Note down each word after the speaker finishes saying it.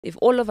If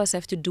all of us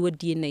have to do a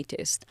DNA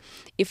test,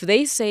 if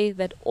they say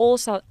that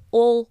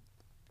all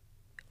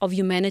of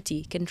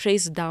humanity can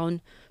trace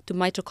down to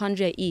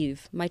mitochondria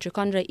Eve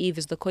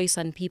is the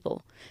Khoisan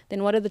people,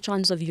 then what are the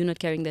chances of you not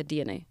carrying that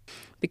DNA?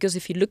 Because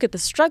if you look at the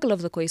struggle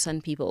of the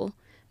Khoisan people,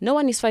 no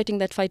one is fighting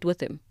that fight with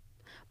them.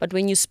 But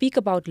when you speak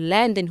about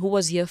land and who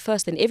was here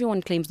first, then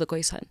everyone claims the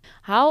Khoisan.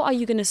 How are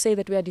you going to say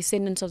that we are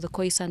descendants of the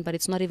Khoisan, but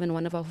it's not even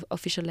one of our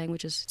official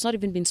languages? It's not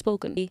even been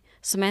spoken.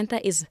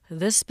 Samantha is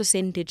this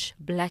percentage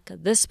black,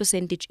 this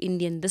percentage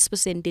Indian, this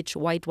percentage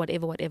white,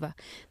 whatever.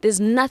 There's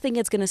nothing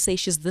that's going to say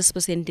she's this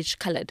percentage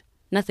colored.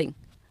 Nothing.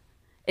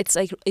 It's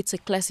a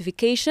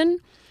classification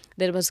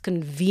that was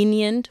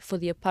convenient for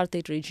the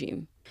apartheid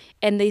regime.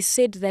 And they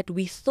said that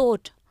we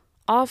thought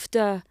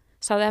after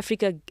South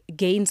Africa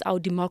gains our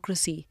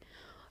democracy,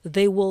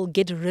 they will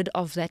get rid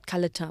of that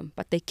color term,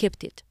 but they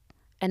kept it.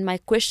 And my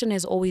question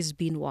has always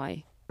been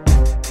why.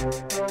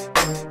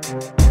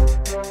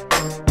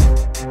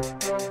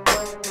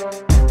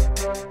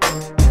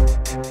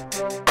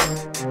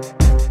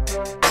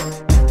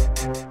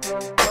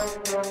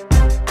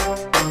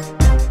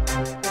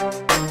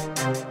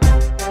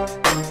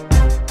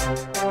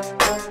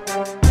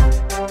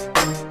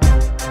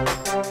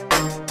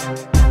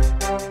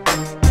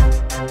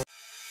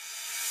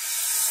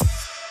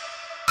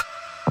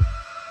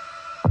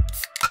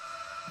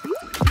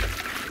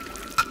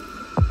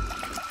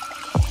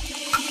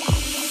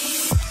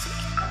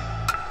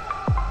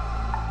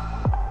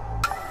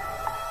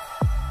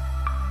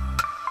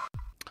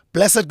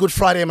 Blessed Good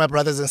Friday, my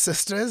brothers and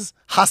sisters,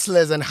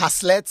 hustlers and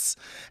hustlets.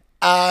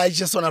 I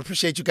just want to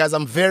appreciate you guys.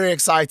 I'm very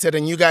excited,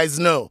 and you guys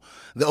know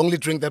the only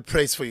drink that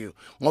prays for you.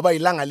 Ngoba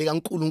ilanga lika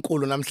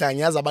uNkulunkulu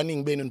namhlanje yazi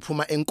abaningi benu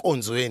niphuma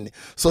enkonzweni.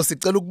 So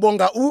sicela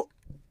ukubonga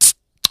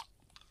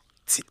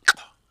Thixo.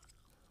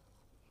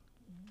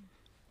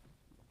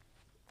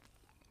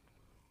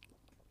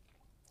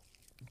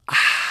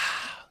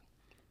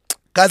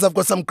 Guys, I've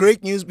got some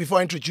great news before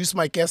I introduce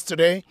my guest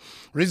today.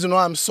 Reason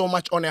why I'm so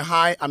much on a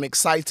high, I'm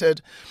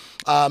excited.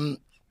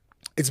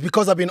 It's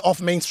because I've been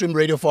off mainstream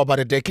radio for about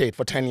a decade,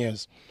 for 10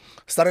 years.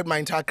 Started my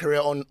entire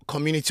career on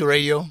community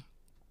radio.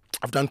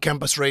 I've done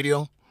campus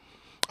radio.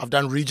 I've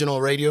done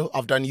regional radio.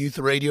 I've done youth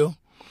radio.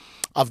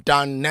 I've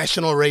done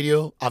national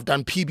radio. I've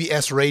done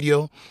PBS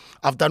radio.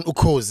 I've done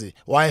Ukhozi,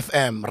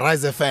 YFM,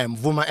 Rise FM,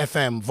 Vuma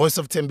FM, Voice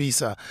of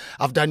Tembisa.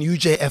 I've done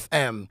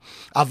UJFM.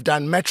 I've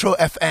done Metro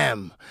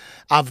FM.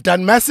 I've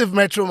done Massive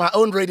Metro, my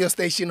own radio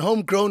station,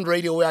 homegrown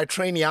radio where I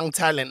train young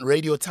talent,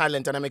 radio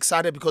talent. And I'm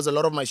excited because a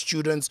lot of my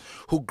students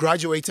who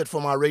graduated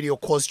from our radio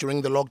course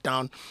during the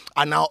lockdown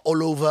are now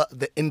all over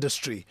the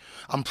industry.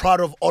 I'm proud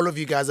of all of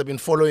you guys. I've been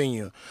following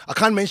you. I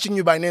can't mention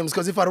you by names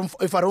because if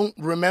I don't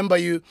remember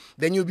you,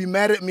 then you'll be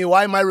mad at me.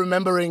 Why am I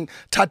remembering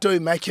Tato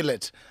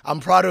Immaculate? I'm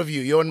proud of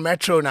you. You're on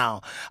Metro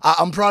now.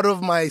 I'm proud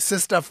of my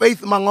sister,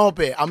 Faith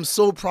Mangope. I'm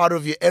so proud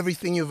of you,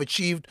 everything you've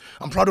achieved.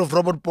 I'm proud of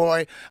Robert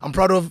Boy. I'm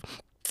proud of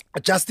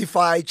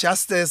Justify,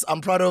 Justice.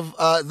 I'm proud of,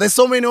 there's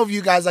so many of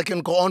you guys. I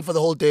can go on for the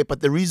whole day,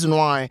 but the reason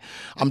why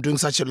I'm doing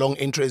such a long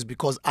intro is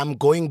because I'm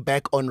going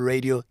back on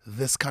radio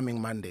this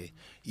coming Monday.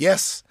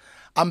 Yes,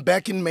 I'm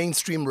back in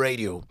mainstream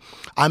radio.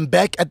 I'm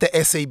back at the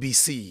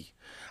SABC.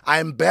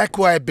 I'm back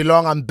where I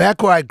belong. I'm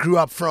back where I grew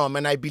up from,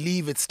 and I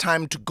believe it's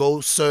time to go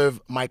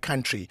serve my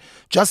country.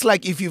 Just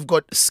like if you've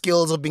got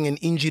skills of being an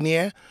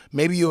engineer,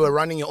 maybe you are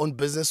running your own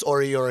business,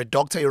 or you're a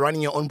doctor, you're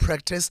running your own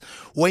practice.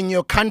 When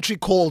your country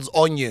calls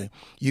on you,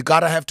 you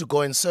gotta have to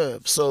go and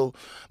serve. So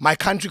my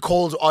country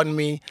called on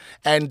me,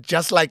 and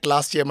just like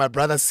last year, my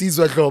brother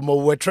Sizwe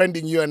Dlomo, we're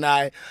trending, you and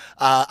I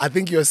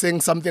think you're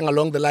saying something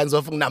along the lines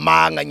of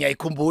Namanga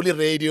nyayikhumbuli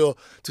radio.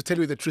 To tell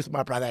you the truth,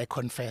 my brother, I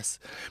confess,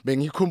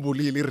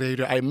 bengikhumbulile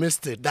radio, I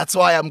missed it. That's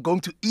why I'm going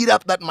to eat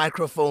up that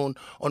microphone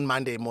on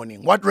Monday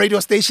morning. What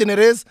radio station it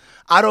is,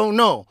 I don't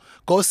know.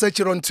 Go search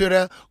it on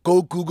Twitter,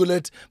 go Google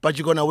it, but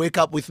you're going to wake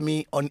up with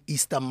me on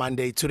Easter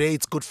Monday. Today,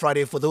 it's Good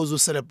Friday. For those who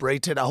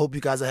celebrated, I hope you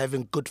guys are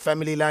having good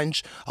family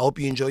lunch. I hope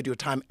you enjoyed your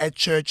time at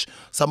church.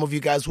 Some of you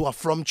guys who are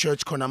from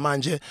church,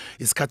 thank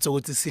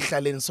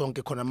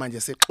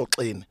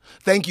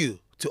you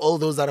to all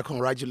those that are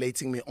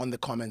congratulating me on the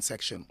comment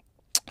section.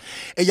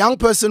 A young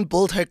person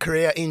built her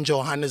career in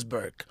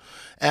Johannesburg.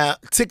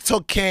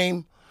 TikTok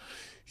came,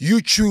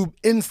 YouTube,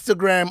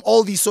 Instagram,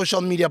 all these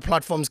social media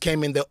platforms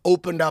came in. They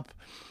opened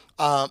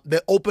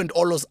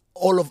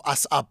all of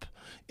us up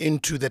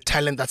into the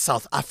talent that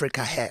South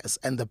Africa has.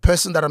 And the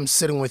person that I'm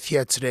sitting with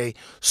here today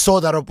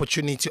saw that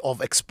opportunity of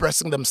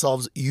expressing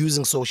themselves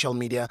using social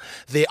media.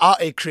 They are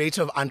a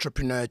creative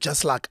entrepreneur,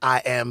 just like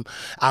I am.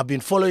 I've been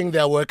following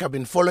their work. I've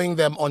been following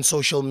them on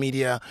social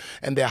media,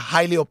 and they're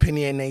highly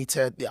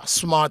opinionated. They are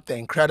smart. They're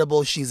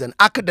incredible. She's an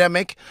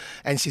academic,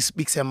 and she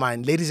speaks her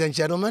mind. Ladies and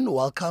gentlemen,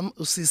 welcome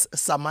Usis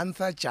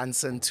Samantha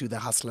JANSEN to the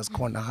Hustlers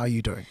Corner. How are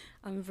you doing?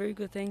 I'm very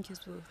good, thank you,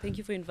 Sue. Thank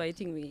you for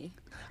inviting me.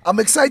 I'm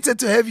excited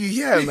to have you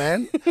here,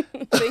 man.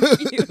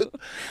 Thank you.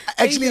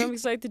 Actually, I'm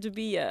excited to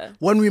be here.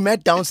 when we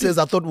met downstairs,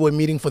 I thought we were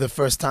meeting for the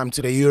first time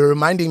today. You were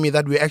reminding me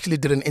that we actually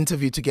did an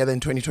interview together in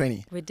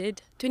 2020. We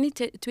did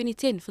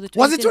 2010 for the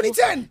 2010 Was it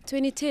 2010?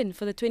 2010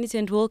 for the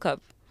 2010 World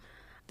Cup.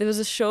 There was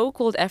a show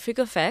called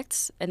Africa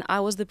Facts, and I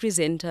was the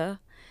presenter,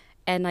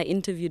 and I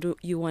interviewed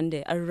you one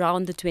day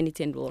around the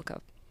 2010 World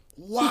Cup.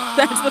 Wow.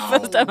 That's the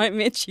first time I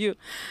met you.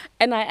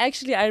 And I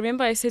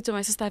remember I said to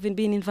my sister, I've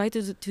been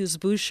invited to his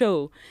Boo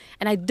show.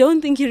 And I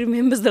don't think he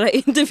remembers that I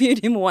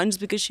interviewed him once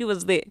because she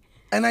was there.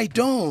 And I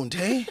don't,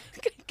 hey?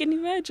 Can you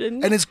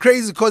imagine? And it's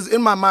crazy because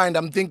in my mind,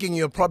 I'm thinking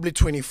you're probably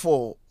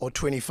 24 or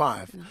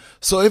 25. No.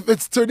 So if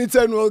it's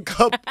 2010 World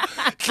Cup,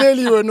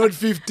 clearly you were not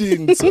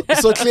 15.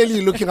 So clearly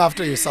you're looking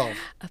after yourself.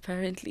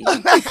 Apparently.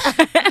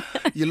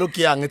 You look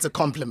young. It's a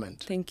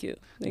compliment. Thank you.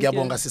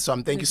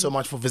 Thank you so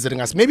much for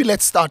visiting us. Maybe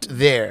let's start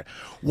there.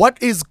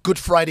 What is Good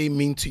Friday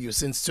mean to you?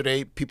 Since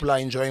today people are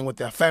enjoying with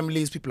their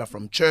families, people are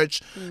from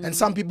church, and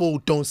some people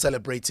don't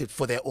celebrate it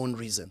for their own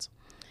reasons.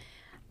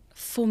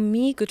 For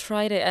me, Good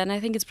Friday, and I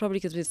think it's probably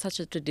because it's such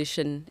a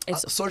tradition.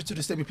 Sorry to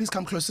disturb you. Please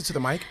come closer to the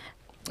mic.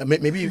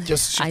 Maybe you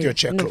just shift your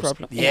chair no close.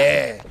 Problem.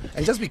 Yeah.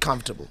 And just be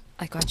comfortable.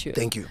 I got you.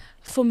 Thank you.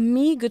 For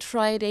me, Good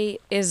Friday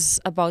is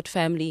about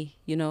family,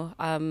 you know.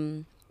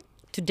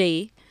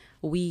 Today,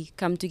 we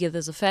come together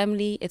as a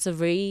family. It's a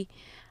very,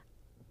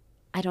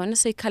 I don't want to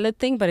say colored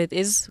thing, but it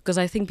is, because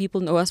I think people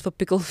know us for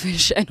pickled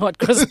fish and hot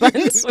cross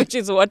buns, which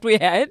is what we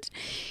had,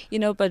 you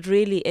know. But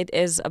really, it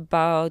is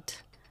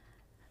about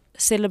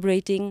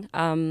celebrating,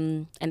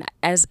 and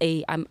I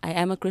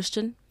am a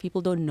Christian.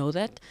 People don't know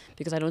that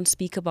because I don't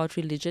speak about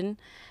religion,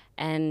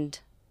 and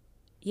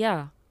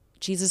yeah,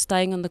 Jesus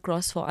dying on the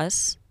cross for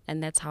us,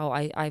 and that's how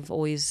I've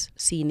always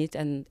seen it,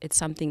 and it's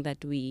something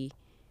that we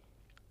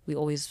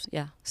always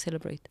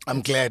celebrate.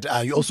 I'm glad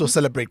you also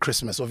celebrate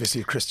Christmas. Obviously,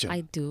 you're Christian. I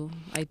do.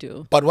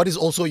 But what is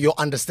also your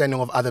understanding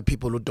of other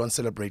people who don't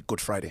celebrate Good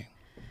Friday?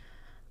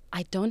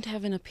 I don't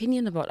have an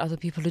opinion about other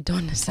people who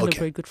don't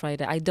celebrate Good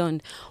Friday. I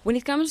don't. When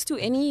it comes to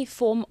any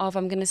form of,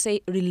 I'm going to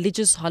say,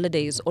 religious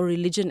holidays or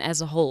religion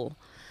as a whole,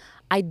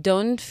 I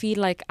don't feel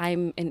like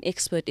I'm an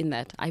expert in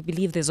that. I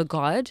believe there's a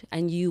God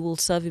and you will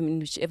serve him in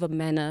whichever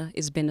manner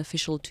is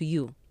beneficial to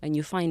you, and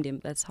you find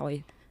him. That's how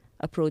I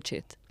approach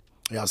it.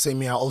 Yeah,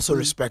 same here. I also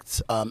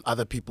respect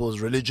other people's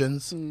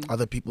religions,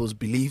 other people's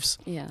beliefs,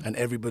 and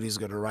everybody's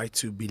got a right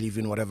to believe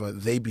in whatever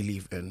they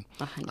believe in.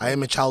 I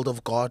am a child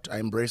of God. I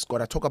embrace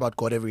God. I talk about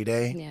God every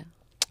day.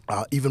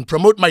 Yeah. Even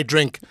promote my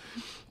drink,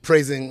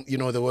 praising, you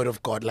know, the word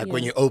of God. Like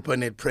when you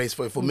open it, praise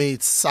for it. For me,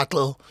 it's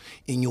subtle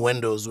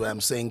innuendos where I'm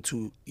saying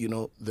to, you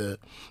know, the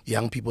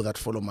young people that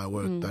follow my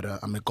work that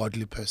I'm a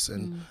godly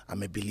person,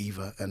 I'm a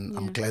believer, and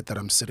I'm glad that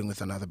I'm sitting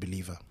with another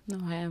believer. No,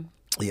 I am.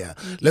 Yeah.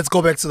 Let's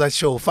go back to that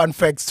show. Fun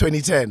Facts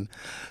 2010.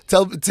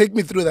 Take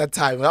me through that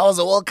time. That was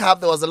a World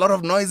Cup. There was a lot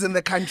of noise in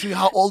the country.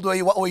 How old were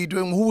you? What were you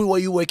doing? Who were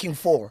you working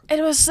for?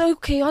 It was so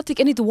chaotic,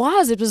 and it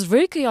was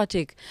very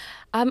chaotic.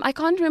 I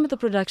can't remember the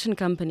production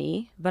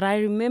company, but I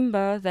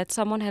remember that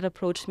someone had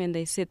approached me and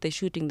they said they're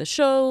shooting the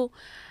show.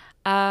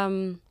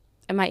 Am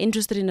I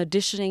interested in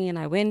auditioning? And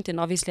I went,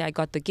 and obviously I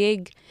got the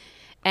gig.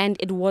 And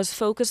it was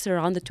focused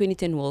around the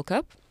 2010 World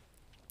Cup.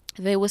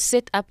 They were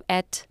set up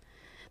at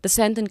the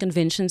Sandton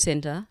Convention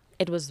Center.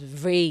 It was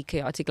very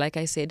chaotic, like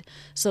I said.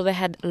 So they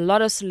had a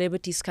lot of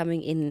celebrities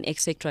coming in,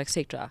 etc.,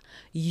 etc.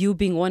 You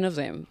being one of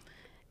them.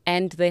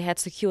 And they had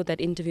secured that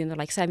interview, and they're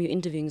like, Sam, you're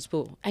interviewing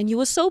Spo. And you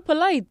were so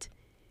polite.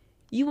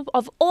 You,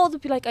 of all the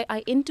people, like I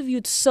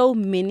interviewed so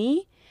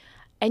many,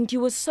 and you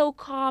were so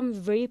calm,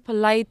 very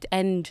polite,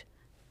 and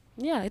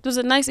yeah, it was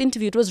a nice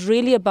interview. It was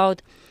really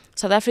about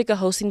South Africa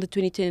hosting the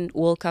 2010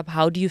 World Cup.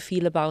 How do you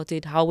feel about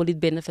it? How will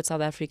it benefit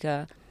South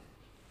Africa?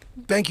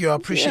 Thank you. I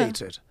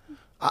appreciate it.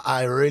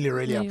 I really,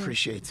 really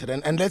appreciate it.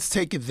 And let's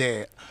take it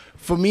there.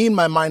 For me, in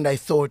my mind, I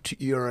thought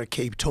you're a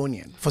Cape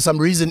Townian. For some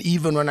reason,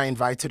 even when I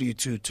invited you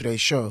to today's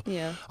show,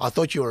 I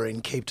thought you were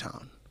in Cape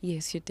Town.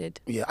 Yes, you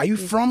did. Yeah. Are you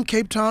from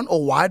Cape Town,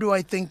 or why do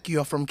I think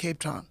you're from Cape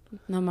Town?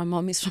 No, my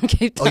mom is from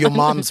Cape Town. Oh, your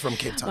mom's from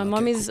Cape Town.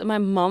 My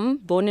mom,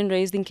 born and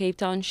raised in Cape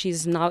Town.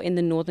 She's now in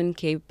the Northern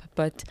Cape,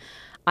 but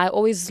I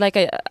always, I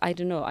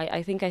don't know,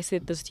 I think I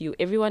said this to you.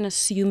 Everyone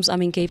assumes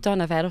I'm in Cape Town.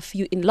 I've had a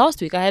few,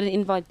 last week I had an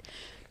invite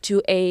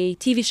to a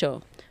TV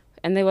show.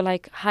 And they were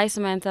like, hi,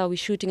 Samantha, we're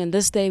shooting on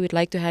this day. We'd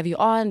like to have you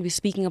on. We're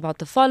speaking about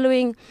the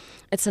following.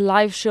 It's a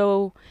live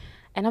show.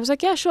 And I was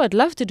like, yeah, sure, I'd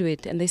love to do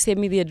it. And they sent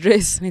me the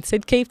address, and it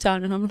said Cape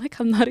Town. And I'm like,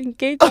 I'm not in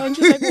Cape Town.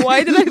 She's like,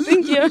 why did I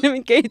think you're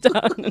in Cape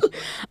Town?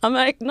 I'm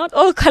like, not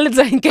all Coloureds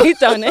are in Cape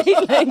Town, eh?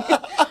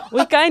 Like,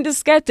 we're kind of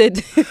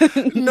scattered.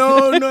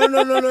 No.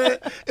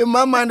 In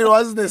my mind, it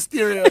wasn't a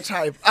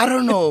stereotype. I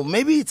don't know.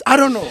 Maybe it's, I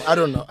don't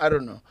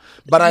know.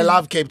 But I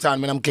love Cape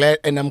Town,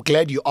 and I'm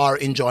glad you are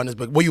in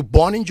Johannesburg. Were you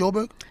born in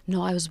Joburg?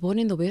 No, I was born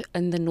in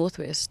the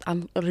Northwest.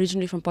 I'm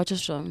originally from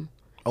Potchefstroom.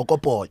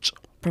 Okopoch.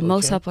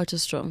 Promosa,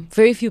 Potchefstroom.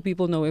 Very few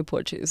people know where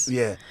Potch is.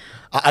 Yeah.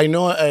 I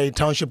know a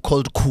township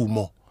called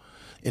Kumo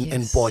in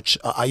Yes. Poch.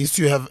 I used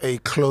to have a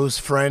close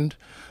friend,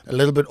 a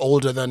little bit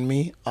older than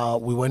me.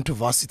 We went to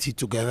varsity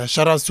together.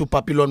 Shout out to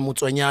Papillon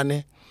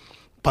Mutsonyane.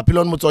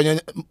 Papillon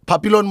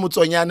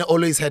Mutsonyane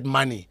always had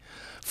money.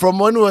 From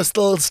when we were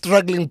still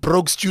struggling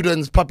broke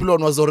students,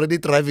 Papillon was already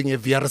driving a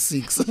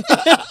VR6.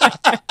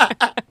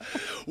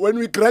 When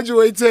we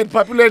graduated,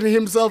 Papillon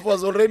himself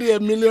was already a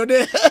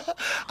millionaire.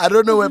 I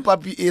don't know where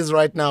Papi is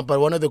right now, but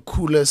one of the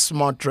coolest,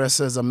 smart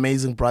dressers,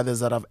 amazing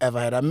brothers that I've ever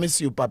had. I miss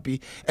you, Papi.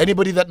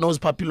 Anybody that knows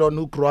Papillon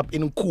who grew up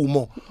in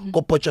Kumo,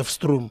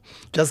 Potchefstroom,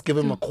 just give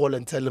him a call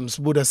and tell him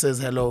Sbuda says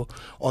hello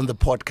on the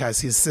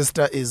podcast. His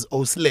sister is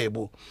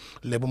Oslebo,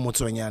 Lebo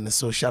Mutsonyane.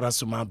 So shout out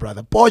to my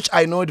brother. Poch,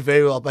 I know it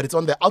very well, but it's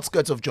on the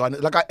outskirts of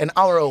Johannesburg, like an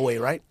hour away,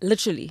 right?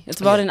 Literally. It's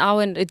about an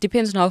hour, and it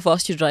depends on how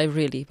fast you drive,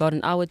 really. About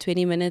an hour,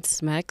 20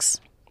 minutes max.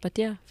 But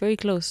yeah, very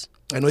close.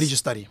 And what did you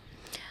study?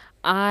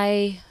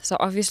 So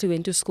obviously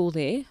went to school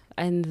there,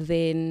 and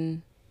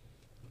then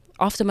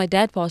after my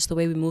dad passed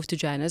away, we moved to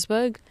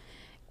Johannesburg,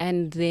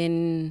 and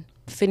then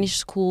finished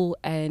school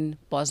in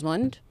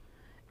Bosmont,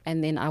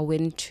 and then I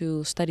went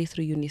to study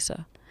through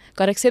UNISA.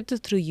 Got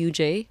accepted through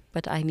UJ,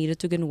 but I needed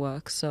to go and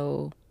work,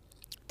 so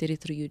did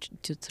it through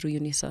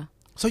UNISA.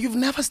 So you've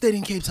never stayed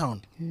in Cape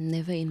Town?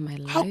 Never in my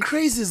life. How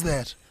crazy is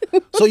that?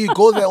 So you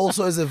go there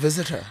also as a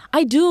visitor?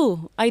 I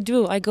do. I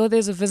go there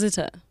as a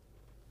visitor.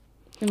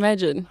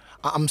 Imagine.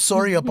 I'm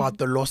sorry about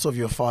the loss of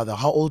your father.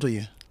 How old are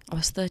you? I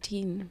was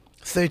 13.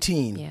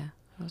 13. Yeah,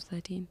 I was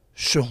 13.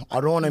 Sure.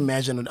 I don't want to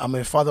imagine it. I'm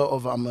a father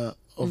of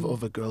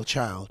a girl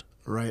child,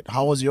 right?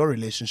 How was your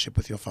relationship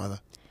with your father?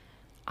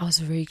 I was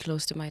very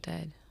close to my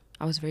dad.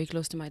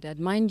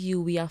 Mind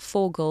you, we are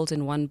 4 girls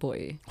and 1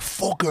 boy.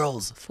 4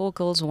 girls? 4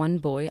 girls, 1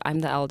 boy. I'm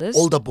the eldest.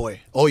 Older boy.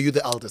 Oh, you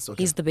the eldest.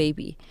 Okay. He's the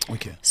baby.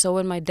 Okay. So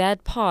when my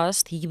dad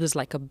passed, he was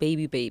like a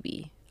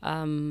baby.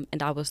 And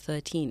I was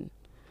 13.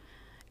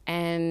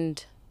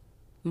 And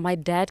my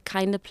dad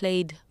kind of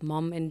played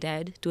mom and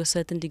dad to a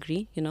certain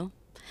degree, you know.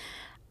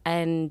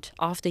 And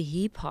after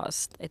he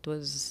passed, it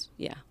was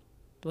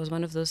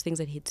one of those things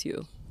that hits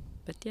you.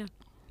 But yeah.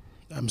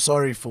 I'm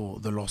sorry for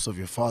the loss of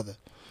your father.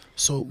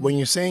 So when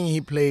you're saying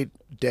he played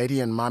daddy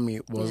and mommy,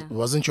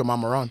 wasn't your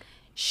mom around?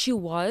 She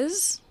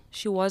was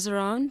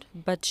around,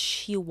 but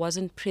she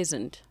wasn't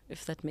present,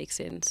 if that makes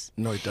sense.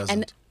 No, it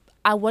doesn't.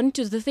 And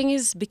the thing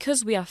is,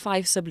 because we are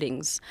 5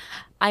 siblings,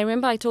 I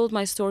remember I told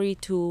my story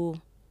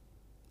to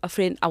a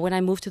friend. When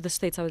I moved to the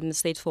States, I was in the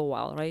States for a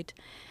while, right?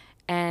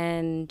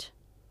 And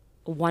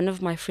one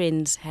of my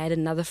friends had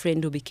another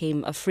friend who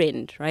became a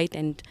friend, right?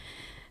 And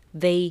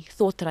they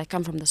thought that I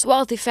come from this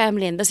wealthy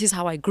family and this is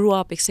how I grew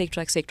up,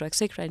 etc., etc.,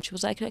 etc. And she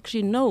was like,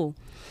 actually, no.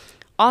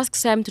 Ask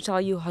Sam to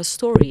tell you her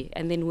story.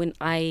 And then when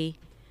I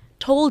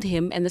told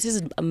him, and this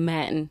is a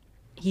man,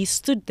 he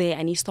stood there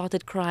and he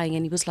started crying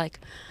and he was like,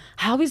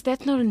 how is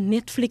that not a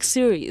Netflix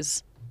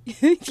series?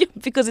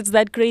 Because it's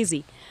that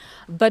crazy.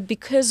 But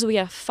because we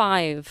are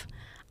 5,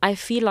 I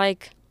feel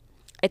like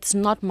it's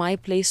not my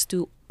place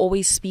to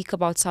always speak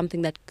about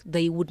something that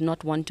they would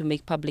not want to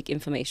make public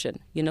information,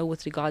 you know,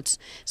 with regards,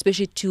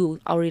 especially to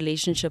our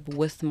relationship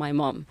with my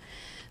mom.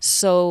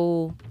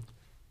 So,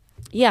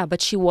 yeah, but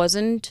she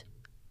wasn't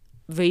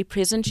very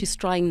present. She's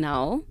trying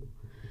now.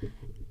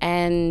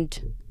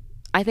 And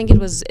I think it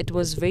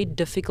was very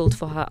difficult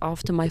for her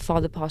after my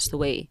father passed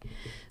away.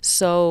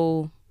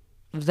 So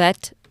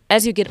that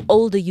as you get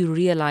older, you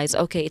realize,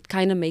 okay, it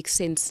kind of makes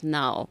sense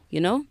now, you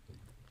know?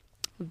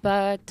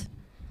 But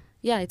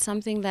yeah, it's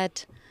something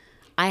that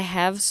I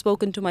have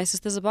spoken to my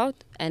sisters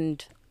about,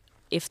 and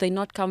if they're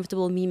not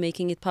comfortable me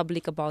making it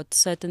public about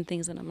certain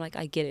things, then I'm like,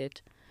 I get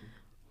it.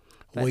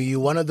 But were you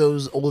one of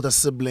those older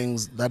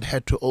siblings that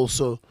had to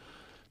also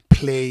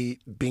play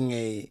being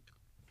a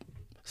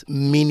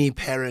mini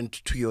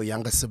parent to your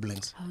younger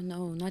siblings? Oh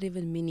no, not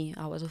even mini.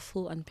 I was a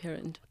full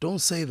unparent. Don't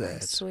say I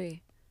that. swear.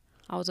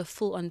 I was a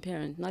full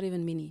unparent, not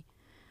even mini.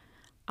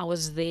 I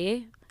was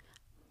there.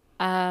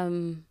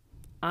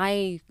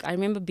 I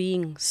remember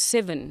being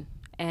 7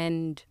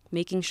 and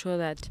making sure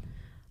that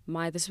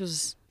this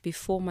was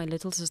before my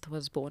little sister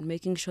was born,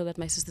 making sure that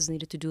my sisters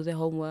needed to do their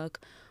homework,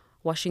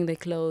 washing their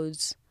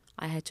clothes.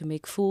 I had to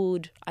make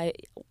food.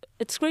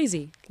 It's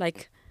crazy.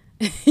 Like,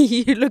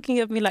 you're looking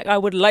at me like I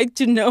would like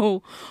to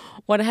know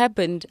what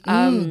happened.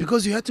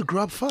 Because you had to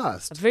grow up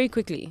fast. Very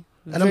quickly.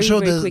 And I'm sure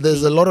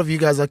there's a lot of you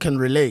guys that can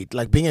relate,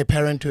 like being a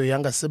parent to your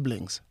younger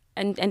siblings.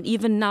 And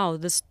even now,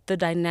 the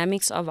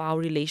dynamics of our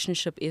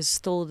relationship is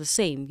still the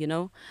same, you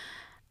know.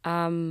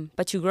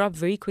 But you grow up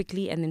very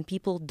quickly, and then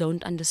people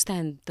don't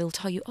understand. They'll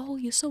tell you, oh,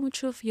 you're so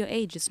mature for your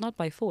age. It's not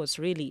by force,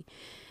 really.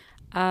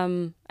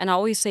 And I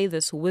always say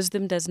this,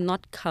 wisdom does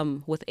not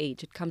come with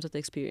age. It comes with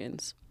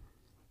experience.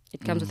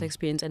 It comes with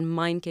experience, and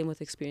mine came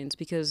with experience.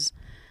 Because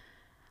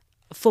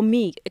for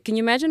me, can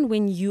you imagine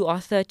when you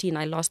are 13,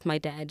 I lost my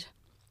dad.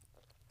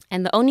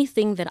 And the only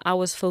thing that I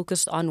was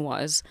focused on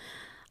was,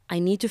 I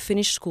need to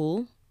finish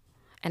school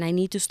and I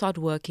need to start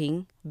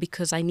working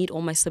because I need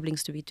all my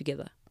siblings to be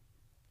together.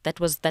 That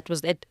was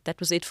it. That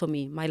was it for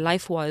me. My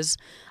life was,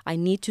 I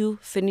need to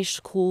finish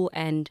school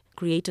and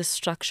create a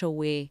structure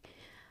where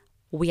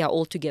we are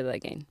all together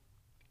again.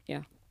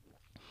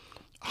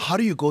 How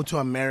do you go to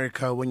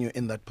America when you're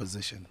in that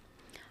position?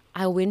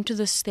 I went to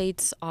the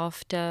States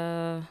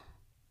after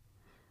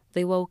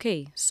they were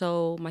okay.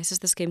 So my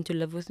sisters came to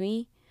live with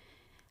me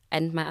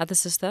and my other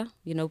sister,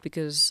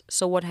 because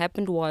so what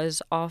happened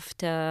was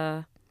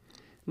after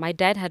my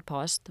dad had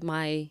passed,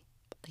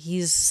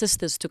 his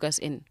sisters took us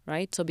in,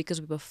 right? So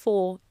because we were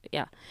four,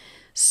 yeah.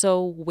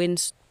 So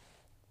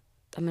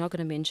I'm not going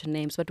to mention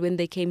names, but when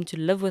they came to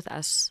live with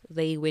us,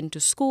 they went to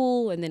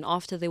school, and then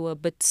after they were a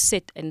bit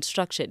set and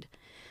structured,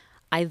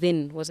 I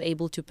then was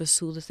able to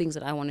pursue the things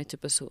that I wanted to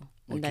pursue.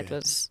 And that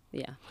was,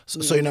 yeah.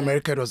 So in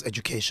America, it was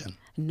education?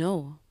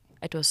 No,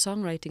 it was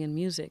songwriting and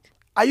music.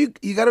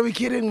 You gotta be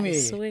kidding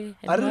me.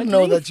 I didn't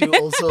know that you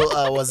also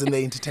was in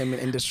the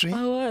entertainment industry.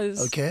 I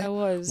was. Okay. I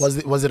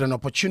was. Was it an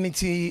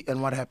opportunity,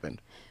 and what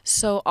happened?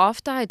 So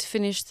after I'd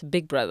finished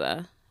Big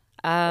Brother.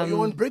 You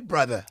were on Big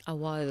Brother? I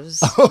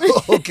was.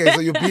 Okay,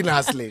 so you've been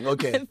hustling.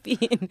 Okay. I've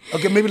been.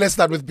 Okay, maybe let's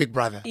start with Big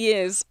Brother.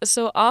 Yes.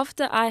 So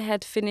after I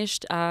had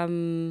finished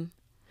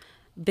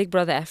Big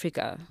Brother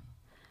Africa,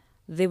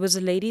 there was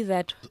a lady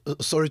that...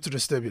 Sorry to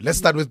disturb you. Let's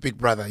start with Big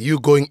Brother. You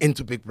going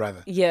into Big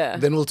Brother. Yeah.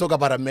 Then we'll talk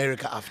about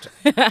America after.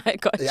 I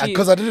got you.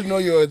 Because I didn't know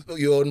you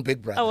were on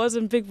Big Brother. I was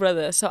in Big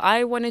Brother. So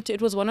I wanted to...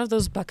 It was one of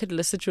those bucket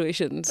list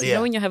situations. You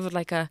know when you have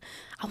like I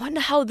wonder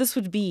how this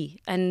would be.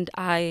 And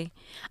I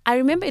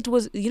remember it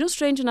was...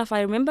 strange enough,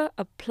 I remember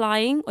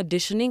applying,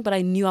 auditioning, but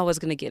I knew I was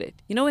going to get it.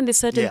 When there's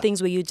certain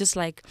things where you're just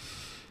like,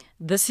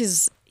 this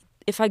is...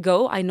 If I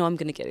go, I know I'm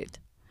going to get it.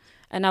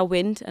 And I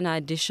went and I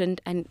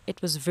auditioned, and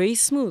it was very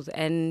smooth.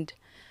 And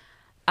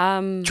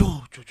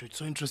it's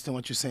so interesting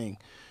what you're saying.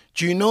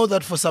 Do you know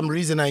that for some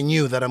reason I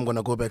knew that I'm going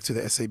to go back to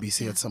the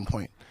SABC at some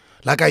point?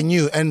 Like I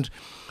knew. And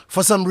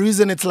for some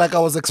reason, it's like I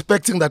was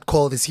expecting that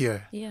call this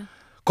year. Yeah.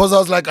 Because I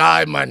was like,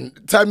 man,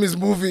 time is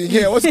moving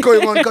here. What's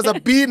going on? Because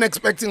I've been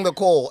expecting the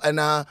call. And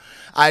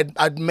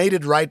I'd made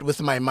it right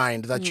with my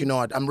mind that, you know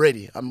what, I'm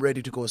ready. I'm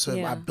ready to go.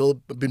 So I've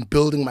been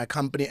building my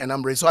company and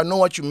I'm ready. So I know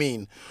what you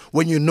mean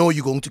when you know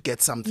you're going to get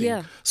something.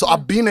 Yeah. So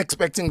I've been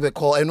expecting the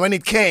call. And when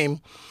it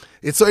came,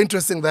 it's so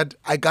interesting that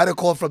I got a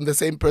call from the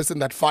same person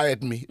that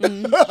fired me.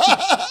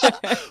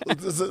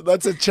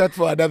 That's a chat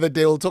for another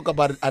day. We'll talk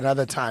about it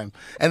another time.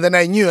 And then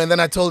I knew, and then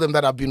I told him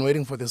that I've been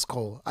waiting for this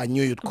call. I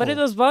knew you'd call. But it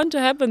was bound to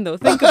happen, though.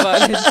 Think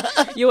about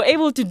it. You were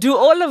able to do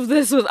all of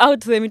this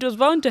without them. It was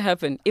bound to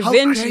happen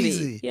eventually. How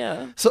crazy.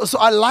 Yeah. So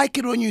I like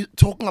it when you're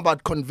talking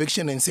about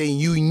conviction and saying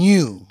you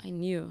knew. I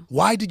knew.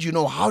 Why did you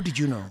know? How did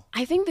you know?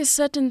 I think there's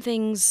certain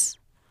things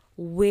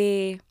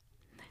where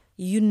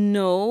you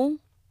know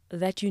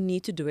that you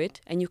need to do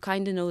it, and you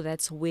kind of know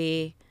that's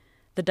where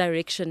the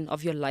direction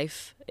of your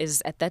life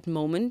is at that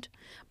moment.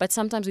 But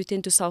sometimes we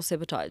tend to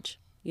self-sabotage,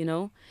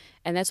 and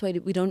that's why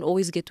we don't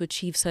always get to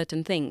achieve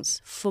certain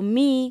things. For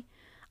me,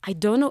 I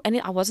don't know,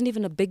 and I wasn't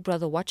even a Big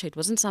Brother watcher. It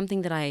wasn't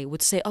something that I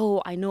would say,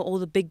 oh, I know all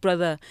the Big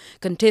Brother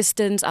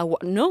contestants.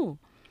 No.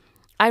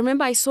 I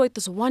remember I saw it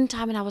this one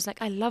time and I was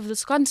like, I love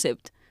this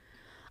concept.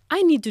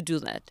 I need to do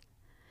that.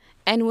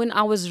 And when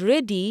I was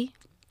ready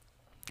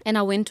and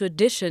I went to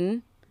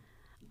audition,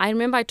 I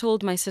remember I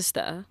told my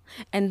sister,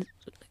 and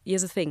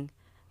here's the thing,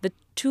 the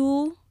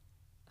two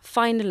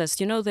finalists,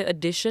 the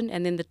audition,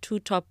 and then the two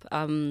top,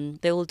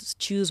 they will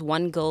choose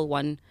one girl,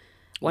 one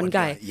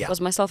guy. Yeah. It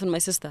was myself and my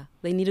sister.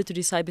 They needed to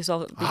decide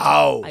between.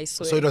 How? I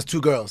swear. So it was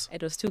two girls?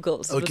 It was two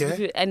girls.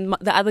 Okay. And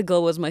the other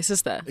girl was my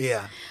sister.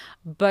 Yeah.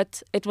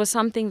 But it was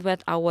something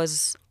that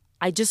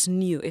I just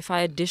knew if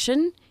I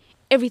audition,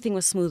 everything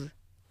was smooth.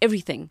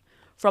 Everything.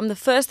 From the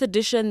first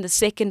audition, the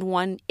second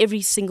one,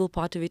 every single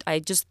part of it,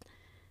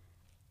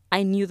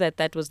 I knew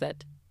that was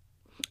that.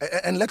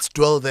 And let's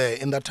dwell there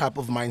in that type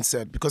of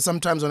mindset, because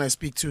sometimes when I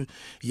speak to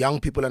young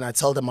people and I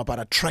tell them about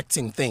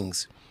attracting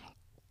things,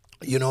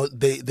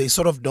 they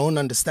sort of don't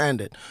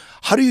understand it.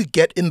 How do you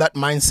get in that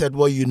mindset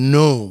where you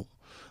know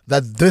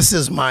that this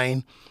is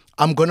mine,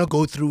 I'm going to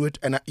go through it?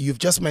 And you've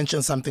just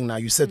mentioned something now.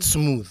 You said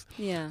smooth.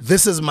 Yeah.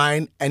 This is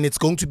mine and it's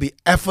going to be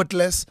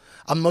effortless.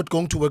 I'm not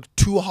going to work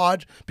too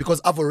hard because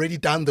I've already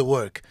done the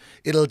work.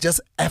 It'll just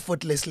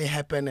effortlessly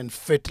happen and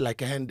fit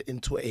like a hand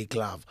into a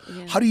glove.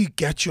 Yeah. How do you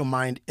get your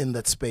mind in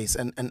that space?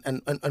 And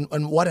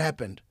what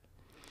happened?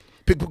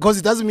 Because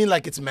it doesn't mean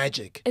like it's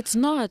magic. It's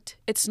not.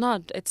 It's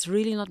not. It's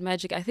really not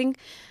magic. I think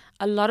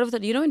a lot of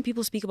that, when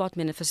people speak about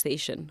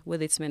manifestation,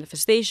 whether it's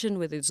manifestation,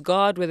 whether it's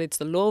God, whether it's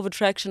the law of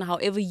attraction,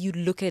 however you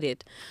look at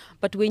it.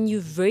 But when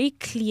you're very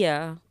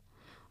clear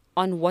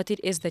on what it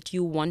is that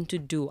you want to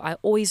do, I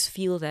always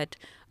feel that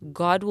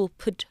God will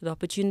put the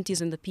opportunities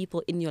and the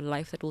people in your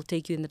life that will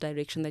take you in the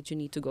direction that you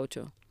need to go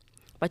to.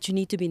 But you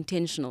need to be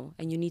intentional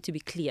and you need to be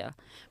clear.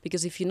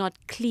 Because if you're not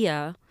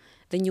clear,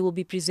 then you will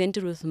be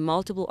presented with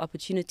multiple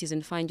opportunities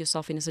and find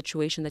yourself in a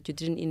situation that you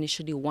didn't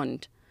initially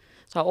want.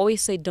 So I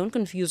always say, don't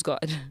confuse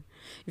God.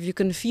 If you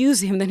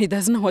confuse him, then he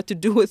doesn't know what to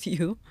do with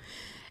you.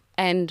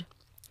 And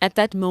at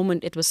that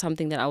moment, it was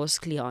something that I was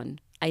clear on.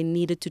 I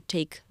needed to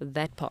take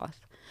that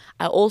path.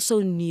 I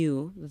also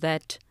knew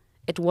that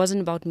it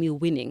wasn't about me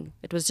winning.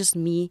 It was just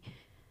me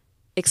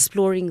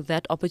exploring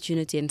that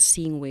opportunity and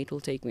seeing where it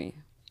will take me.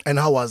 And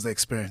how was the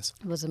experience?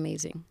 It was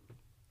amazing.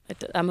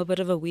 I'm a bit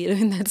of a weirdo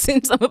in that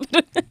sense.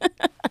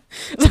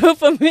 So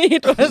for me,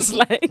 it was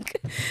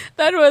like,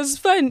 that was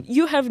fun.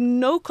 You have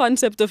no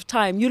concept of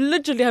time. You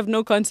literally have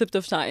no concept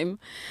of time.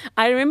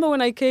 I remember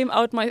when I came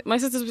out, my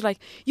sisters were like,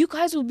 you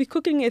guys will be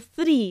cooking at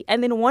 3.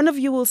 And then one of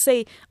you will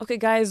say, okay,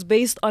 guys,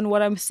 based on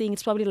what I'm seeing,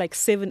 it's probably like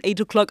 7, 8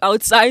 o'clock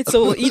outside.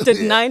 So we'll eat at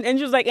 9. And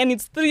she was like, and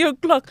it's 3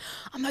 o'clock.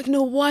 I'm like,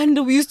 no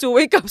wonder we used to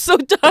wake up so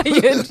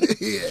tired.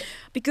 Yeah.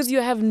 Because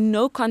you have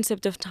no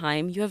concept of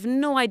time. You have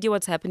no idea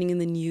what's happening in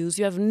the news.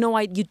 You have no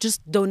idea. You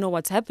just don't know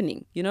what's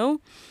happening, you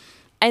know?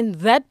 And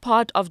that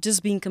part of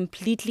just being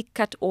completely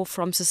cut off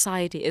from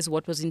society is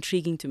what was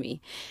intriguing to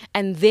me.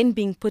 And then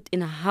being put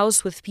in a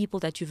house with people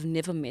that you've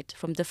never met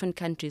from different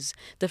countries,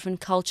 different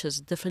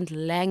cultures, different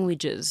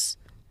languages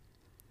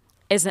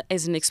as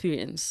an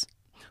experience.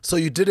 So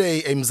you did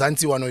a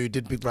Mzansi one, or you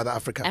did Big Brother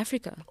Africa?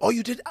 Africa. Oh,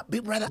 you did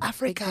Big Brother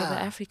Africa. Big Brother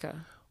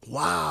Africa.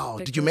 Wow.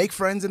 Did you make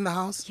friends in the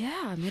house?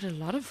 Yeah, I made a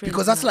lot of friends.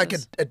 Because that's like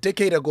a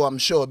decade ago, I'm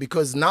sure.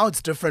 Because now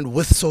it's different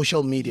with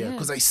social media.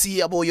 Because I see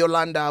Abo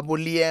Yolanda, Abo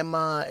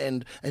Liema,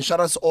 and shout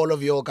out to all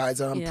of your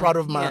guys. And I'm proud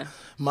of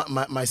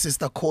my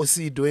sister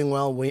Kosi doing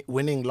well,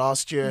 winning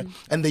last year.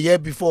 And the year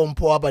before,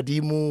 Mpo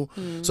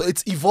Abadimu. So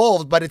it's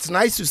evolved, but it's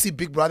nice to see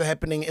Big Brother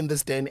happening in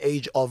this day and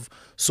age of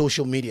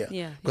social media.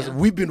 Because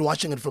we've been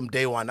watching it from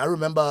day one. You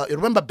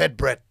remember Bed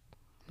Bread?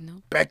 No.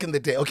 Back in the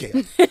day, okay,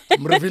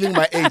 I'm revealing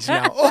my age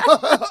now.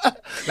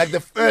 Like the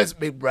first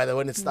Big Brother,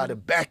 when it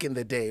started back in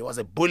the day, it was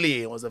a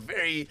bully. It was a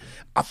very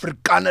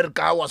Afrikaner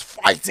guy was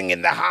fighting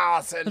in the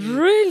house. And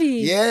really?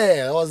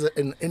 Yeah, that was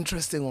an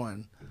interesting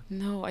one.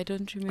 No, I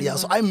don't remember. Yeah,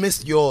 so I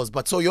missed yours,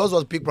 but so yours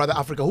was Big Brother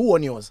Africa. Who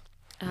won yours?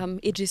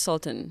 Idris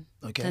Sultan,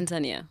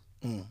 Tanzania.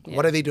 Yeah.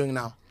 What are they doing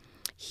now?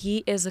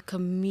 He is a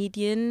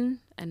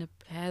comedian and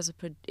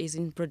is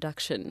in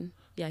production.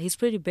 Yeah, he's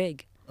pretty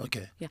big.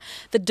 Okay. Yeah.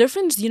 The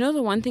difference,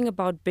 the one thing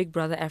about Big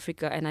Brother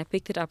Africa, and I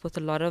picked it up with a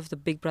lot of the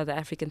Big Brother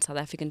South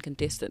African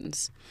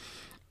contestants,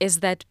 is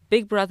that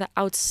Big Brother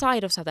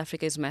outside of South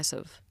Africa is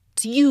massive.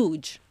 It's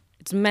huge.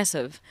 It's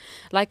massive.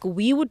 Like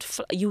you would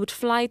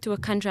fly to a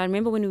country. I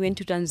remember when we went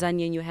to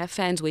Tanzania and you have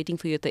fans waiting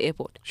for you at the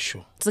airport.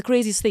 Sure. It's the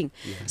craziest thing.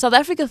 Yeah. South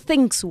Africa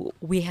thinks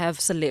we have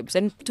celebs,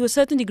 and to a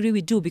certain degree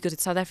we do because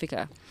it's South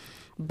Africa.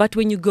 But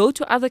when you go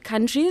to other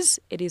countries,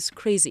 it is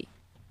crazy.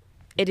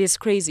 It is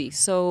crazy.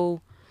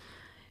 So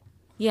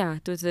yeah,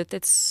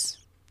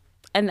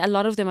 and a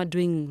lot of them are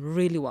doing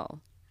really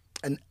well.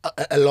 And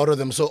a lot of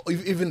them, so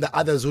even the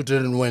others who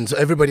didn't win, so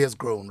everybody has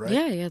grown, right?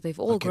 Yeah, they've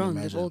all grown.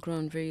 They've all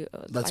grown very.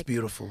 That's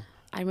beautiful.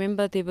 I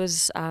remember there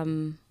was,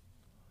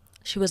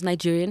 she was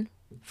Nigerian.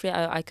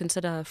 I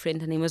consider her a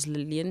friend. Her name was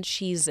Lillian.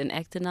 She's an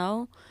actor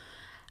now.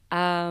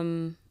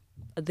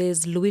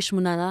 There's Luis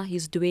Munana.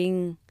 He's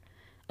doing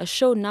a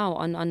show now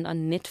on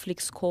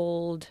Netflix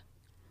called,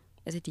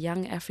 is it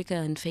Young Africa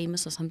and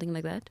Famous or something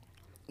like that?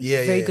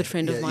 Yeah, very good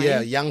friend of mine.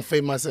 Yeah, young,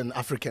 famous, and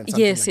African.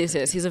 Yes.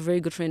 He's a very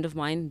good friend of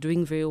mine,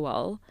 doing very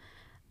well.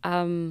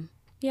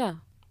 Yeah,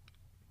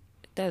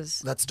 it does.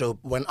 That's dope.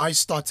 When I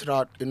started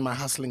out in my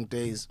hustling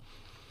days,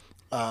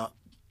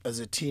 as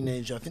a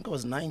teenager, I think I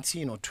was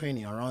 19 or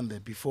 20, around there,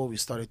 before we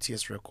started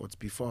TS Records,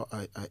 before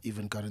I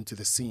even got into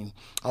the scene.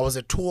 I was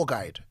a tour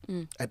guide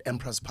at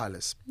Emperor's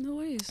Palace. No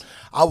ways.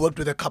 I worked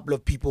with a couple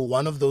of people.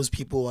 One of those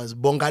people was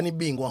Bongani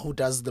Bingwa, who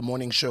does the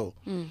morning show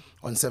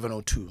on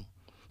 702.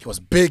 He was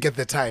big at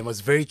the time,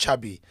 was very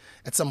chubby.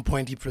 At some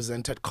point, he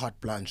presented Carte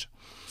Blanche.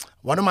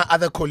 One of my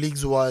other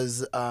colleagues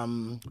was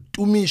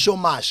Tumisho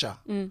Masha.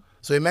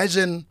 So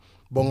imagine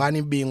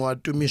Bongani Bingwa,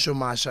 Tumisho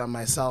Masha,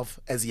 myself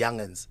as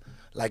youngins,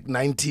 like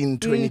 19,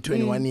 20,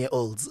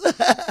 21-year-olds.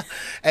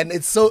 And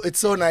it's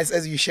so nice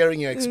as you're sharing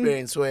your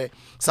experience where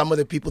some of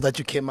the people that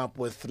you came up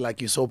with,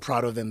 like you're so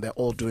proud of them, they're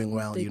all doing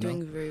well, They're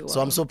doing very well. So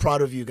I'm so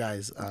proud of you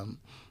guys.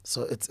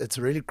 So it's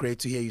really great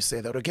to hear you say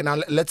that. Okay, now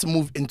let's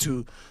move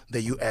into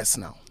the US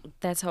now.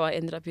 That's how I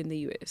ended up in the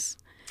US.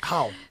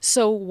 How?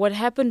 So what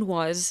happened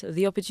was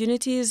the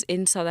opportunities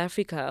in South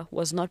Africa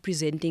was not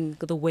presenting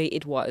the way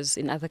it was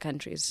in other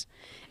countries.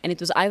 And it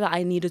was either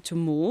I needed to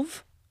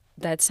move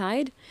that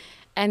side,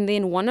 and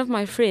then one of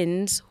my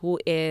friends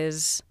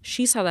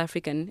she's South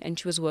African and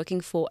she was working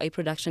for a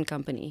production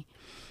company,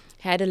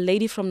 had a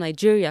lady from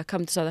Nigeria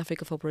come to South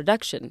Africa for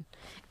production,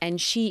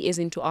 and she is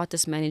into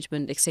artist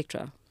management,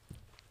 etc.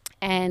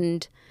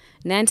 And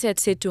Nancy had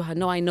said to her,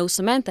 no, I know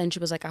Samantha. And she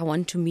was like, I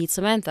want to meet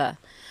Samantha.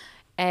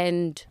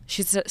 And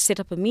she set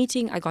up a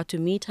meeting. I got to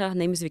meet her. Her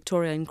name is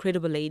Victoria,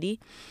 incredible lady.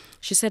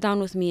 She sat down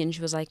with me and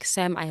she was like,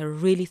 Sam, I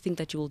really think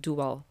that you will do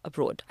well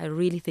abroad. I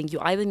really think you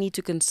either need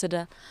to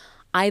consider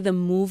either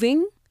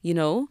moving,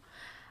 or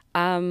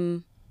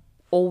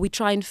we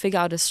try and figure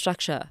out a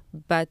structure.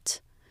 But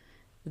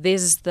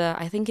there's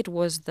I think it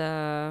was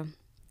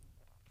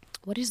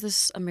what is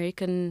this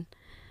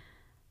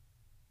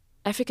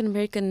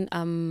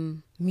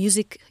African-American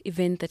music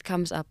event that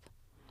comes up?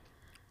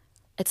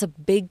 It's a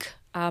big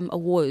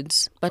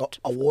awards, but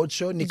award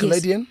show,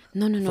 Nickelodeon.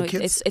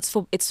 Yes.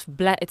 No. It's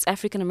black. It's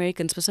African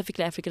American,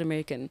 specifically African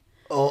American.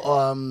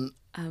 Oh,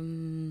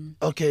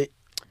 okay.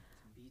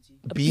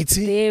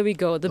 BT? There we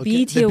go. The Okay.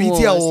 BT The Awards.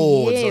 BT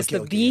Awards. Yes, Okay,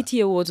 the okay, BT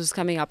Awards was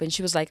coming up, and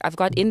she was like, "I've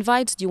got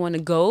invites. Do you want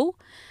to go?"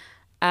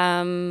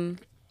 And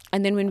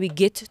then when we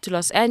get to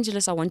Los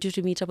Angeles, I want you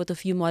to meet up with a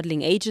few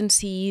modeling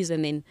agencies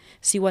and then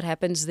see what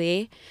happens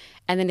there.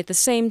 And then at the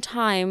same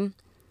time,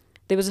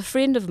 there was a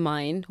friend of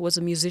mine who was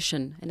a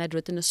musician, and I'd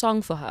written a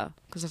song for her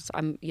because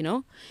I'm,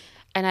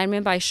 And I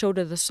remember I showed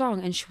her the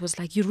song, and she was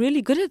like, "You're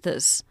really good at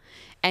this."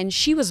 And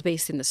she was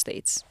based in the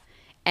States.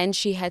 And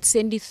she had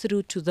sent it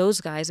through to those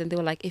guys, and they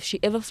were like, if she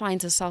ever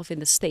finds herself in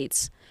the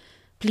States,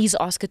 please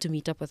ask her to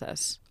meet up with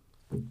us.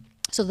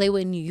 So they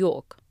were in New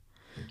York.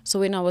 So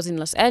when I was in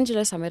Los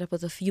Angeles, I met up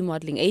with a few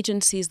modeling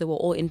agencies. They were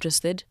all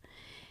interested.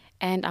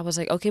 And I was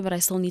like, okay, but I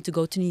still need to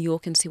go to New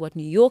York and see what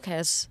New York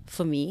has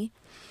for me.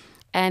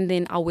 And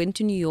then I went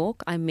to New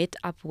York. I met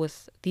up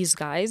with these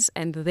guys,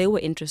 and they were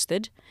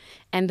interested.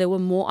 And they were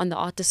more on the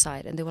artist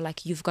side. And they were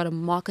like, you've got a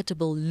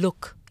marketable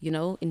look,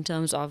 in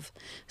terms of,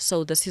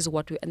 so this is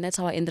what we... And that's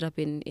how I ended up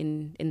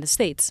in the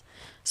States.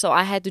 So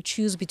I had to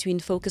choose between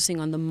focusing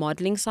on the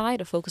modeling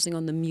side or focusing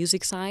on the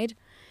music side.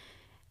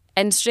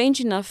 And strange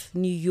enough,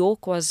 New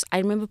York was... I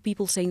remember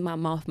people saying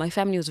my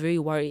family was very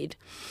worried.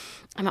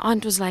 And my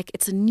aunt was like,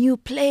 it's a new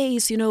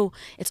place,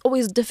 it's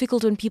always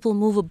difficult when people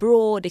move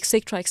abroad,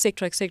 etc.,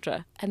 etc.,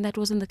 etc. And that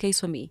wasn't the case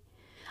for me.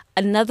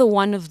 Another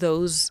one of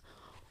those,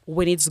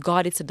 when it's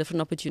God, it's a different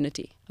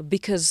opportunity.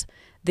 Because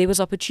there was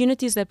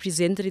opportunities that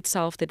presented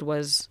itself that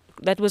was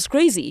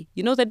crazy,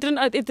 it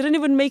didn't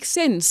even make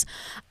sense.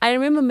 I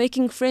remember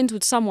making friends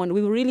with someone.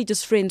 We were really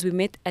just friends. We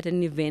met at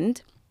an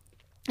event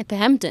at the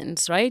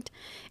Hamptons, right?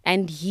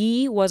 And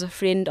he was a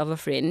friend of a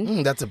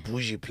friend. That's a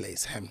bougie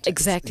place, Hamptons.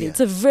 Exactly. Yeah. It's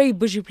a very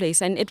bougie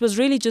place. And it was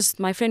really just,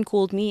 my friend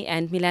called me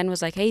and Milan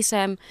was like, hey,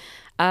 Sam,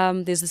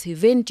 there's this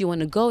event. Do you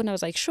want to go? And I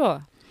was like,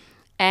 sure.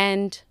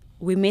 And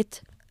we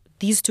met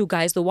these two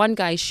guys. The one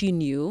guy she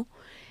knew.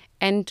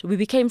 And we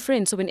became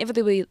friends. So whenever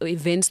there were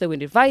events, they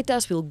would invite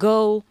us. We'll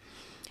go.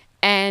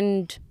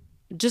 And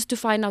just to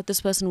find out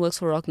this person works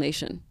for Rock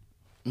Nation.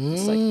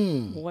 It's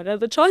like, what are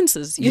the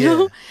chances, you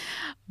know?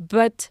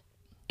 But...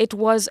 it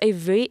was a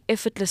very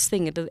effortless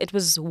thing. It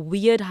was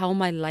weird how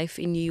my life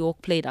in New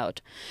York played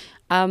out.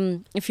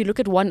 If you look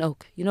at One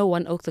Oak,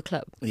 One Oak, the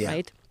club,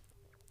 right?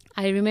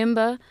 I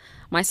remember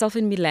myself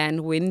and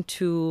Milan we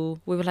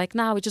were like,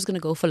 we're just going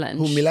to go for lunch.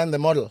 Who, Milan the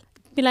model?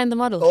 Milan the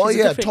model. Oh, she's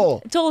yeah,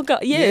 tall. Tall girl.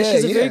 Yeah,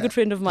 she's a very good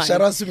friend of mine.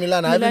 Shout out to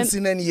Milan. I haven't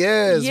seen her in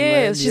years.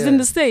 Yes, she's in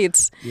the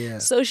States. Yeah.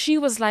 So she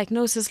was like,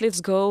 no, sis,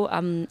 let's go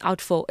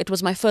out for... It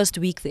was my first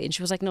week there. And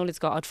she was like, no, let's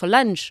go out for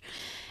lunch.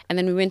 And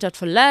then we went out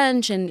for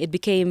lunch and it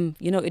became,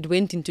 it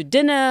went into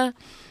dinner.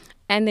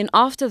 And then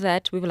after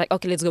that, we were like,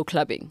 okay, let's go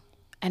clubbing.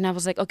 And I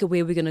was like, okay,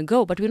 where are we going to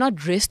go? But we're not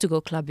dressed to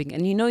go clubbing.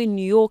 And in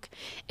New York,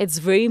 it's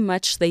very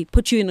much, they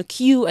put you in a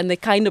queue and they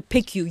kind of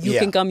pick you. You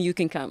can come, you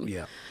can come.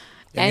 Yeah.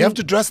 And you have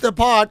to dress the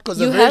part because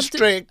they're very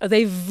strict.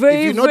 They're very,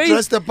 if you're not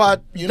dressed the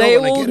part, you're not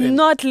going to get in. They will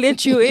not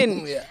let you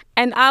in. Yeah.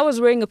 And I was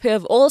wearing a pair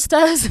of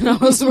All-Stars and I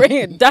was wearing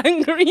a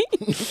dungaree.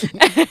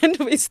 And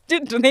we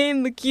stood there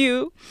in the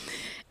queue.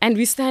 And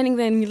we're standing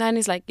there and Milan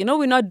is like,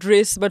 we're not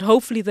dressed, but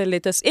hopefully they'll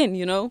let us in,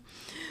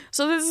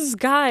 So there's this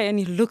guy and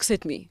he looks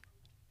at me.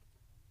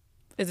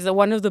 It's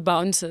one of the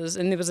bouncers.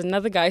 And there was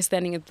another guy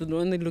standing at the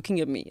door and they're looking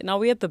at me. Now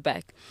we're at the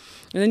back.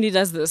 And then he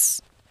does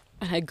this.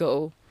 And I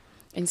go.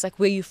 And he's like,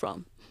 where are you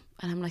from?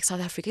 And I'm like, South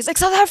Africa. He's like,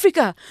 South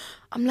Africa.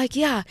 I'm like,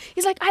 yeah.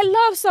 He's like, I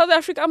love South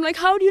Africa. I'm like,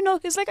 how do you know?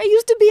 He's like, I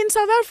used to be in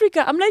South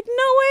Africa. I'm like,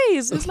 no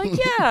ways. He's like,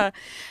 yeah.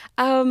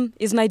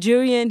 He's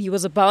Nigerian. He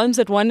was a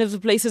bouncer at one of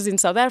the places in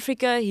South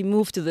Africa. He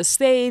moved to the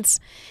States.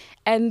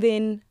 And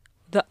then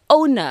the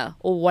owner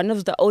or one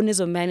of the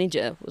owners or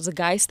manager was a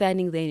guy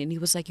standing there and he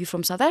was like, you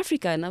from South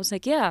Africa? And I was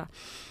like, yeah.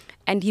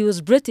 And he was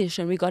British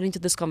and we got into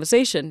this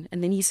conversation.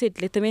 And then he said,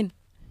 let them in.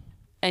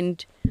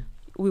 And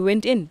we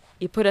went in.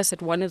 He put us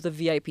at one of the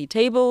VIP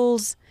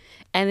tables.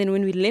 And then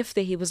when we left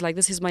there, he was like,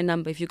 this is my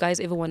number. If you guys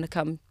ever want to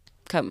come,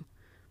 come.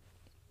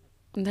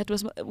 And that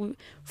was...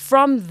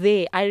 From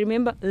there, I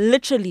remember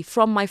literally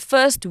from my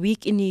first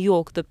week in New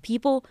York, the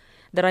people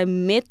that I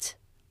met,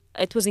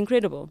 it was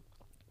incredible.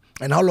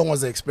 And how long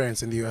was the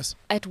experience in the US?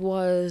 It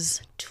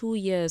was 2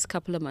 years,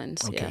 couple of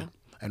months, Okay.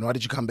 And why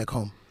did you come back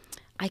home?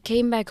 I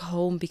came back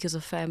home because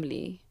of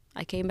family.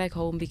 I came back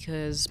home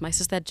because my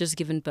sister had just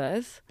given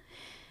birth.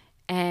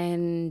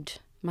 And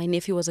my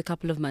nephew was a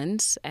couple of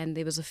months and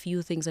there was a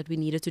few things that we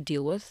needed to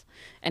deal with.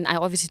 And I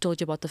obviously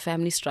told you about the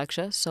family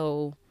structure.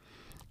 So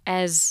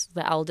as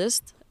the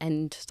eldest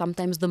and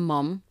sometimes the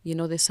mom,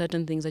 there's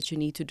certain things that you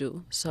need to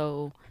do.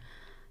 So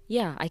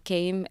yeah, I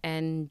came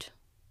and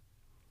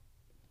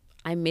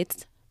I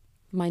met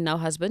my now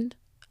husband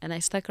and I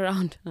stuck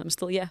around. I'm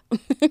still here.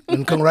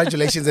 And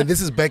congratulations. And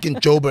this is back in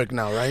Joburg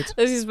now, right?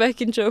 This is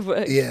back in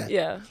Joburg. Yeah.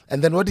 Yeah.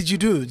 And then what did you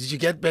do? Did you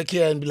get back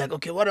here and be like,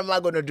 okay, what am I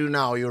going to do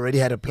now? You already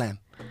had a plan.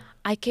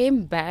 I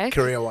came back.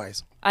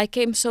 Career-wise.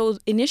 So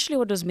initially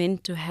what was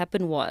meant to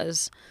happen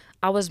was,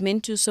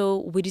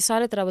 we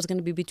decided that I was going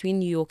to be between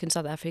New York and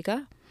South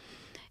Africa.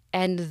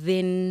 And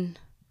then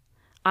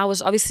I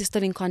was obviously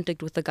still in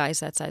contact with the guys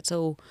that side.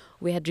 So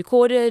we had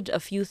recorded a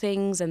few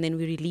things and then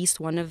we released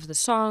one of the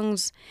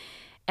songs.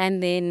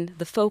 And then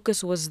the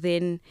focus was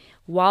then,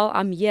 while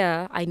I'm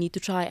here, I need to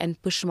try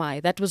and push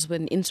that was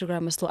when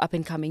Instagram was still up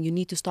and coming. You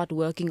need to start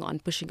working on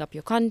pushing up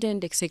your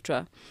content,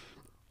 etc.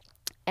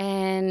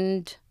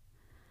 And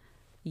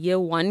year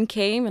 1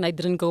 came and I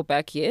didn't go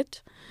back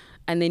yet.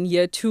 And then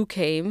year 2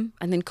 came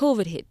and then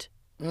COVID hit.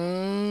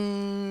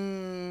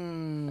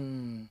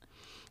 Then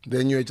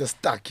you were just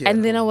stuck here.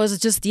 And then I was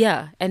just,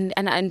 and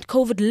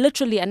COVID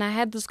literally, and I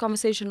had this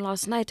conversation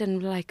last night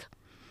and like,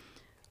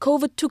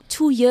 COVID took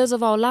 2 years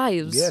of our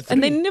lives. Yeah, 3.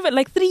 And they never,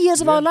 3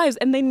 years of our lives,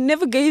 and they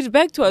never gave it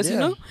back to us, you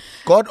know?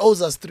 God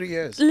owes us 3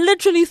 years.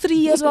 Literally 3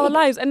 years of our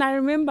lives. And I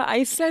remember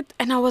I sat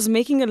and I was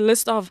making a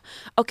list of,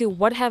 okay,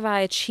 what have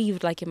I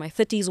achieved in my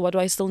 30s? What do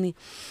I still need?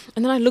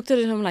 And then I looked at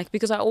it and I'm like,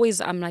 because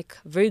I'm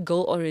very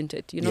goal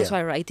oriented, you know? So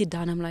I write it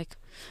down. I'm like,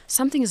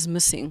 something is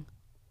missing.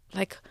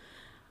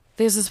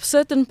 There's a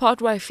certain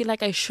part where I feel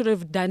like I should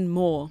have done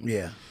more.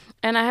 Yeah.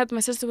 And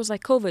my sister was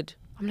like, COVID.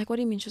 I'm like, what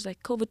do you mean? She was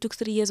like, COVID took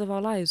 3 years of our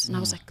lives. And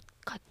I was like,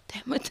 God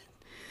damn it.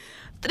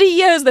 3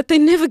 years that they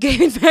never gave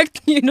it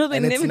back.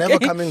 It's never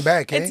coming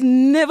back, eh? It's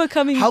never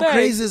coming back. How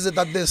crazy is it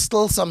that there's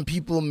still some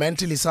people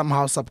mentally,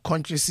 somehow,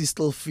 subconsciously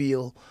still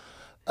feel,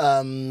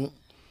 or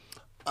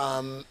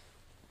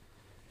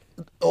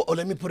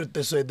let me put it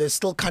this way, they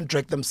still can't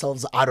drag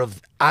themselves out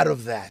of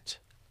that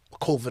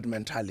COVID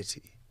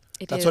mentality.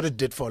 That's what it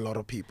did for a lot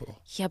of people.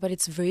 Yeah, but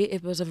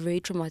it was a very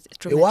traumatic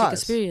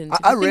experience.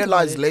 I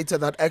realized later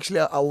that actually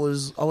I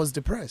was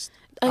depressed.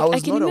 I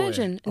can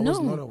imagine. I was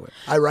not aware.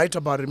 I write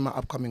about it in my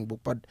upcoming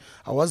book, but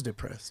I was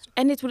depressed.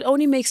 And it would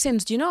only make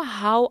sense. Do you know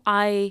how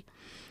I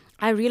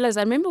realized?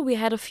 I remember we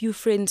had a few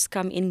friends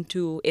come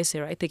into SA,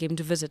 right? They came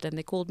to visit and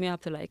they called me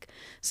up. They're like,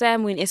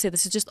 Sam, we're in SA.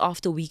 This is just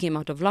after we came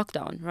out of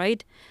lockdown,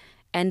 right?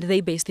 And they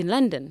based in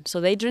London.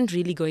 So they didn't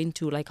really go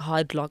into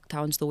hard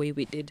lockdowns the way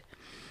we did.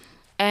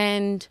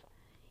 And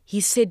he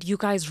said, you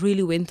guys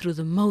really went through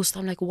the most.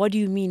 I'm like, what do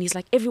you mean? He's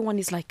like, everyone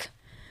is like,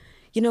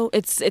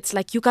 it's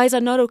like, you guys are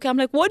not okay. I'm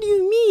like, what do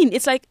you mean?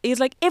 It's like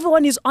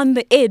everyone is on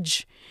the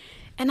edge.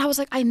 And I was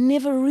like, I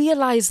never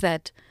realized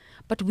that.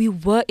 But we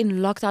were in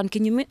lockdown.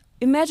 Can you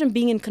imagine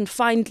being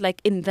confined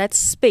in that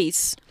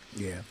space?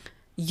 Yeah.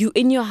 You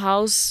in your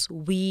house,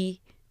 we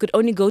could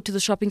only go to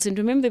the shopping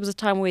center. Remember there was a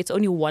time where it's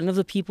only one of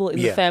the people in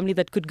the family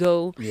that could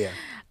go. Yeah.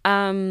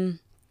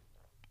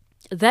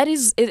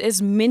 It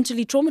is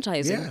mentally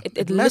traumatizing. Yeah,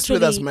 it messed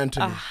with us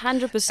mentally.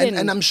 100%.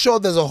 And I'm sure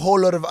there's a whole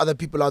lot of other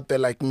people out there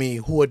like me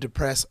who are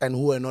depressed and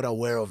who are not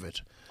aware of it,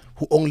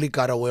 who only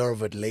got aware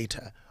of it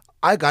later.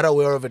 I got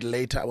aware of it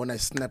later when I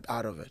snapped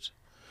out of it.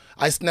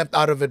 I snapped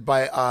out of it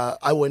by,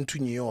 I went to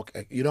New York.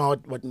 You know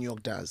what New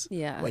York does?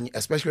 Yeah.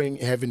 Especially when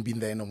you haven't been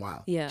there in a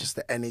while. Yeah. Just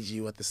the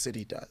energy, what the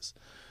city does.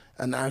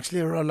 And I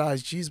actually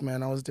realized, geez,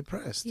 man, I was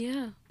depressed.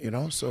 Yeah.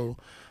 So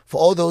for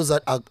all those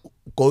that are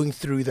going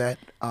through that,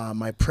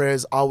 my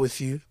prayers are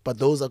with you. But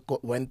those that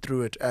went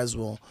through it as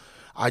well,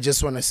 I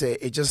just want to say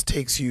it just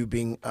takes you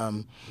being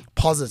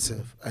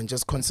positive and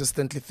just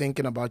consistently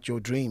thinking about your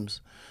dreams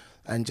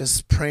and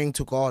just praying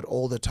to God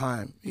all the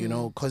time,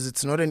 because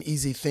it's not an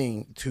easy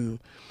thing to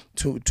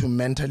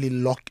mentally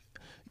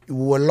we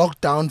were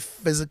locked down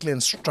physically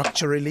and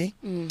structurally,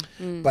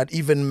 but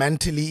even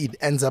mentally it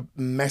ends up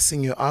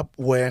messing you up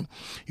where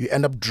you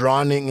end up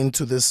drowning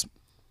into this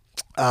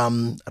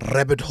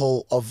rabbit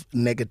hole of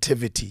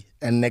negativity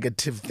and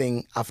negative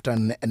thing after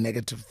a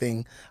negative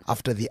thing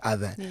after the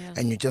other. Yeah.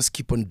 And you just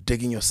keep on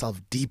digging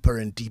yourself deeper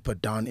and deeper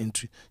down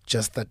into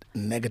just that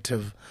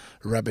negative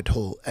rabbit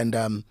hole. And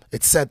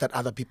it's sad that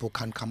other people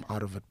can't come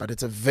out of it, but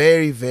it's a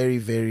very, very,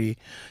 very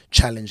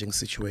challenging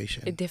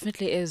situation. It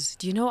definitely is.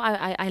 Do you know,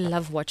 I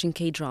love watching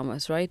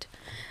K-dramas, right?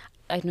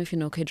 I don't know if you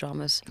know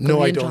K-dramas.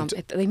 No, I don't.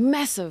 They're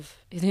massive.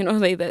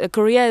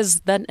 Korea has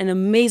done an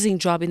amazing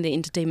job in the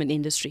entertainment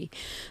industry.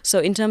 So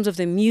in terms of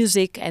the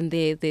music and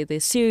the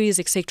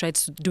series, etc.,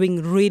 it's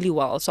doing really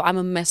well. So I'm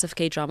a massive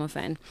K-drama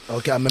fan.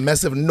 Okay, I'm a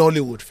massive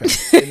Nollywood fan.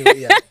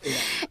 Anyway,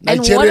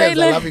 Nigerians,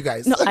 I love you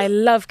guys. No, I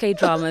love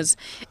K-dramas.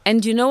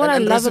 And you know what I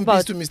love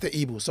about... to Mr.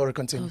 Ibu. Sorry,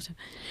 continue.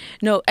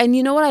 No, and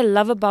you know what I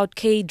love about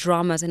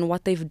K-dramas and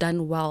what they've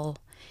done well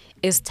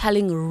is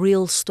telling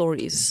real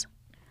stories.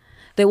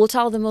 They will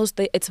tell the most,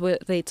 it's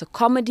a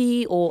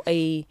comedy or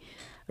a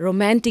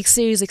romantic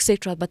series,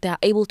 etc., but they are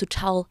able to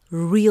tell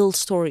real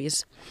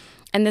stories.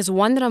 And there's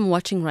one that I'm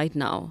watching right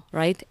now,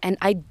 right? And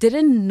I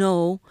didn't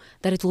know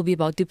that it will be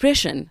about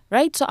depression,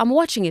 right? So I'm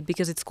watching it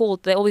because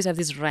they always have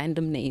these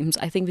random names,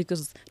 I think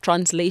because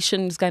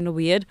translation is kind of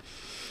weird.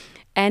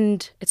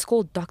 And it's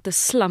called Dr.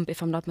 Slump,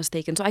 if I'm not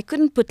mistaken. So I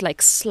couldn't put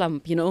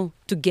slump,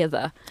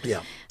 together.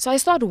 Yeah. So I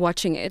started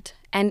watching it,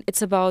 and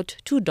it's about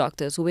two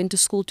doctors who went to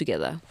school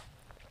together.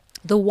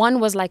 The one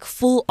was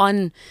full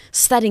on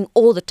studying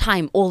all the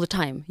time,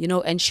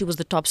 and she was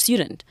the top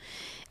student.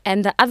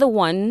 And the other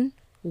one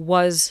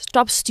was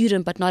top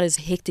student, but not as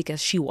hectic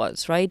as she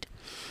was, right?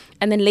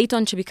 And then later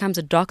on, she becomes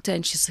a doctor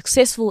and she's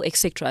successful,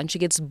 etc. And she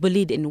gets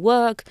bullied in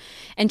work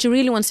and she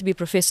really wants to be a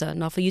professor.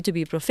 Now, for you to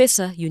be a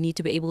professor, you need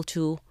to be able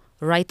to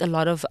write a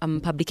lot of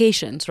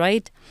publications,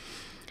 right?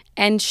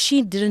 And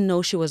she didn't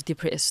know she was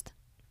depressed.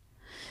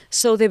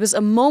 So there was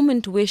a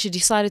moment where she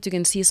decided to go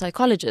and see a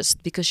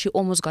psychologist because she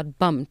almost got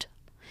bumped.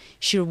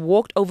 She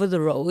walked over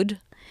the road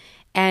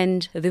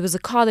and there was a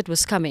car that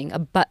was coming,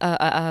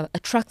 a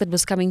truck that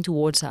was coming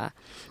towards her.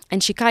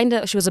 And she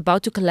was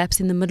about to collapse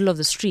in the middle of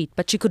the street,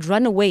 but she could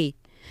run away.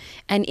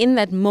 And in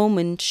that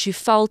moment, she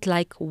felt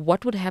like,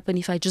 what would happen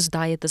if I just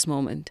die at this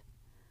moment?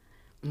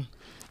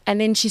 And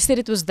then she said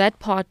it was that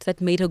part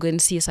that made her go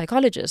and see a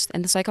psychologist.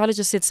 And the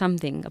psychologist said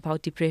something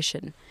about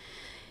depression.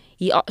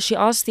 She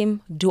asked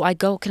him,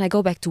 can I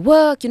go back to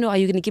work? Are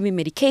you going to give me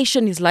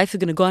medication? Is life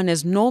going to go on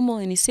as normal?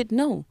 And he said,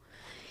 no.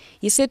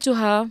 He said to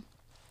her,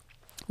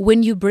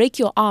 when you break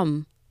your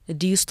arm,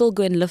 do you still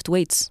go and lift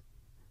weights?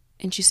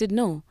 And she said,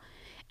 no.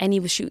 And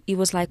he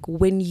was like,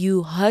 when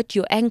you hurt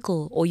your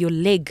ankle or your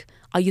leg,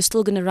 are you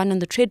still going to run on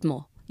the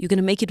treadmill? You're going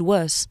to make it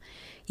worse.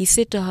 He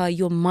said to her,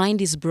 your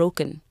mind is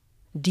broken.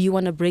 Do you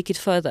want to break it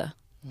further?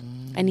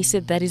 And he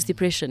said, that is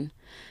depression.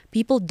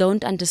 People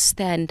don't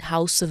understand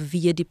how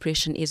severe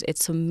depression is.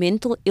 It's a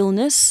mental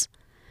illness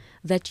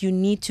that you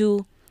need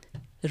to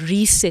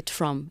reset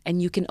from,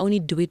 and you can only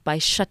do it by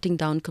shutting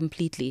down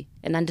completely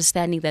and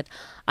understanding that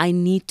I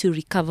need to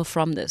recover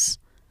from this.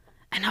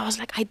 And I was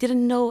like, I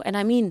didn't know. And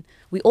I mean,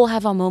 we all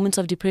have our moments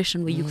of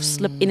depression where you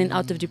slip in and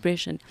out of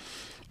depression.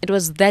 It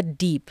was that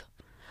deep.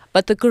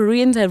 But the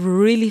Koreans have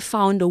really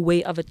found a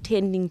way of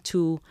attending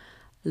to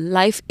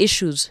life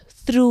issues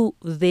through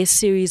their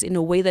series in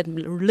a way that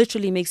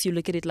literally makes you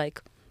look at it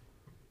like,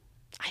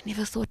 I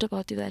never thought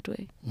about it that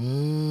way.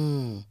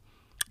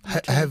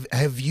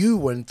 Have you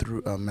went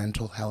through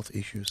mental health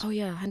issues? Oh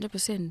yeah,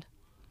 100%.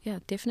 Yeah,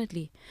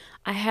 definitely.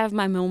 I have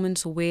my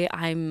moments where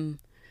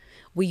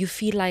you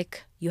feel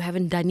like you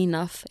haven't done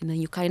enough and then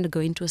you kind of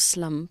go into a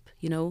slump,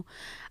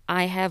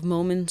 I have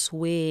moments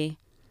where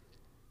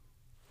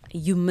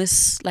I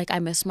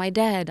miss my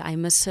dad, I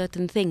miss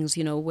certain things,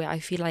 where I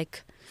feel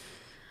like,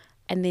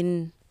 and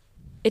then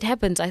it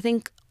happens. I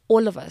think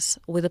all of us,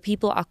 whether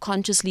people are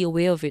consciously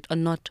aware of it or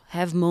not,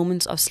 have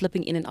moments of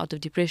slipping in and out of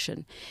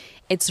depression.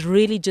 It's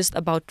really just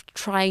about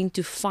trying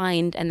to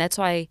find, and that's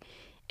why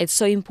it's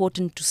so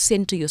important to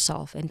center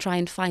yourself and try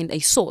and find a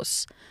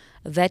source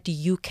that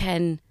you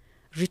can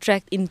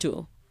retract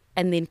into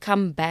and then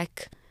come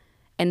back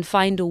and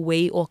find a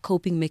way or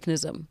coping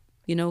mechanism.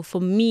 For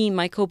me,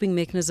 my coping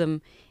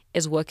mechanism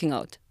is working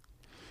out.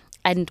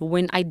 And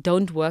when I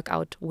don't work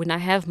out, when I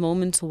have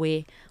moments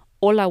where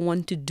all I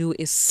want to do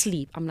is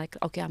sleep, I'm like,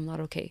 okay, I'm not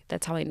okay.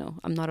 That's how I know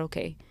I'm not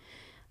okay.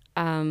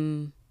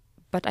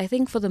 But I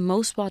think for the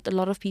most part, a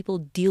lot of people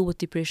deal with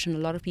depression. A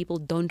lot of people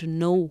don't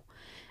know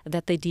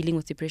that they're dealing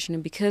with depression.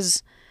 And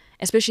because,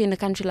 especially in a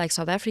country like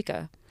South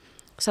Africa,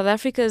 South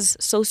Africa's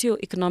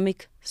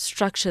socioeconomic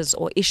structures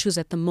or issues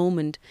at the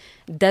moment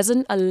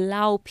doesn't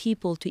allow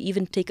people to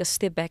even take a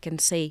step back and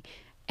say,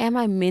 am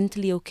I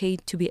mentally okay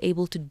to be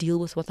able to deal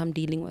with what I'm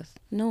dealing with?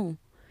 No.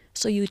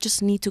 So you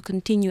just need to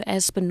continue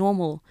as per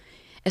normal,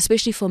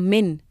 especially for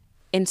men.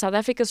 In South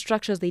Africa's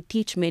structures, they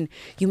teach men,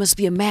 you must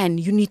be a man,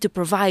 you need to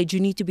provide, you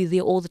need to be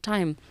there all the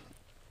time.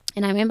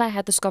 And I remember I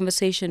had this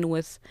conversation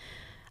with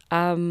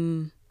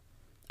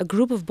a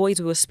group of boys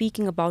who were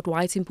speaking about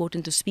why it's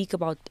important to speak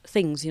about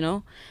things,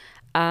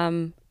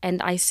 and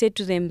I said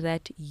to them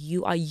that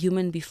you are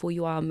human before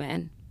you are a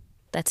man.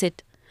 That's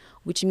it.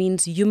 Which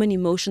means human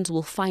emotions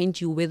will find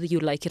you whether you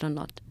like it or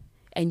not.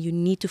 And you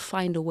need to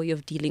find a way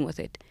of dealing with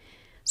it.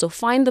 So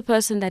find the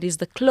person that is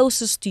the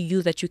closest to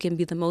you that you can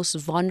be the most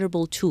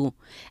vulnerable to.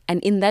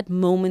 And in that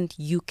moment,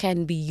 you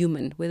can be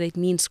human, whether it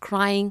means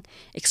crying,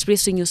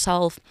 expressing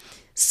yourself,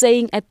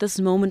 saying at this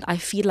moment, I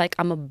feel like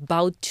I'm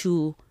about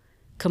to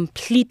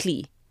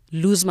completely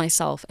lose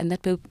myself, and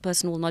that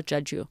person will not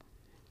judge you.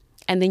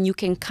 And then you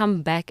can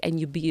come back and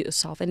you be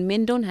yourself. And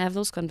men don't have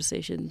those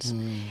conversations.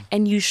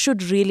 And you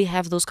should really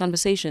have those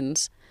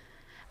conversations.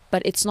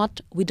 But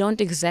we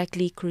don't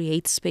exactly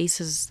create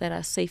spaces that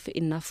are safe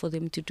enough for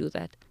them to do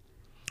that.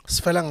 It's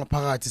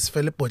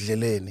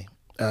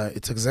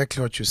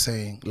exactly what you're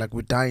saying. Like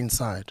we die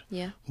inside.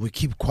 Yeah. We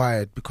keep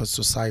quiet because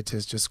society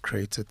has just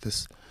created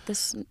this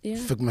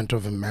figment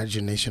of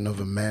imagination of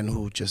a man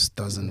who just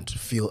doesn't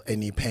feel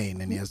any pain,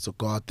 and he has to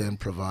go out there and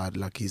provide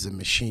like he's a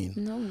machine.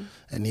 No.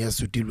 And he has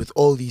to deal with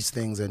all these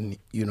things. And,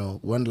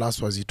 when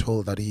last was he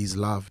told that he's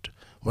loved?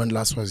 When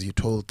last was he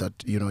told that,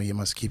 he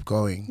must keep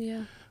going?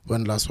 Yeah.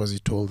 When last was he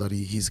told that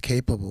he's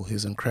capable,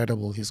 he's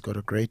incredible, he's got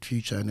a great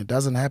future? And it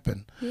doesn't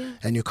happen. Yeah.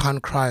 And you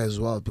can't cry as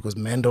well because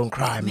men don't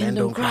cry, men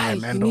don't cry,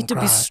 men don't cry. You need to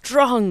be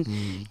strong.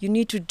 You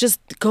need to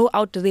just go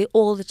out there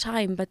all the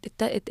time. But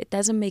it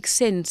doesn't make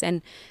sense.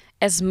 And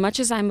as much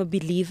as I'm a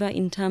believer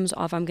in terms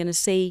of, I'm going to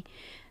say,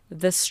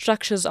 the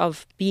structures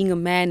of being a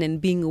man and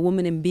being a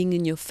woman and being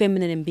in your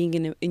feminine and being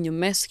in your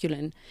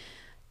masculine,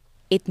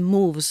 it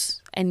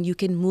moves and you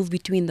can move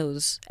between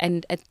those.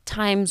 And at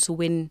times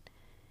when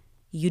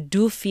you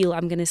do feel,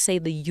 I'm going to say,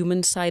 the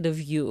human side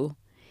of you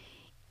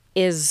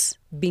is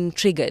being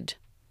triggered,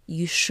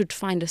 you should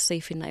find a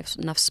safe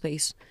enough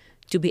space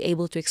to be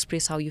able to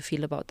express how you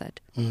feel about that.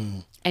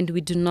 And we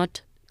do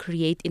not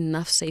create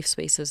enough safe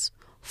spaces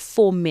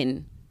for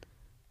men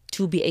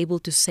to be able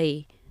to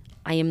say,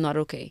 I am not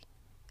okay.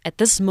 At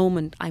this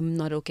moment, I'm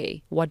not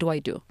okay. What do I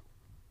do?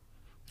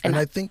 And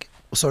I think,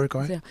 sorry, go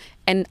ahead. Yeah.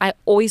 And I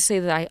always say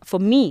that for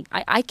me,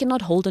 I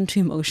cannot hold on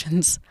to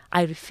emotions.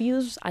 I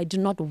refuse. I do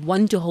not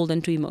want to hold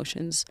on to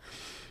emotions.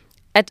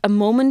 At a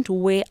moment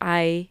where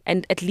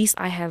and at least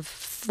I have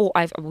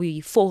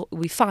we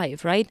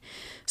five, right?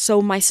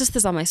 So my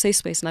sisters are my safe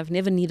space, and I've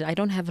never needed, I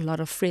don't have a lot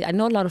of friends. I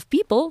know a lot of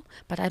people,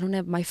 but I don't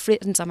have, my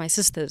friends are my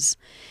sisters.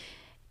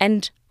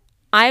 And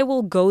I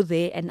will go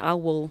there and I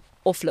will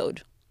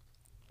offload.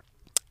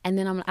 And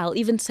then I'll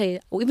even say,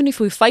 or even if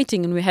we're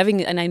fighting and we're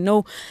having, and I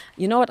know,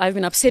 you know what, I've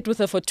been upset with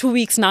her for 2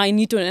 weeks now, I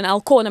need to, and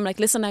I'll call and I'm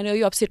like, listen, I know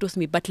you're upset with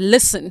me, but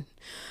listen,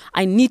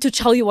 I need to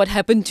tell you what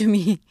happened to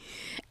me.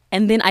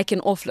 And then I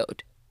can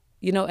offload,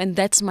 you know, and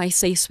that's my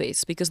safe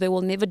space, because they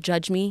will never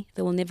judge me.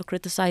 They will never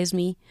criticize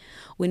me.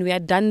 When we are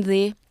done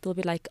there, they'll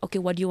be like, okay,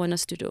 what do you want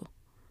us to do?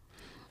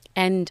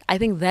 And I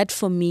think that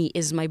for me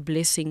is my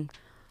blessing,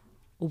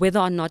 whether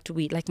or not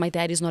like my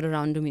dad is not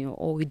around me,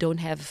 or we don't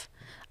have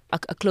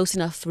a close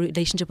enough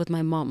relationship with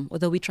my mom,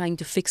 although we're trying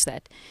to fix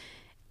that,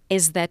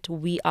 is that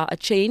we are a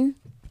chain,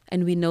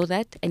 and we know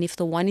that. And if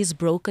the one is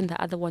broken,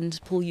 the other ones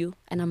pull you.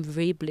 And I'm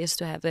very blessed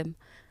to have them.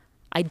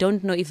 I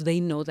don't know if they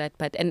know that,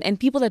 but and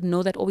people that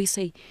know that always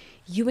say,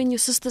 you and your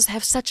sisters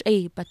have such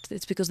but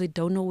it's because they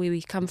don't know where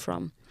we come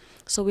from.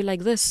 So we're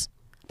like this,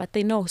 but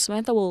they know.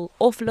 Samantha will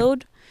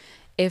offload.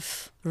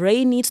 If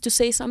Ray needs to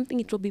say something,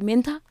 it will be,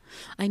 Menta,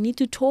 I need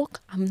to talk.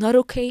 I'm not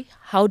okay.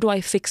 How do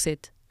I fix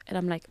it? And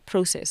I'm like,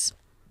 process.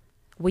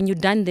 When you're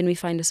done, then we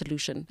find a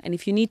solution. And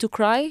if you need to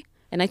cry,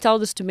 and I tell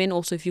this to men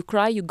also, if you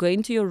cry, you go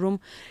into your room,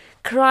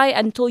 cry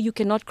until you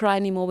cannot cry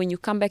anymore. When you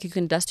come back, you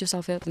can dust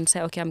yourself out and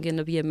say, okay, I'm going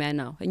to be a man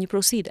now. And you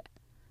proceed.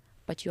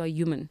 But you are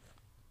human.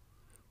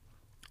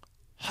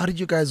 How did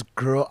you guys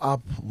grow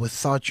up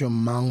without your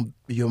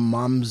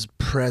mom's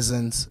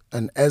presence?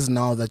 And as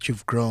now that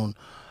you've grown,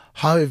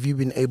 how have you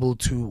been able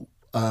to,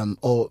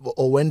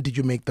 or when did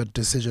you make that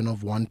decision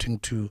of wanting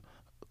to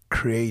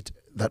create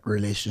that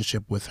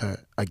relationship with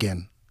her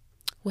again?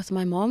 With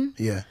my mom?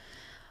 Yeah.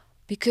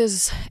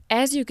 Because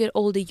as you get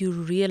older, you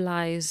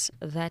realize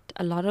that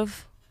a lot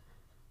of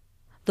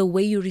the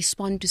way you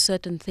respond to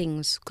certain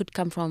things could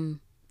come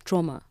from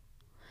trauma.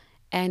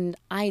 And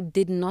I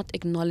did not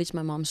acknowledge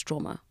my mom's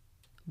trauma,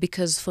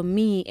 because for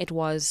me it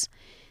was,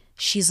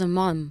 she's a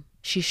mom.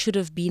 She should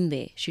have been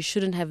there. She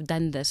shouldn't have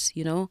done this,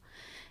 you know?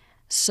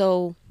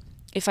 So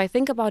if I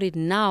think about it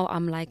now,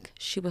 I'm like,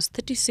 she was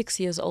 36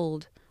 years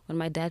old when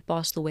my dad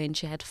passed away, and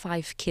she had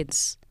 5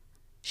 kids.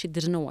 She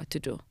didn't know what to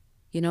do,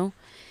 you know?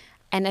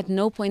 And at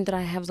no point did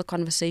I have the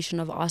conversation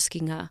of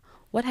asking her,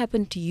 what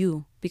happened to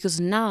you? Because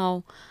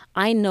now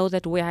I know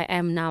that where I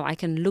am now, I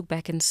can look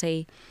back and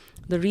say,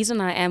 the reason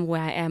I am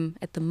where I am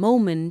at the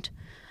moment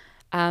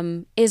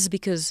is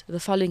because the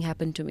following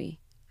happened to me.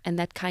 And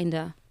that kind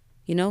of,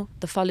 you know,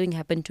 the following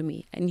happened to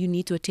me, and you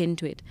need to attend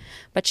to it.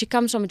 But she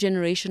comes from a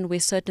generation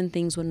where certain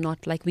things were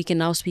not, like we can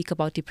now speak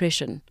about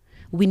depression.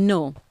 We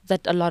know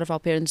that a lot of our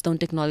parents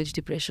don't acknowledge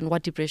depression.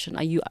 What depression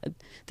are you?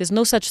 There's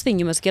no such thing.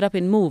 You must get up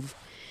and move.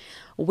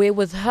 Where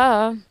with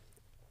her,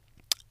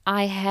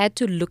 I had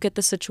to look at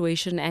the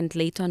situation and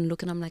later on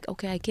look, and I'm like,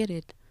 okay, I get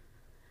it.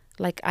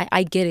 Like,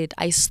 I get it.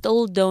 I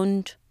still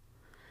don't.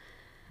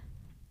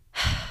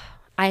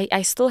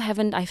 I still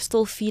haven't. I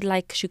still feel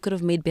like she could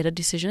have made better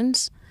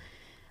decisions.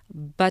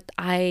 But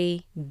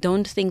I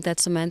don't think that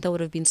Samantha would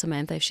have been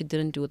Samantha if she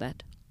didn't do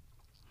that.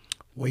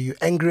 Were you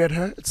angry at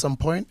her at some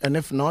point? And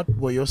if not,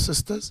 were your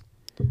sisters?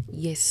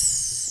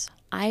 Yes,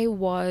 I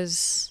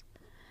was.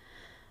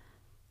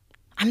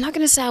 I'm not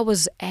going to say I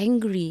was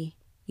angry,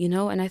 you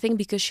know, and I think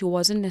because she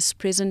wasn't as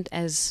present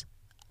as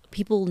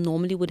people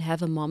normally would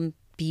have a mom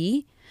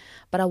be,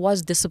 but I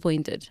was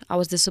disappointed. I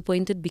was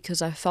disappointed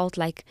because I felt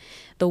like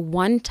the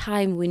one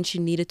time when she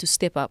needed to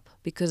step up,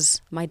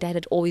 because my dad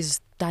had always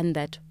done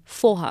that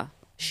for her.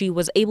 She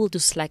was able to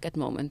slack at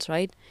moments,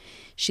 right?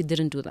 She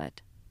didn't do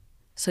that.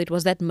 So it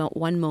was that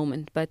one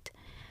moment. But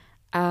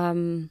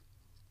my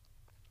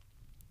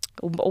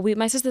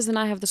sisters and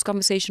I have this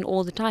conversation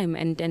all the time.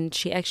 And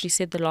she actually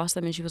said the last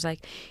time, and she was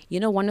like, you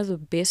know, one of the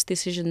best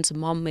decisions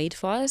mom made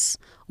for us,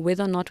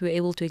 whether or not we were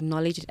able to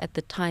acknowledge it at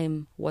the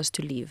time, was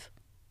to leave.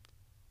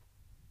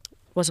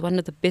 Was one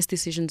of the best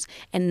decisions.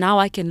 And now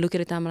I can look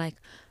at it and I'm like,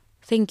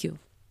 thank you.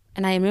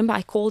 And I remember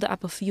I called her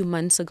up a few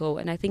months ago,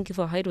 and I think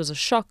for her it was a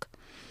shock.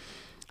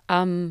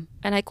 And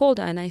I called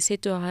her and I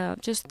said to her,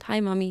 just, hi,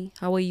 mommy,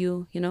 how are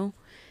you? You know?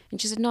 And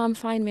she said, no, I'm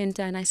fine, Menta.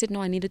 And I said,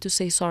 no, I needed to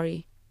say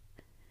sorry.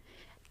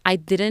 I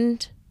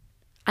didn't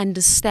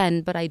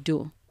understand, but I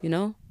do, you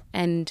know?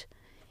 And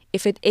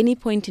if at any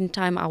point in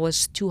time I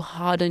was too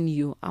hard on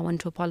you, I want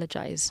to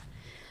apologize.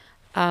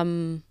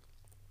 But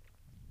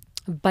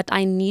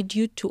I need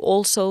you to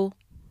also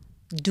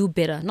do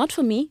better. Not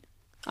for me.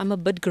 I'm a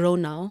bit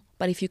grown now.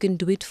 But if you can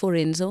do it for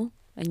Renzo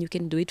and you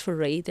can do it for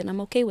Ray, then I'm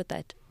okay with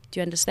that. Do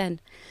you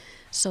understand?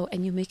 So,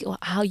 and you make, oh,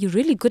 how you're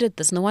really good at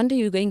this. No wonder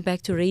you're going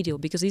back to radio,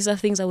 because these are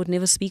things I would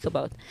never speak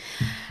about.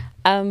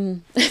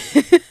 Um,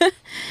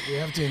 We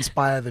have to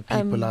inspire the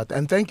people out.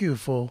 And thank you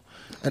for,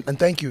 and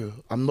thank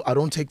you. I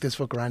don't take this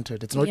for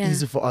granted. It's not Yeah.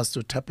 easy for us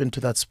to tap into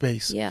that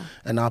space Yeah.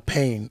 and our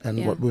pain and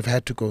Yeah. what we've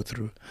had to go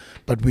through.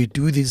 But we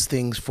do these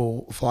things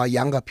for our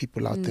younger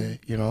people out there,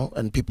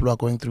 and people who are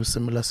going through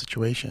similar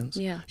situations.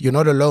 Yeah. You're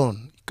not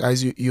alone.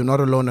 Guys, you're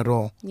not alone at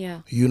all.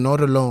 Yeah. You're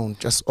not alone.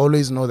 Just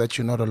always know that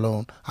you're not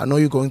alone. I know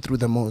you're going through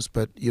the most,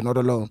 but you're not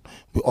alone.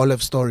 We all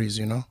have stories,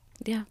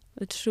 Yeah,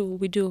 it's true.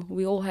 We do.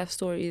 We all have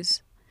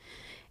stories.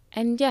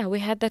 And yeah, we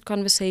had that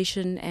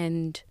conversation,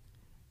 and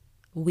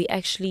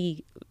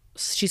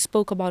she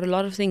spoke about a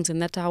lot of things,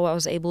 and that's how I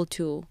was able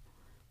to,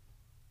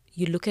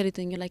 you look at it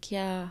and you're like,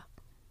 yeah,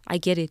 I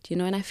get it,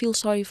 and I feel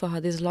sorry for her.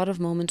 There's a lot of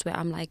moments where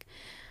I'm like,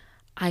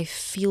 I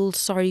feel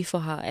sorry for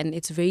her, and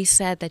it's very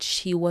sad that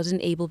she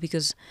wasn't able,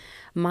 because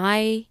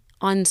my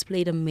aunts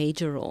played a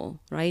major role,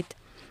 right?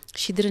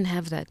 She didn't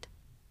have that.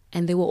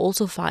 And they were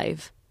also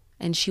 5,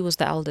 and she was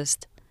the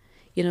eldest.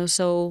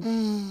 So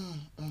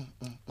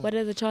what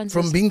are the chances?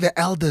 From being the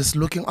eldest,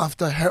 looking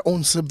after her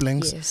own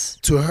siblings, Yes.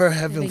 to her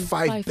having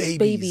 5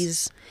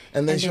 babies.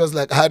 And then she was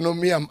like, I know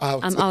me, I'm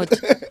out. I'm out.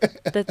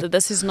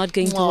 This is not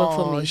going to work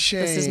for me.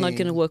 Shame. This is not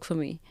going to work for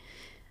me.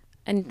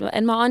 And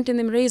my aunt and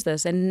them raised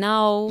us. And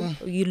now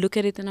you look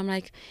at it and I'm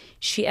like,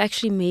 she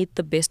actually made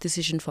the best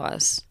decision for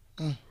us.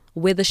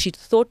 Whether she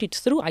thought it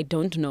through, I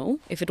don't know.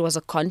 If it was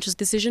a conscious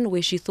decision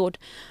where she thought,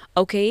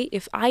 okay,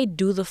 if I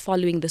do the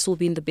following, this will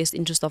be in the best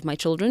interest of my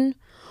children,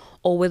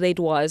 or whether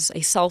it was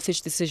a selfish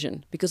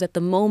decision. Because at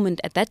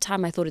that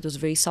time, I thought it was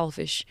very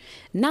selfish.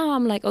 Now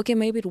I'm like, okay,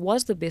 maybe it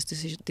was the best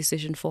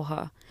decision for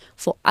her,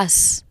 for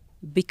us,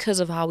 because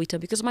of how we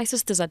turn. Because my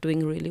sisters are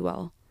doing really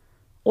well.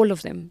 All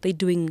of them.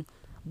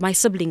 My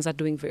siblings are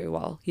doing very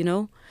well,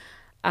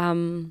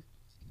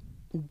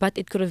 But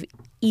it could have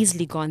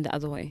easily gone the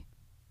other way.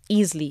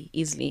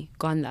 Easily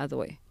gone the other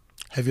way.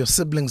 Have your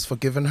siblings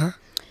forgiven her?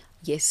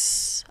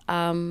 Yes.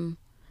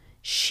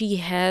 She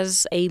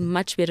has a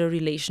much better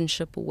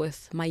relationship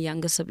with my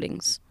younger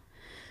siblings,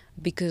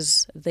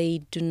 because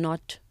they do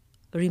not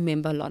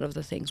remember a lot of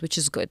the things, which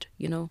is good,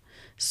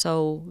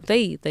 So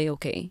they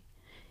okay.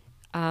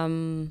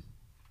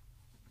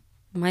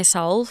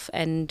 Myself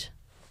and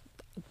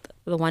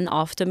the one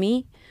after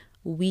me,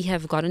 we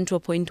have gotten to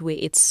a point where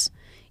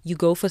you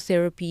go for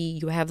therapy,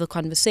 you have the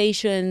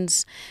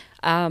conversations,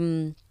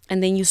 and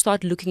then you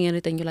start looking at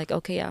it and you're like,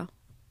 okay, yeah,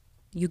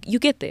 you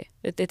get there.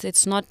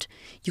 It's not,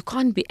 you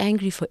can't be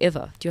angry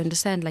forever. Do you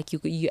understand? Like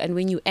and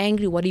when you're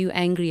angry, what are you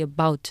angry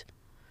about?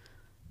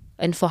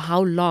 And for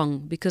how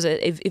long? Because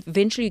if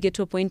eventually you get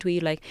to a point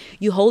where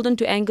you hold on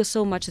to anger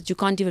so much that you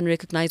can't even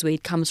recognize where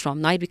it comes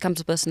from. Now it becomes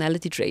a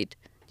personality trait,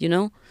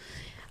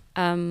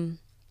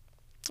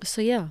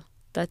 So yeah,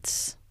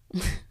 that's...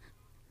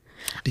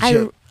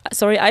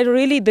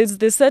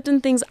 there's certain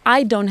things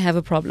I don't have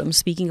a problem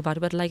speaking about it,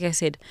 but like I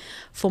said,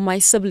 for my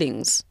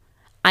siblings,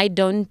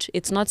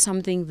 it's not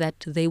something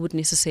that they would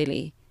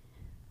necessarily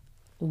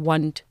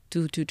want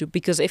to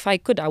because if I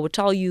could, I would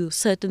tell you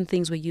certain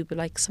things where you'd be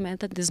like,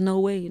 Samantha, there's no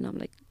way, I'm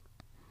like...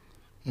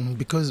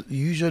 Because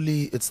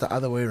usually it's the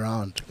other way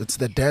around. It's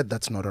the dad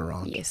that's not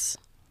around. Yes.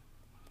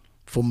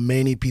 For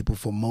many people,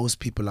 for most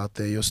people out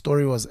there, your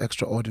story was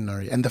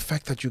extraordinary. And the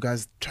fact that you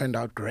guys turned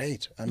out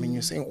great. I mean,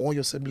 you're saying all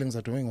your siblings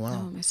are doing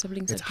well. Oh, my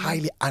siblings It's are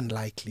highly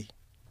unlikely.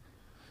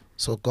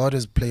 So God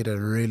has played a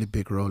really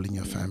big role in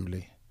your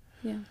family.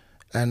 Yeah.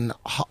 And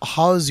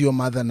how's your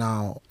mother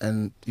now?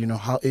 And,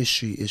 how is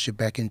she? Is she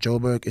back in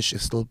Joburg? Is she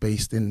still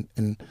based in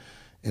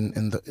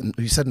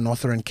you said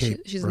Northern Cape,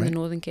 she's right? in the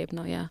Northern Cape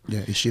now, yeah.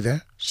 Yeah, is she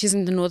there? She's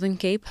in the Northern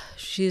Cape.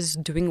 She's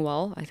doing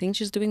well. I think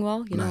she's doing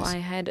well. Nice. I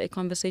had a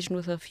conversation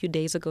with her a few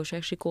days ago. She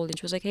actually called and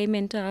she was like, hey,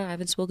 Menta, I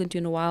haven't spoken to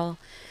you in a while.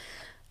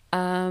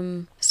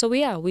 So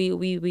yeah,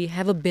 we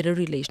have a better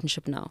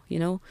relationship now,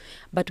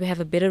 But we have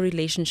a better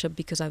relationship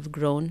because I've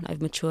grown,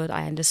 I've matured,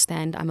 I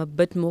understand. I'm a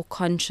bit more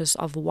conscious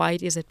of why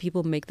it is that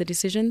people make the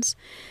decisions.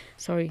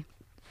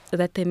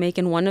 That they make.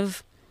 And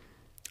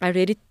I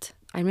read it,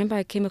 I remember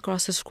I came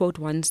across this quote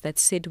once that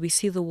said, we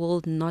see the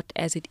world not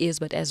as it is,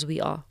 but as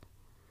we are.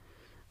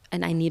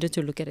 And I needed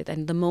to look at it.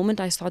 And the moment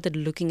I started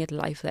looking at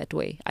life that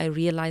way, I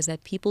realized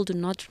that people do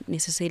not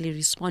necessarily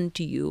respond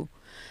to you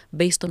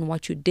based on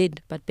what you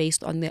did, but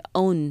based on their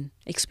own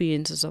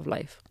experiences of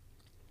life.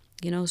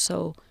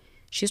 So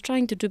she's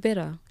trying to do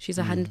better. She's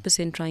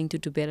 100% trying to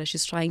do better.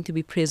 She's trying to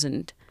be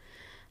present.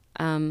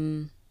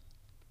 And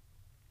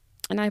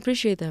I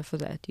appreciate her for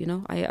that,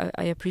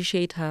 I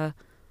appreciate her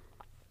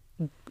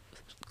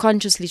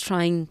consciously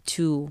trying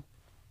to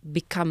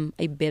become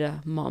a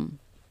better mom.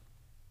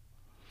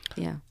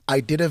 Yeah. I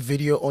did a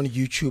video on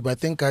YouTube. I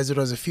think, guys, it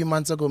was a few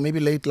months ago,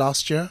 maybe late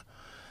last year.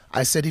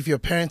 I said, if your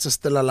parents are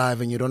still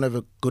alive and you don't have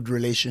a good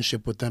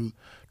relationship with them,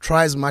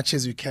 try as much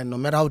as you can, no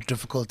matter how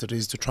difficult it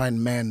is, to try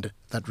and mend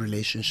that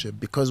relationship.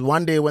 Because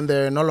one day when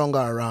they're no longer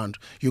around,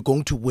 you're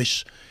going to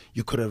wish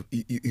you could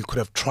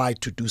have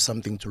tried to do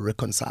something to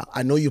reconcile.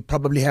 I know you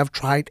probably have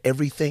tried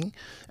everything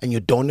and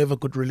you don't have a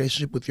good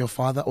relationship with your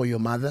father or your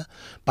mother.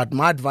 But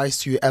my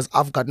advice to you, as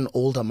I've gotten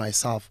older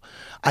myself,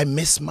 I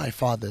miss my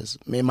fathers.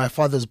 May my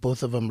fathers,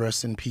 both of them,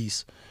 rest in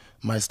peace.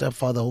 My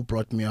stepfather, who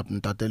brought me up,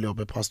 Ntate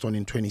Liobe, passed on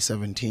in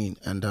 2017,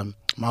 and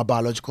my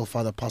biological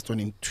father passed on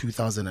in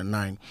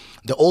 2009.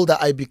 The older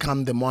I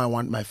become, the more I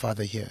want my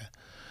father here.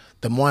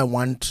 The more I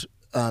want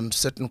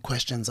certain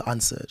questions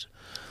answered.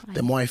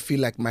 The more I feel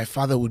like my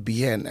father would be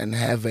here and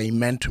have a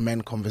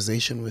man-to-man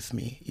conversation with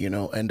me, you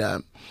know. And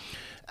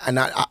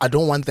I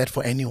don't want that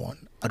for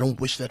anyone. I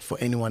don't wish that for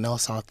anyone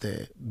else out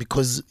there,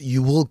 because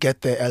you will get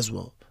there as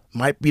well.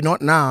 Might be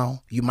not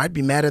now. You might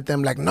be mad at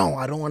them like, no,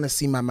 I don't want to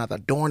see my mother.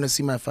 Don't want to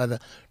see my father.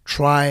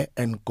 Try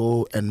and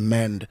go and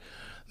mend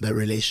the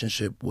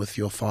relationship with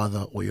your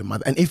father or your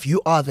mother. And if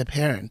you are the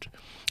parent,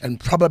 and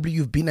probably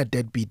you've been a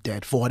deadbeat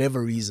dad for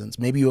whatever reasons,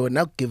 maybe you were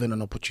not given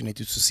an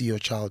opportunity to see your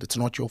child. It's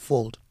not your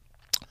fault.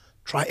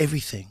 Try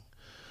everything.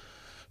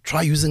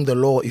 Try using the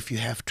law if you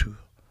have to.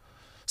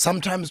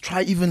 Sometimes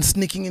try even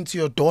sneaking into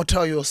your daughter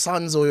or your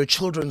son's or your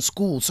children's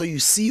school, so you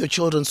see your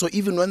children, so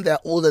even when they're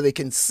older they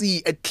can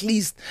see at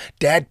least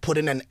dad put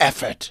in an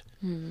effort.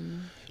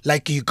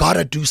 Like, you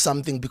gotta do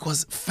something,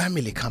 because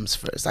family comes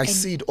first. I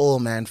see it all,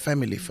 man.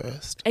 Family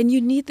first. And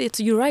you need it.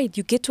 You're right.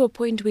 You get to a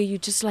point where you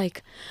just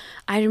like,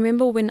 I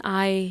remember when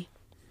I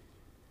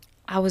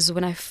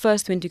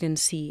first went to go and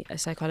see a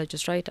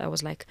psychologist, right? I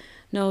was like,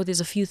 no,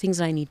 there's a few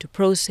things I need to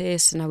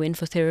process, and I went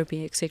for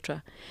therapy,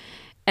 etc.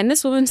 And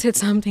this woman said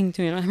something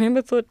to me, and I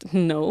remember thought,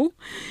 no.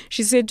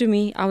 She said to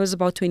me, I was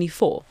about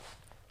 24.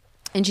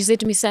 And she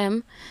said to me,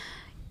 Sam,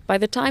 by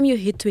the time you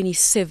hit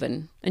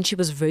 27, and she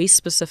was very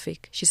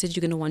specific, she said,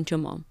 you're going to want your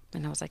mom.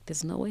 And I was like,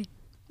 there's no way.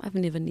 I've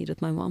never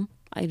needed my mom.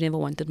 I never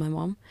wanted my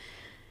mom.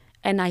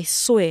 And I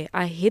swear,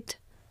 I hit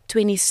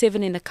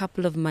 27 in a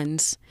couple of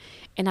months,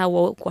 and I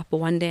woke up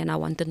one day and I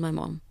wanted my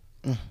mom.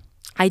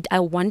 I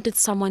wanted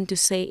someone to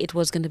say it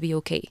was going to be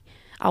okay.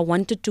 I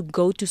wanted to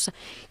go to,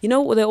 you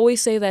know, they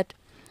always say that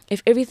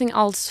if everything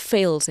else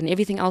fails and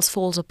everything else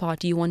falls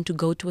apart, you want to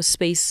go to a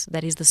space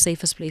that is the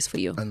safest place for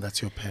you. And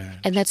that's your parents.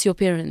 And that's your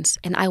parents.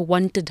 And I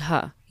wanted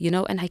her, you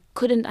know, and I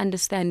couldn't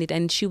understand it.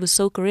 And she was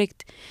so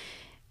correct.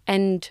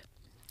 And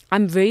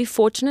I'm very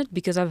fortunate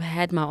because I've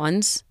had my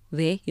aunts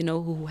there, you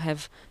know, who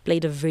have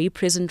played a very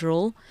present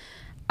role.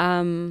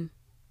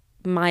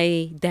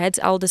 My dad's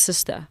elder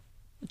sister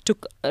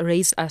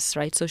raised us,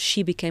 right? So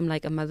she became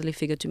like a motherly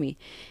figure to me.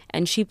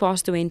 And she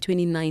passed away in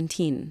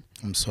 2019.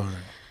 I'm sorry.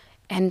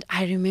 And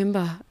I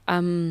remember,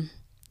 I've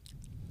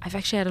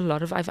actually had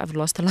I've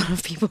lost a lot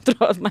of people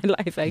throughout my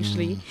life,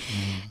 actually.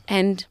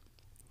 And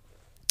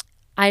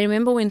I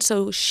remember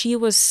so she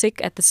was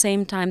sick at the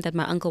same time that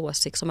my uncle was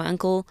sick. So my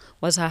uncle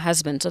was her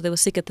husband, so they were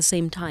sick at the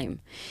same time.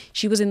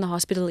 She was in the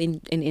hospital in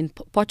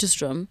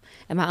Potchefstroom,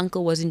 and my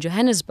uncle was in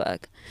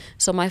Johannesburg.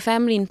 So my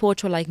family in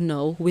Port were like,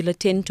 no, we'll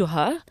attend to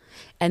her,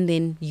 and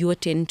then you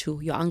attend to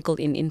your uncle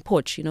in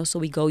Port, you know. So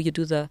we go, you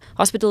do the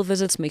hospital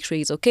visits, make sure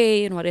he's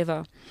okay and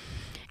whatever.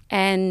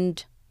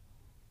 And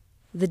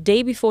the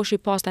day before she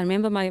passed, I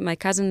remember my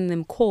cousin and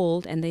them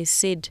called, and they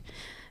said,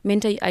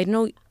 Menta, I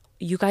know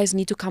you guys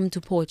need to come to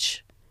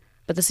Porch,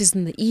 but this is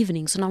in the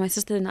evening. So now my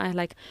sister and I are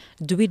like,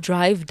 do we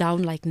drive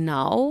down like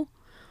now,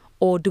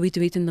 or do we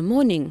do it in the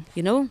morning,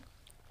 you know?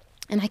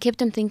 And I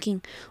kept on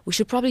thinking, we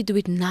should probably do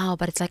it now,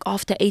 but it's like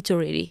after 8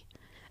 already.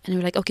 And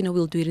we're like, okay, no,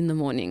 we'll do it in the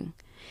morning.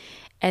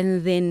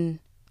 And then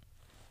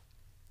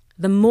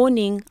the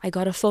morning, I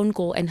got a phone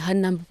call, and her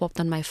number popped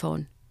on my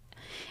phone.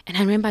 And I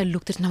remember I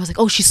looked at it and I was like,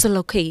 oh, she's still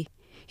okay.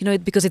 You know,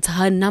 because it's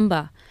her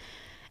number.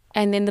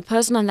 And then the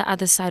person on the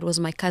other side was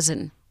my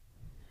cousin.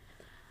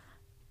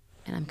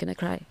 And I'm going to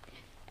cry.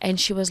 And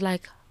she was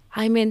like,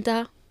 hi,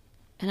 Menta.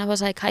 And I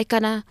was like, hi,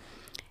 Kana.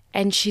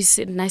 And she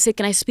said, and I said,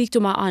 can I speak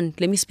to my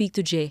aunt? Let me speak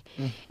to Jay.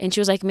 And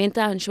she was like,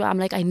 Menta. And I'm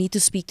like, I need to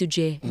speak to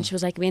Jay. And she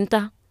was like,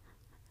 Menta.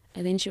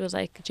 And then she was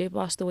like, Jay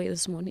passed away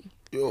this morning.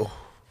 Yo.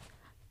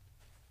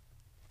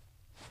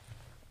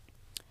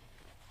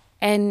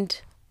 And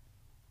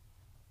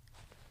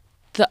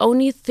the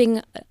only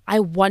thing, I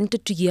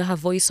wanted to hear her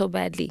voice so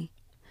badly.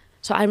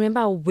 So I remember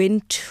I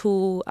went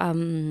to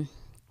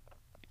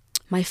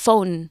my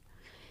phone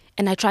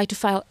and I tried to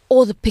file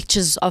all the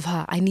pictures of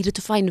her. I needed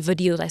to find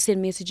videos. I sent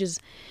messages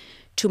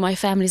to my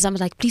families. I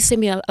was like, please send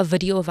me a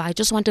video of her. I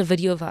just want a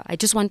video of her. I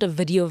just want a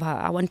video of her.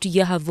 I want to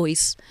hear her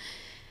voice.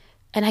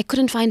 And I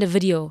couldn't find a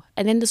video.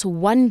 And then this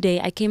one day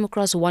I came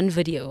across one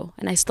video,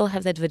 and I still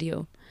have that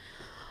video,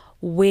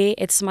 where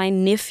it's my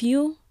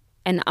nephew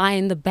and I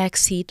in the back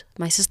seat.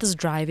 My sister's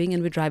driving,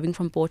 and we're driving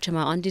from Port, and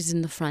my aunt is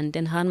in the front,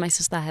 and her and my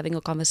sister are having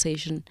a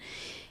conversation.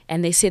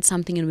 And they said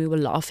something, and we were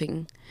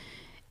laughing.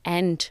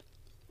 And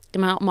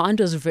my aunt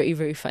was very,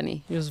 very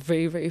funny. It was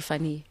very, very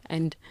funny.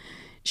 And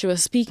She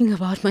was speaking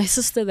about my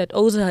sister that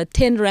owes her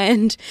 10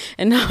 rand,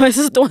 and now my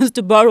sister wants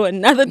to borrow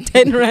another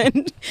 10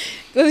 rand.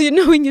 Because, you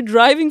know, when you're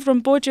driving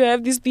from Port, you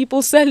have these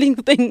people selling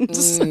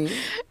things.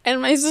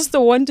 And my sister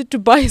wanted to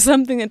buy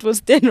something that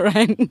was 10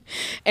 rand.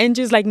 And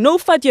she's like, no,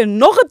 fat, you're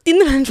nog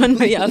 10 rand van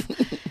my af.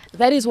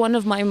 That is one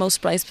of my most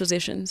prized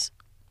possessions.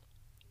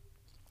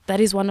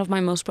 That is one of my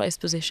most prized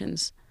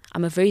possessions.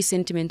 I'm a very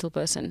sentimental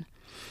person.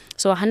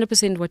 So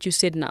 100% what you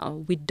said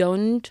now, we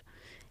don't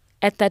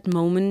at that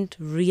moment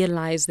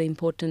realize the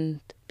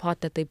important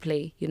part that they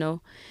play, you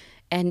know.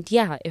 And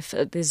yeah, if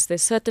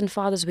there's certain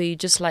fathers where you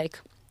just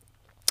like,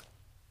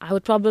 I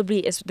would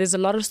probably, there's a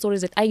lot of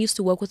stories that I used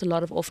to work with a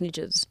lot of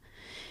orphanages,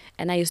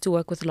 and I used to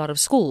work with a lot of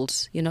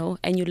schools, you know,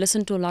 and you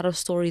listen to a lot of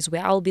stories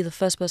where I'll be the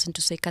first person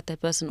to say, cut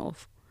that person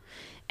off.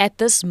 At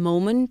this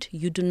moment,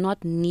 you do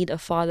not need a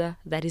father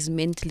that is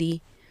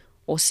mentally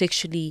or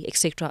sexually,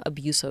 etc.,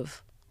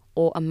 abusive,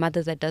 or a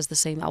mother that does the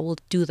same. I will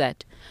do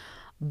that.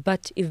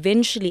 But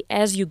eventually,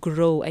 as you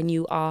grow and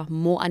you are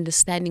more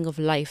understanding of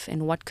life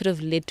and what could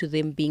have led to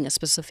them being a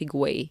specific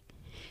way,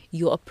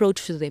 your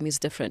approach to them is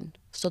different.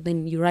 So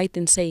then you're right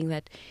in saying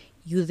that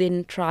you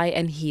then try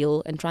and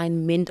heal and try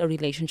and mend a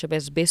relationship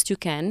as best you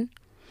can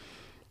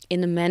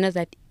in a manner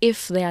that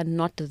if they are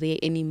not there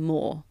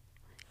anymore,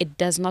 it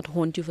does not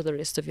haunt you for the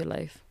rest of your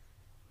life.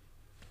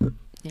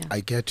 Yeah. I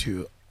get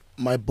you.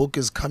 My book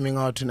is coming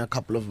out in a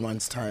couple of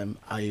months' time.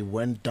 I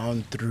went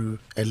down through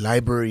a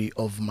library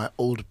of my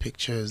old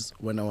pictures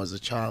when I was a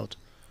child.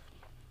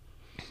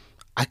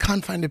 I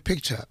can't find a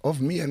picture of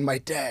me and my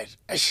dad.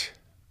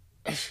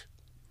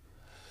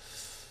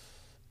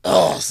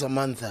 Oh,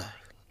 Samantha.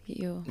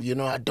 You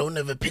know, I don't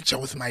have a picture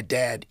with my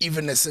dad,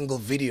 even a single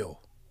video.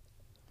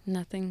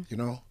 Nothing. You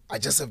know, I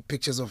just have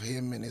pictures of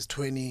him in his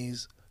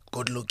 20s,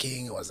 good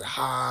looking, he was a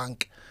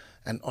hunk,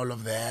 and all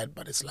of that.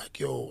 But it's like,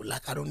 yo,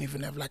 like I don't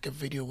even have like a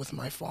video with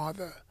my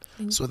father.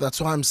 So that's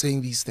why I'm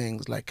saying these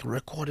things, like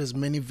record as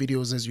many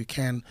videos as you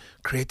can,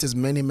 create as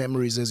many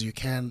memories as you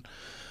can,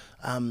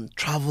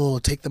 travel,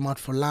 take them out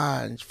for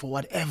lunch, for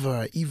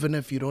whatever. Even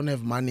if you don't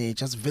have money,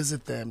 just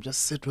visit them,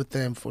 just sit with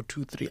them for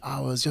 2-3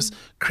 hours, just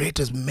create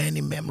as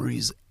many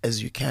memories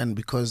as you can,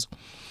 because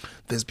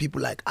there's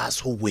people like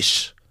us who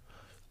wish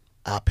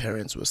our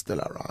parents were still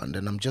around.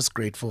 And I'm just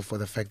grateful for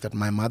the fact that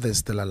my mother is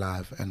still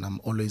alive, and I'm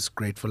always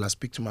grateful. I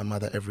speak to my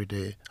mother every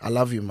day. I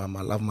love you, Mom.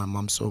 I love my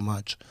mom so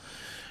much.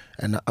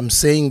 And I'm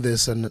saying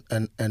this and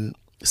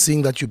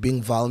seeing that you're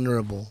being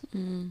vulnerable,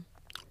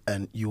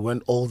 and you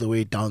went all the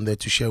way down there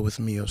to share with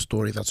me your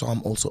story. That's why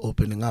I'm also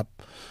opening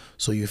up,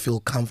 so you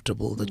feel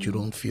comfortable, that you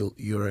don't feel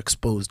you're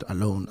exposed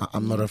alone.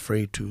 I'm not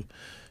afraid to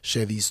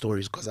share these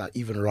stories, because I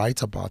even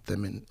write about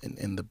them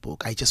in the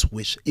book. I just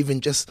wish,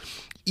 even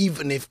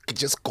if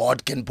just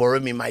God can borrow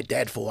me my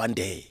dad for one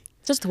day.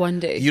 Just one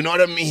day. You know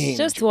what I mean?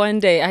 Just one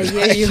day. I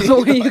hear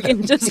you. You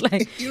can just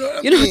like,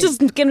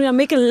 just can we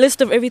make a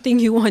list of everything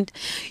you want.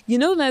 You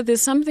know that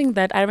there's something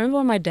that I remember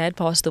when my dad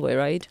passed away,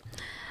 right?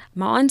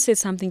 My aunt said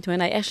something to me,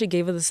 and I actually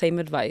gave her the same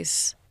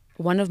advice.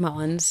 One of my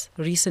aunts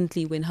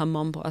recently, when her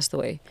mom passed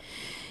away,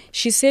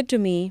 she said to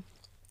me,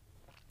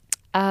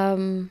 I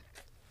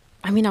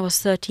was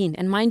 13,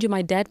 and mind you,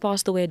 my dad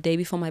passed away a day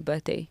before my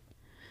birthday.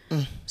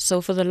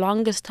 So for the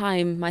longest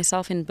time,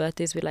 myself and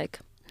birthdays were like,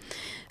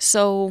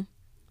 so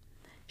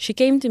she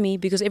came to me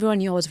because everyone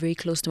knew I was very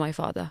close to my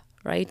father,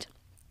 right?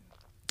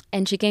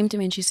 And she came to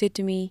me and she said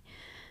to me,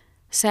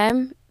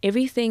 Sam,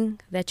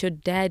 everything that your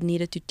dad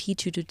needed to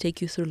teach you to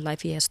take you through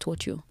life, he has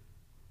taught you.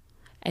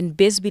 And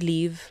best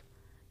believe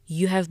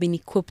you have been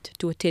equipped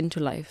to attend to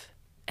life.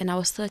 And I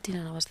was 13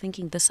 and I was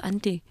thinking, this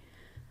auntie,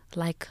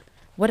 like,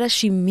 what does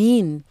she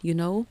mean, you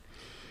know?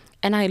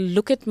 And I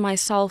look at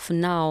myself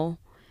now,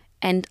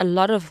 and a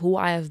lot of who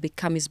I have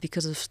become is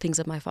because of things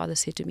that my father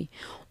said to me.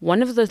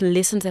 One of the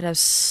lessons that have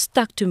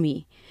stuck to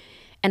me,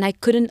 and I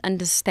couldn't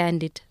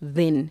understand it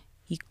then,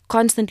 he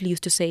constantly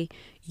used to say,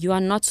 you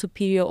are not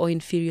superior or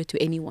inferior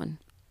to anyone.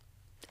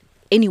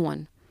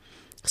 Anyone.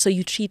 So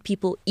you treat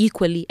people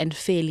equally and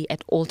fairly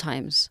at all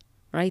times,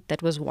 right?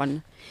 That was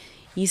one.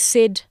 He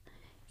said,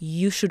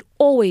 you should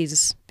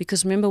always,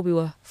 because remember we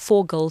were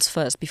 4 girls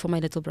first before my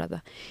little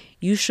brother,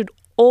 you should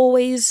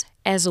always,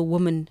 as a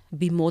woman,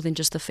 be more than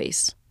just a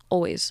face.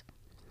 Always.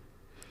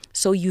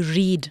 So you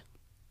read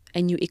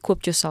and you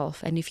equip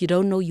yourself, and if you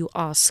don't know, you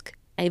ask.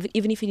 And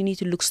even if you need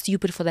to look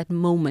stupid for that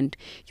moment,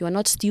 you are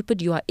not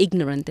stupid, you are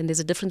ignorant. And there's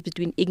a difference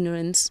between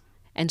ignorance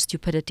and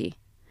stupidity.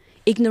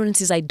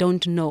 Ignorance is I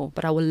don't know,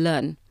 but I will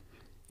learn.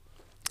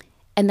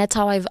 And that's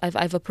how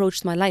I've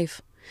approached my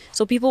life.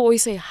 So people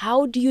always say,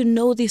 how do you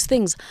know these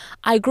things?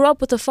 I grew up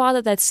with a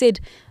father that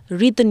said,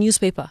 read the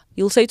newspaper.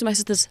 You'll say to my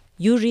sisters,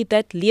 you read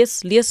that,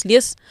 lees.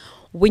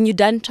 When you're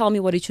done, tell me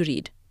what did you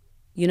read.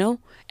 You know,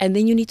 and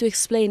then you need to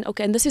explain,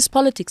 okay, and this is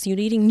politics, you're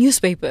reading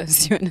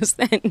newspapers, you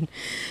understand?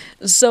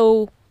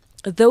 So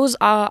those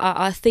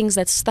are things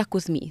that stuck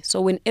with me. So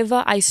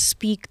whenever I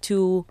speak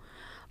to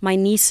my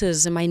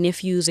nieces and my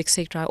nephews,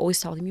 etc., I always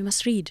tell them, you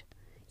must read.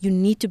 You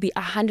need to be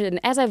 100.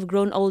 And as I've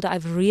grown older,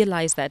 I've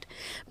realized that,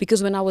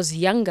 because when I was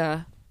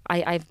younger,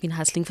 I've been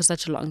hustling for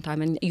such a long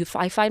time, and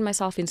I find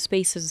myself in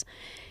spaces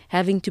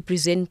having to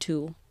present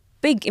to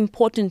big,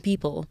 important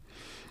people.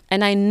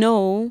 And I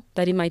know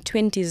that in my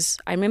 20s,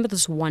 I remember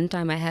this one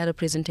time I had a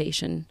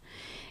presentation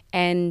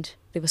and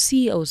there were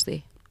CEOs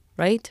there,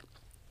 right?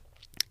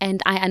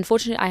 And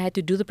unfortunately, I had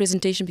to do the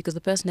presentation because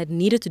the person that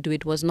needed to do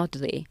it was not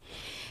there.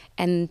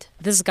 And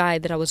this guy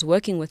that I was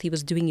working with, he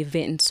was doing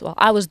events. Well,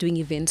 I was doing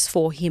events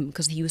for him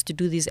because he used to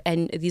do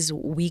these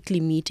weekly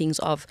meetings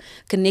of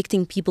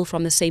connecting people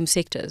from the same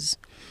sectors.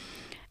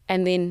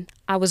 And then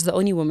I was the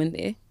only woman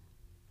there,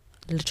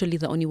 literally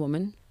the only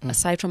woman,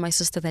 aside from my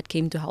sister that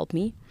came to help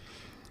me.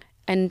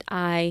 And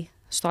I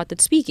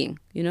started speaking,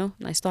 and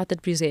I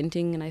started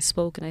presenting, and I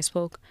spoke.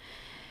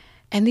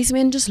 And these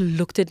men just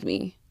looked at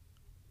me.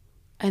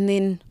 And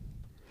then,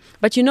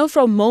 but for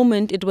a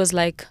moment, it was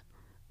like,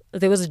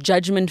 there was a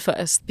judgment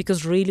first,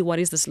 because really, what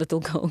is this little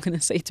girl going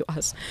to say to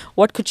us?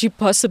 What could she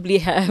possibly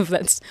have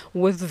that's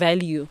worth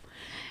value?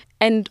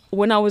 And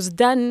when I was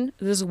done,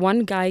 this one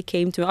guy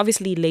came to me.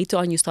 Obviously, later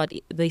on,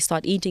 they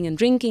start eating and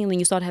drinking, and then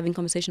you start having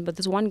conversation. But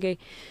this one guy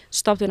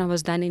stopped when I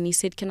was done, and he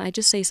said, "Can I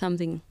just say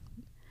something?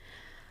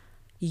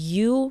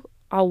 You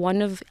are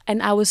one of,"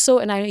 and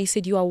he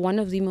said, "You are one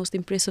of the most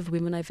impressive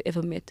women I've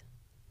ever met."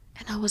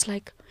 And I was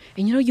like,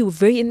 and you were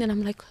very in, and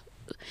I'm like,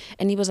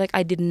 and he was like,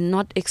 "I did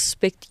not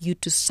expect you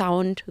to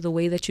sound the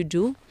way that you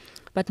do,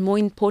 but more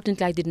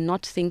importantly, I did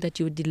not think that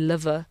you would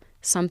deliver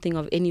something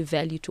of any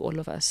value to all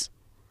of us."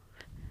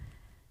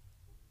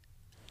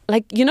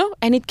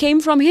 And it came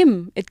from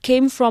him. It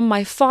came from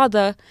my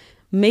father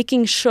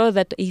making sure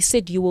that he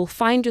said, "You will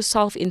find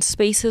yourself in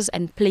spaces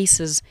and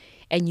places,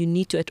 and you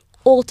need to at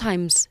all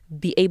times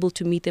be able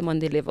to meet them on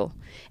their level.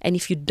 And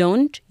if you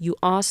don't, you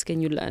ask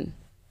and you learn."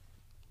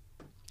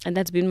 And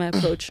that's been my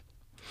approach.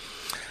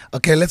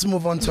 Okay, let's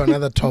move on to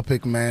another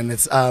topic, man.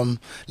 It's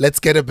let's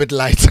get a bit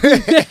light.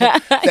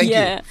 Thank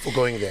you for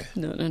going there.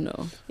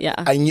 No. Yeah.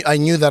 I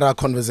knew that our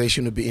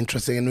conversation would be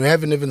interesting, and we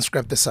haven't even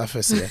scratched the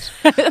surface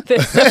yet.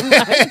 There's so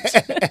much.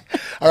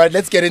 All right,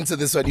 let's get into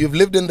this one. You've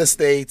lived in the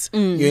States,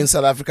 you're in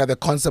South Africa, the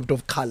concept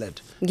of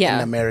colored in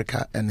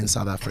America and in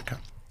South Africa.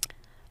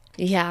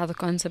 Yeah, the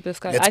concept of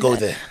color. Let's go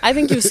there. I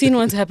think you've seen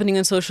what's happening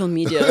on social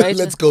media, right?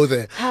 Let's go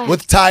there.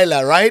 With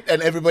Tyler, right?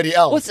 And everybody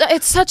else.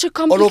 It's such a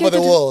complicated... all over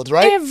the world,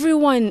 right?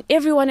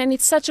 Everyone. And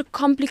it's such a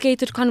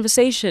complicated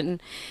conversation.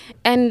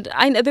 And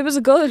there was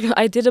a girl,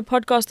 I did a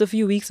podcast a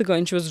few weeks ago,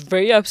 and she was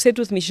very upset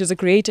with me. She was a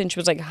creator, and she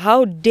was like,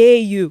 "How dare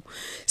you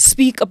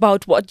speak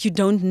about what you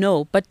don't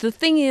know?" But the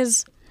thing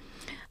is,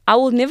 I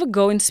will never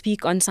go and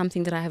speak on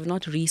something that I have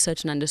not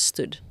researched and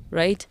understood,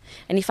 right?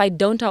 And if I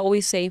don't, I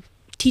always say,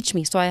 teach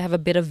me so I have a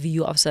better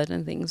view of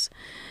certain things.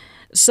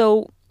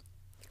 So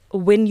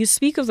when you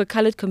speak of the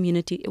colored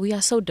community, we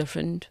are so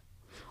different.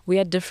 We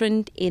are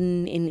different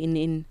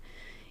in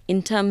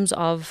terms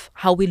of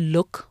how we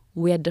look.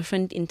 We are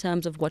different in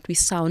terms of what we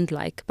sound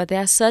like. But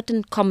there are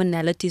certain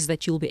commonalities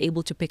that you'll be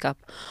able to pick up.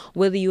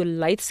 Whether you're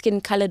light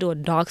skin colored or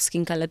dark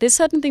skin colored, there's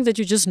certain things that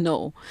you just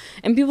know.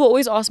 And people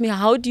always ask me,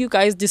 how do you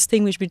guys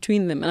distinguish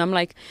between them? And I'm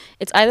like,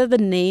 it's either the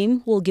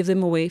name will give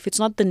them away. If it's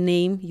not the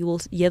name, you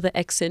will hear the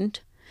accent.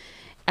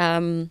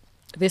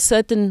 There's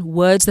certain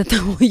words that they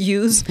will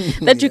use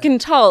that you can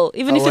tell,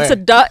 even if it's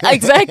a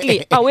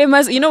exactly.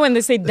 When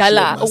they say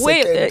dala,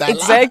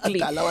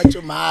 exactly.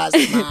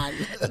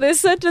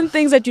 There's certain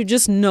things that you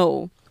just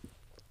know.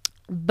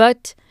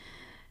 But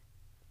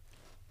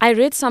I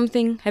read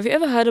something. Have you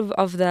ever heard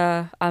of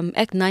the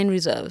Act 9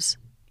 reserves?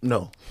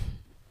 No.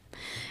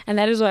 And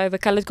that is why the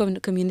colored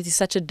community is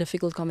such a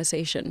difficult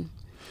conversation.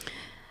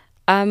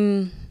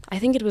 I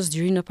think it was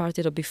during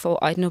apartheid or before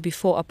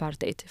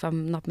apartheid, if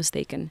I'm not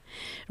mistaken.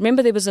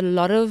 Remember, there was a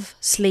lot of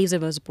slaves that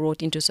was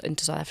brought into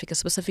South Africa,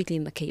 specifically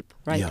in the Cape,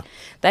 right? Yeah.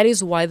 That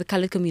is why the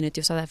colored community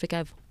of South Africa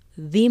have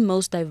the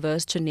most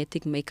diverse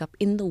genetic makeup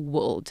in the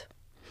world.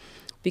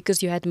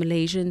 Because you had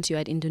Malaysians, you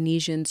had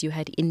Indonesians, you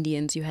had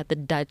Indians, you had the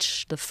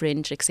Dutch, the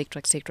French,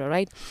 etc.,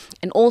 right?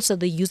 And also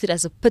they used it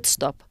as a pit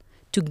stop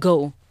to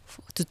go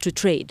to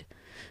trade.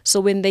 So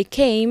when they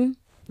came,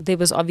 there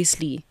was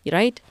obviously,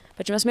 right?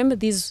 But you must remember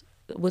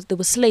there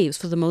were slaves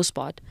for the most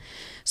part.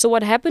 So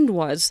what happened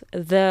was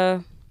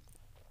the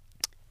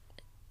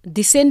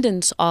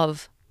descendants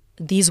of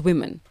these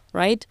women,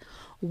 right,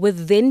 were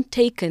then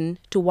taken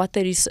to what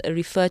they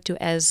refer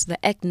to as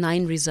the Act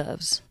 9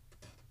 reserves.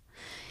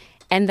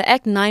 And the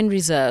Act 9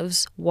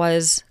 reserves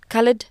was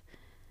colored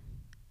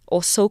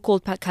or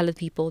so-called colored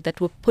people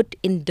that were put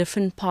in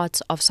different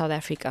parts of South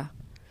Africa,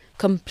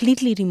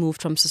 completely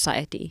removed from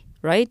society,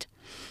 right?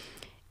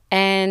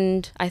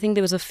 And I think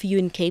there was a few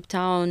in Cape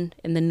Town,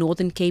 in the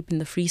Northern Cape, in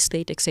the Free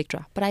State,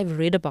 etc. But I've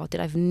read about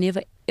it. I've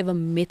never, ever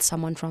met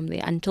someone from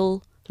there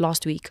until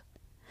last week.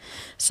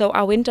 So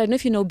I don't know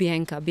if you know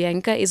Bianca.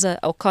 Bianca is a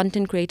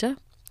content creator,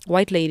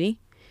 white lady.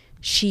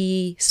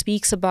 She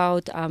speaks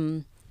about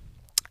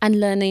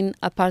unlearning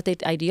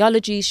apartheid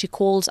ideologies. She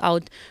calls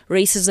out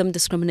racism,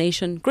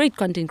 discrimination. Great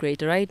content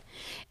creator, right?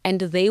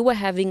 And they were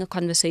having a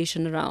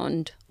conversation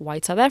around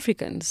white South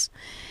Africans.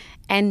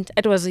 And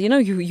it was,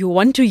 you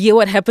want to hear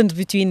what happened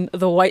between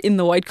in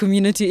the white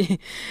community.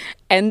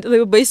 And they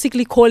were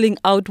basically calling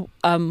out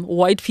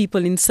white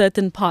people in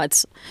certain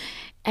parts.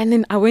 And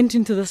then I went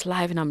into this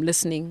live and I'm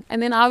listening.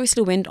 And then I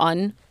obviously went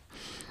on.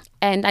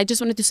 And I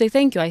just wanted to say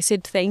thank you. I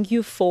said thank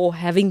you for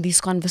having these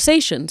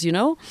conversations,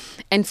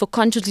 and for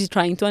consciously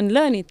trying to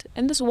unlearn it.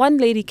 And this one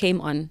lady came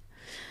on.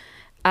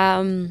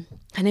 Her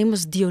name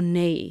was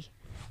Dionne.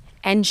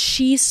 And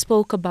she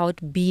spoke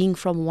about being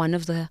from one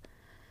of the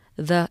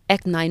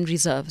Act 9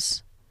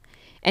 reserves.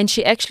 And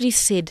she actually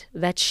said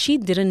that she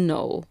didn't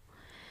know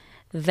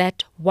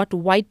that what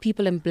white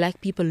people and black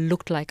people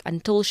looked like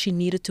until she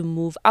needed to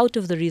move out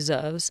of the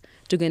reserves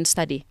to go and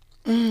study.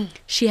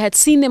 She had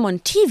seen them on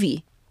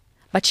TV,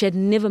 but she had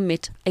never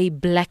met a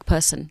black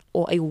person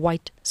or a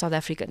white South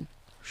African.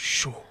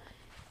 Sure.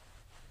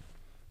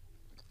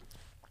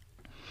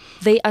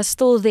 They are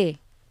still there.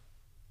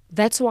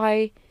 That's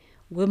why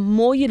the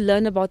more you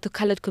learn about the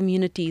colored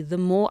community, the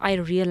more I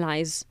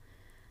realize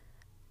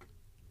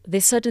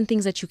there's certain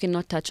things that you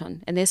cannot touch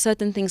on. And there's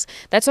certain things.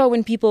 That's why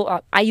when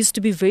I used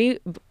to be very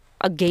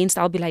against,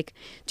 I'll be like,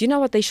 do you know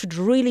what? They should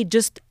really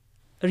just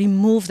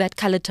remove that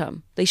color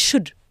term. They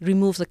should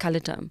remove the color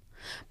term.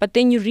 But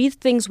then you read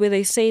things where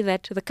they say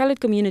that the colored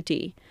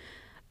community,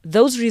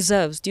 those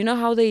reserves, do you know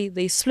how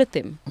they split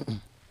them?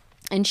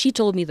 And she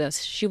told me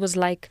this. She was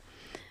like,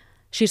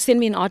 she sent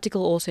me an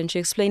article also and she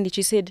explained it.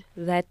 She said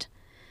that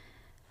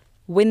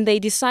when they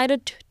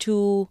decided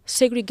to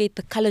segregate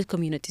the colored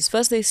communities,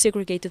 first they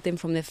segregated them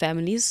from their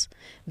families,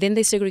 then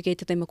they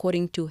segregated them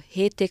according to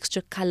hair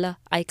texture, color,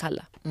 eye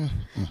color.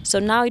 So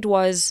now it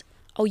was,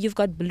 you've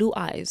got blue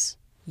eyes,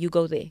 you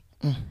go there.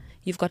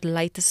 You've got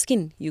lighter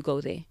skin, you go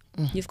there.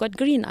 You've got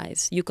green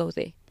eyes, you go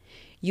there.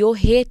 Your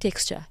hair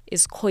texture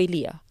is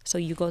coilier, so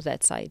you go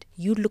that side.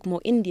 You look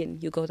more Indian,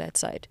 you go that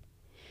side.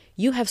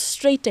 You have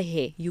straighter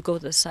hair, you go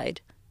this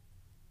side.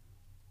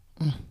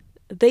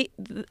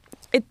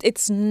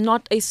 It's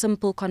not a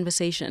simple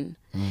conversation.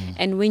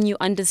 And when you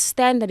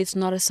understand that it's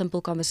not a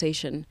simple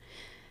conversation,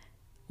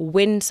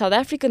 when South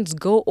Africans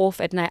go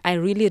off at night, I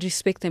really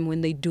respect them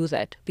when they do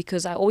that.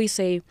 Because I always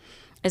say,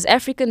 as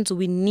Africans,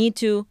 we need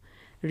to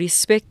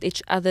respect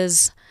each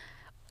other's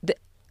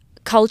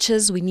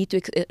cultures. We need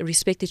to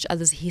respect each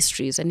other's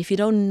histories. And if you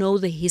don't know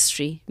the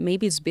history,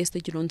 maybe it's best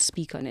that you don't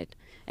speak on it.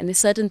 And there's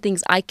certain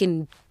things I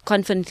can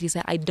confidently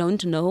say I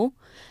don't know.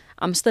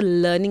 I'm still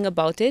learning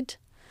about it.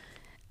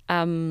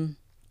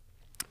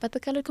 But the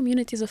colored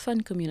community is a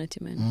fun community,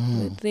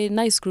 man. They're a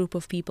nice group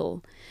of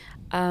people.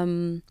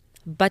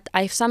 But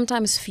I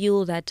sometimes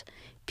feel that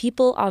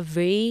people are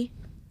very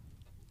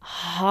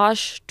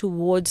harsh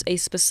towards a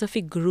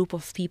specific group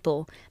of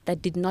people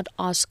that did not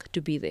ask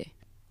to be there,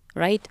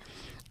 right?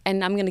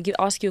 And I'm going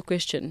to ask you a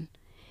question.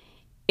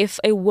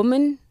 If a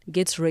woman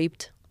gets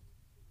raped,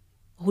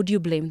 who do you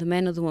blame, the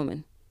man or the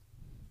woman?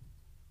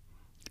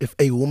 If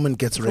a woman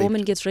gets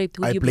raped,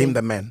 who do you blame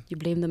the man. You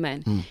blame the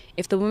man.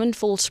 If the woman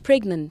falls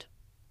pregnant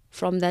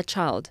from that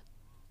child,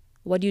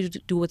 what do you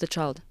do with the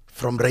child?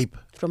 From rape.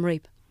 From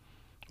rape.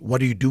 What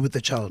do you do with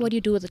the child? What do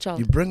you do with the child?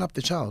 You bring up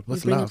the child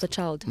with love. You bring up the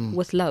child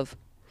with love.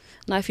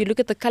 Now, if you look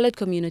at the colored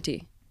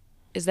community,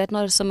 is that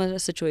not a similar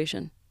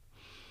situation?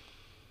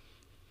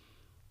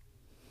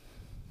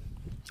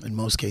 In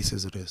most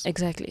cases, it is.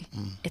 Exactly.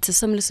 It's a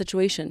similar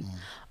situation.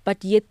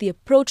 But yet the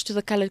approach to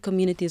the colored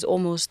community is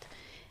almost,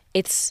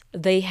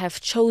 they have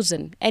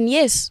chosen. And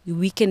yes,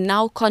 we can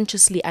now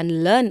consciously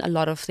unlearn a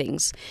lot of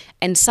things.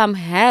 And some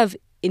have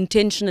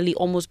intentionally,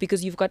 almost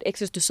because you've got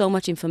access to so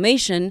much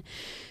information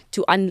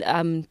to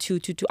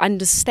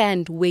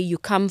understand where you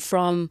come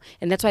from.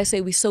 And that's why I say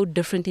we're so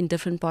different in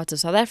different parts of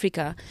South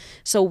Africa.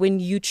 So when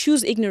you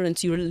choose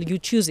ignorance, you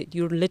choose it.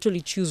 You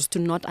literally choose to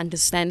not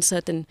understand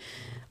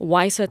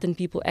why certain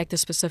people act a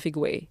specific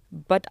way.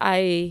 But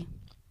I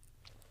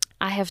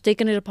have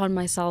taken it upon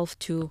myself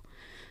to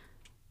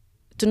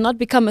not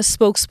become a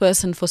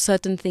spokesperson for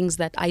certain things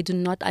that I do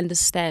not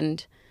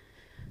understand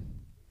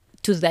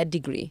to that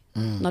degree.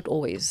 Not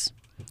always.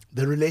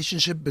 The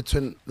relationship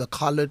between the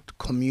colored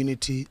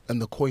community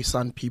and the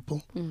Khoisan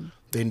people,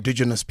 the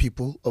indigenous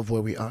people of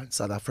where we are in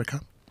South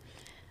Africa.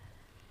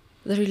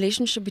 The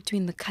relationship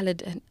between the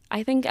colored and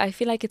I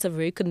feel like it's a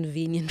very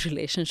convenient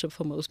relationship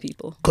for most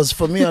people. Because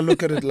for me, I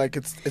look at it like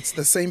it's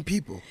the same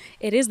people.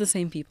 It is the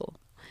same people.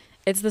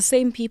 It's the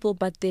same people,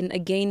 but then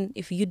again,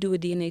 if you do a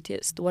DNA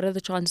test, what are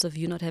the chances of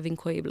you not having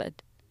Khoi blood?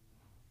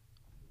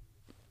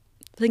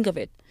 Think of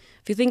it.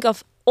 If you think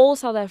of all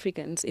South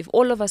Africans, if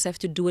all of us have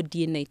to do a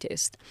DNA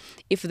test,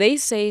 if they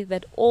say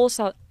that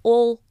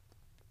all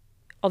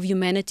of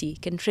humanity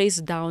can trace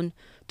down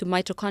to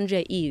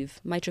mitochondria Eve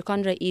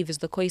is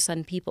the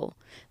Khoisan people,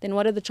 then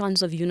what are the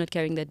chances of you not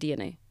carrying that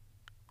DNA?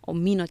 Or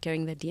me not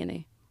carrying that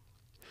DNA?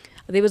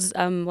 There was,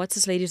 what's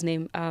this lady's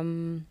name?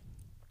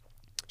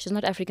 She's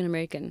not African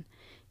American.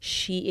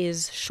 She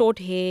is short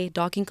hair,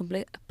 dark in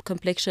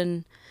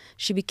complexion.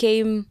 She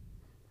became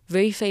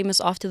very famous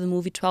after the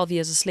movie 12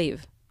 Years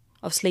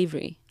of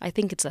Slavery. I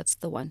think that's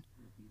the one.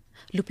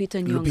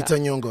 Lupita Nyong'o. Lupita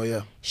Nyong'o,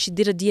 yeah. She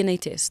did a DNA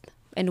test.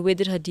 And where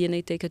did her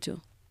DNA take her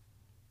to?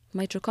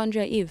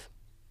 Mitochondria Eve.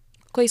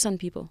 Khoisan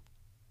people.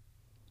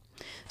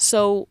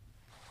 So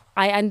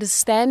I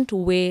understand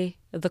where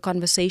the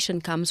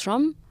conversation comes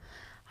from.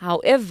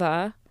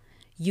 However,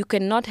 you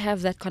cannot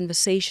have that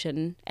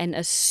conversation and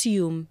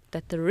assume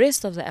that the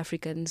rest of the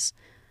Africans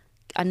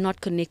are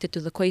not connected to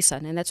the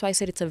Khoisan. And that's why I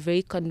said it's a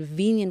very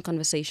convenient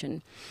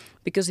conversation.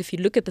 Because if you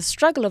look at the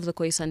struggle of the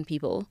Khoisan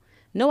people,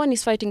 no one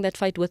is fighting that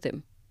fight with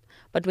them.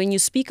 But when you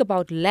speak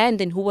about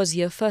land and who was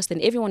here first,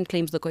 then everyone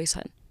claims the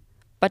Khoisan.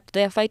 But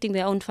they are fighting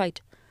their own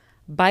fight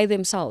by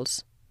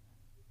themselves.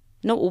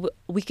 No,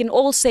 we can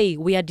all say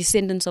we are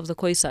descendants of the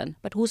Khoisan,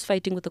 but who's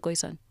fighting with the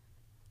Khoisan?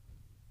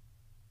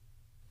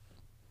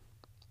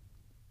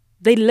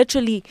 They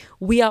literally,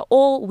 we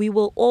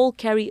will all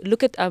carry,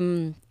 look at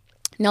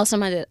Nelson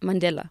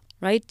Mandela,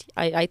 right?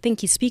 I think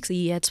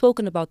he had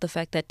spoken about the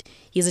fact that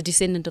he's a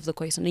descendant of the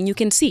Khoisan, and you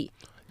can see.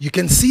 You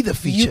can see the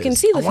features. You can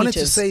see the features. I wanted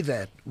to say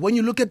that. When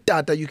you look at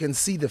data, you can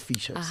see the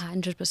features.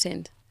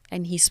 100%.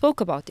 And he spoke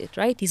about it,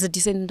 right? He's a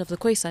descendant of the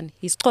Khoisan.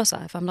 He's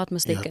Xhosa, if I'm not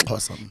mistaken. Yeah,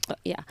 Xhosa.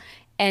 Yeah.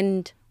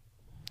 And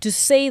to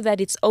say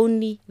that it's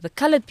only the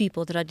colored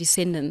people that are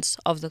descendants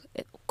of the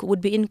would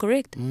be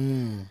incorrect.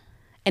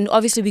 And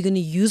obviously we're going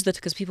to use that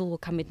because people will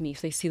come at me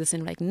if they see this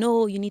and like,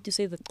 no, you need to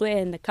say the Khoi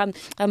and the Kam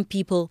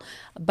people.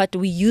 But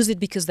we use it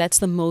because that's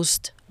the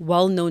most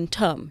well-known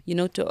term,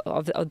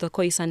 of the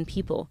Khoisan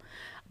people.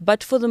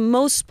 But for the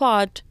most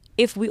part,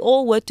 if we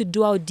all were to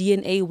do our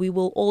DNA, we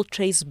will all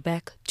trace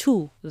back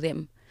to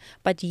them.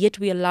 But yet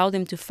we allow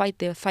them to fight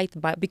their fight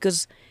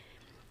because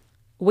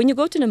when you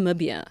go to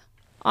Namibia,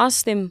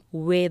 ask them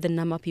where the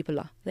Nama people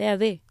are. They are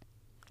there.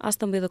 Ask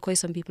them where the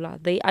Khoisan people are.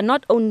 They are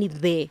not only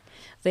there.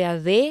 They are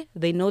there.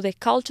 They know their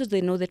cultures.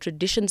 They know their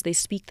traditions. They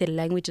speak their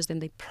languages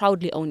and they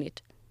proudly own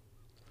it.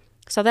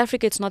 South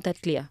Africa, it's not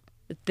that clear.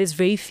 There's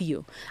very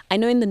few. I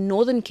know in the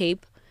Northern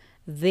Cape,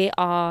 there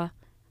are,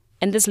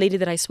 and this lady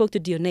that I spoke to,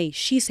 Dionne,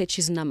 she said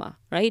she's Nama,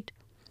 right?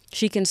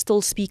 She can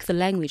still speak the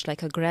language,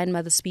 like her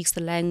grandmother speaks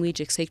the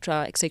language,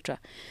 etc., etc.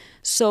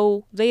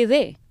 So they're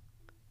there.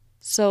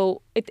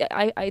 So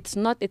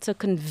it's a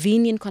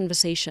convenient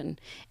conversation.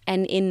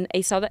 And in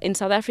South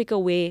Africa,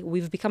 where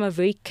we've become a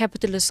very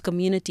capitalist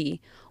community,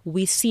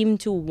 we seem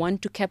to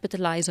want to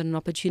capitalize on an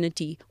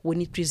opportunity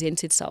when it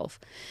presents itself.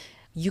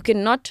 You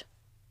cannot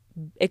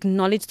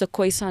acknowledge the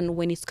Khoisan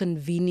when it's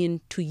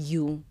convenient to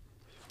you.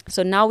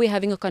 So now we're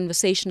having a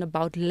conversation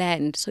about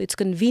land. So it's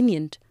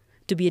convenient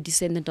to be a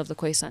descendant of the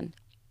Khoisan.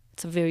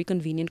 It's a very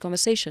convenient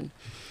conversation.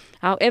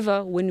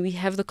 However, when we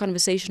have the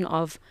conversation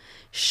of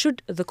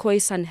should the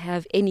Khoisan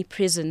have any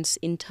presence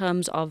in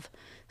terms of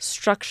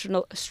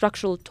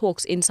structural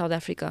talks in South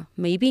Africa,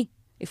 maybe.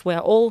 If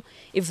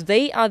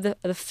they are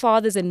the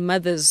fathers and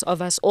mothers of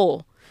us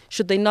all,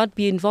 should they not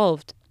be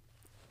involved?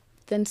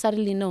 Then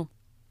suddenly no.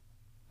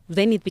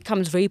 Then it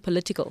becomes very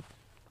political.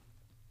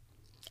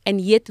 And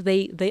yet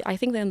I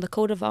think they're in the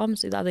coat of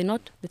arms, are they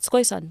not? It's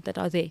Khoisan that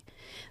are there.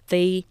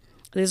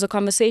 There's a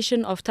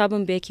conversation of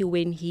Thabo Mbeki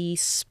when he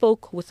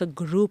spoke with a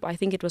group, I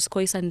think it was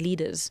Khoisan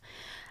leaders,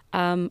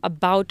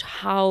 about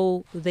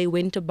how they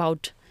went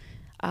about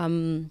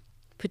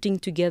putting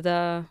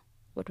together,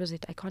 what was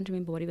it? I can't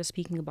remember what he was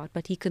speaking about,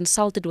 but he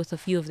consulted with a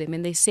few of them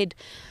and they said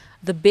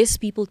the best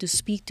people to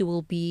speak to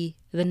will be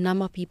the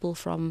Nama people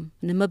from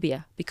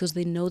Namibia because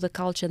they know the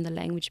culture and the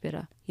language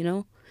better,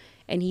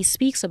 And he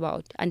speaks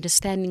about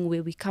understanding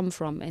where we come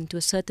from, and to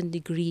a certain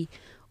degree,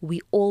 we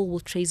all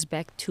will trace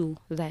back to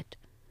that.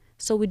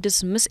 So we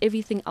dismiss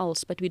everything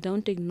else, but we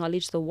don't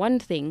acknowledge the one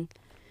thing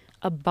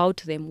about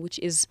them, which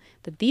is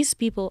that these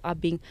people are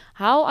being...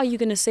 How are you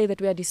going to say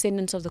that we are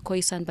descendants of the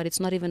Khoisan, but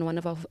it's not even one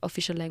of our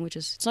official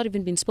languages? It's not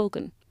even been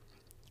spoken.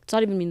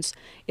 There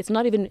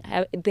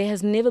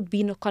has never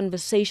been a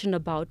conversation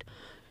about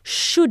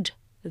should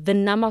the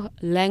Nama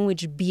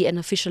language be an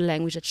official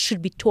language that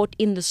should be taught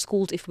in the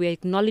schools if we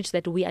acknowledge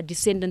that we are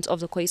descendants of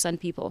the Khoisan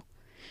people.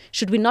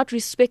 Should we not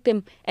respect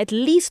them at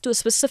least to a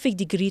specific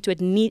degree to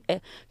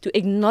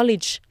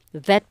acknowledge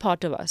that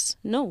part of us?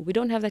 No, we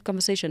don't have that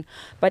conversation.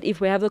 But if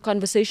we have the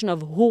conversation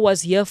of who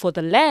was here for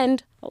the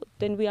land,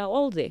 then we are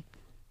all there.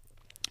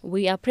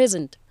 We are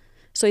present.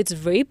 So it's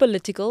very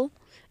political.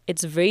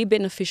 It's very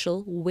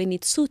beneficial when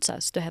it suits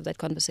us to have that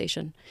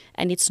conversation.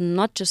 And it's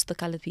not just the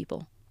colored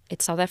people.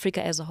 It's South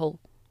Africa as a whole.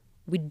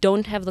 We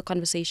don't have the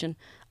conversation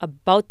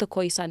about the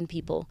Khoisan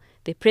people,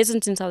 their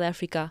presence in South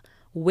Africa,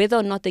 whether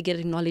or not they get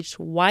acknowledged,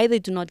 why they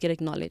do not get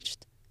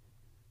acknowledged.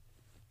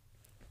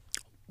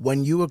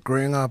 When you were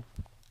growing up,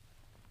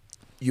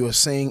 you were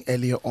saying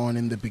earlier on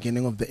in the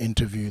beginning of the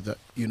interview that,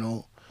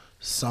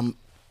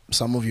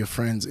 some of your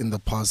friends in the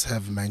past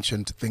have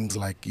mentioned things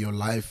like your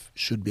life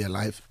should be a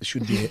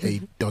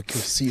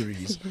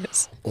docu-series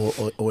yes.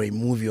 or a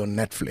movie on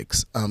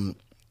Netflix.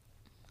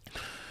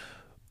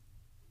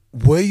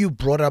 Were you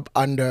brought up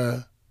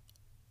under...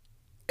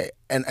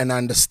 And I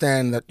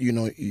understand that,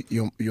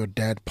 your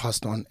dad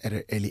passed on at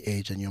an early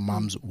age and your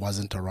mom's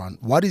wasn't around.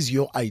 What is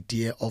your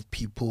idea of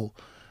people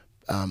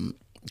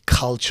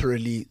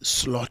culturally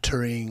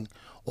slaughtering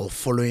or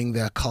following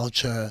their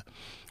culture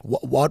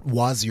What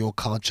was your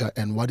culture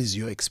and what is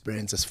your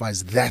experience as far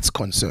as that's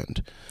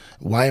concerned?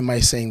 Why am I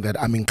saying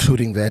that? I'm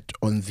including that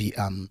on the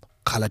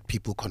colored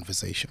people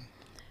conversation.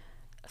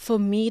 For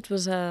me, it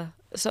was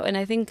and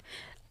I think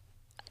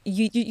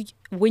you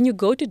when you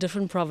go to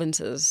different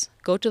provinces,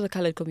 go to the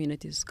colored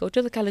communities,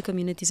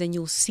 and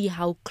you'll see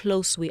how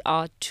close we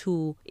are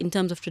to, in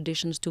terms of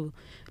traditions, to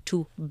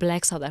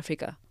Black South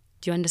Africa.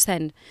 Do you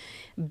understand?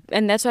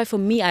 And that's why for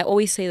me, I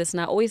always say this,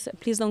 and I always,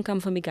 please don't come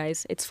for me,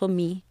 guys. It's for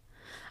me.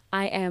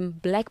 I am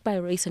Black by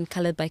race and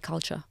colored by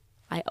culture.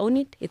 I own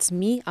it. It's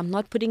me. I'm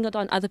not putting it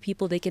on other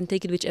people. They can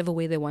take it whichever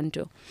way they want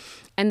to.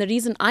 And the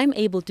reason I'm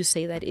able to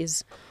say that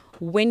is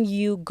when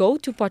you go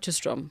to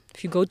Potchefstroom,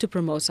 if you go to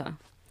Promosa,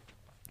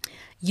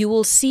 you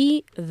will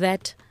see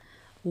that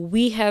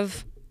we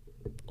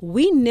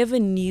never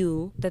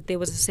knew that there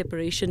was a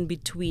separation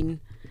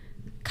between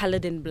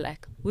colored and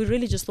black. We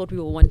really just thought we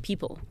were one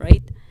people,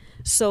 right?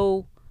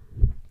 So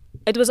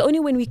it was only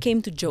when we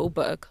came to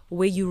Joburg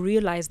where you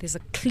realize there's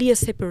a clear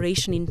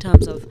separation in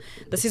terms of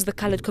this is the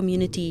colored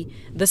community,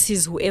 this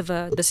is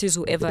whoever,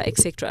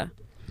 etc.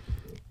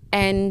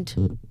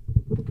 And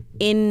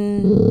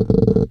in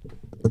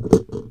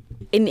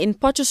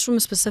Potchefstroom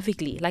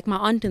specifically, like my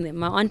aunt and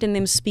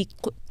them speak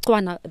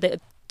Tswana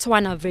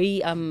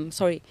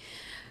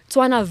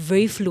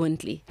very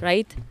fluently,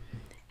 right?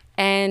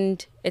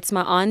 And it's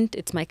my aunt,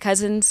 it's my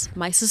cousins,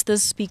 my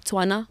sisters speak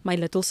Tswana, my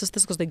little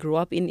sisters, because they grew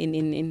up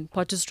in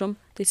Potchefstroom,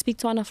 they speak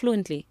Tswana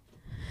fluently.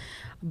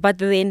 But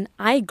then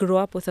I grew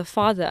up with a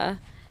father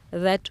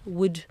that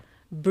would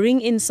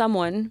bring in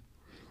someone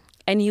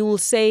and he will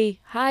say,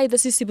 "Hi,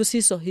 this is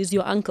Sibusiso, he's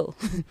your uncle."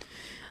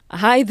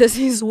 "Hi, this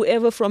is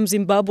whoever from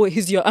Zimbabwe,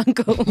 he's your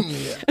uncle."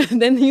 Yeah.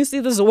 And then you see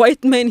this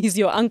white man, he's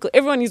your uncle.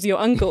 Everyone is your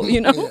uncle,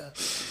 you know? Yeah.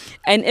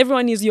 And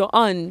everyone is your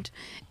aunt.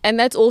 And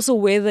that's also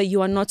whether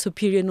you are not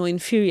superior nor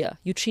inferior.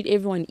 You treat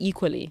everyone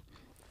equally.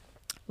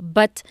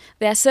 But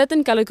there are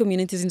certain colored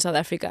communities in South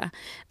Africa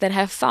that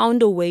have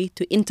found a way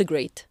to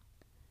integrate,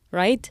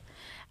 right?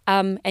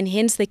 And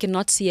hence they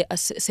cannot see a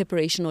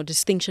separation or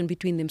distinction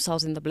between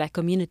themselves and the black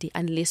community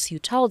unless you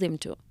tell them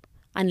to.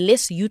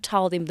 Unless you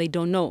tell them, they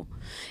don't know.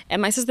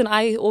 And my sister and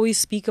I always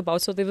speak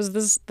about, so there was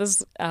this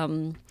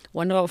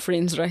one of our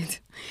friends, right?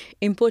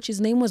 In Portuguese,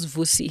 his name was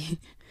Vusi.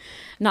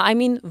 Now, I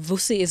mean,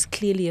 Vusi is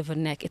clearly a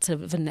vernac. It's a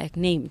vernac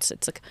name. It's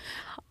like,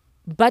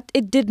 but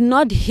it did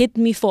not hit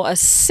me for a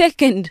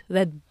second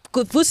that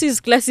Vusi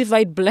is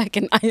classified black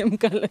and I am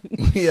colored.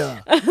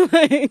 Yeah.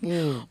 Like,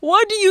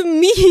 what do you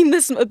mean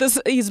this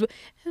is?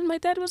 And my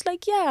dad was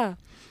like, yeah,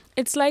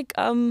 it's like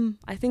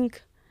I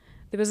think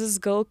there was this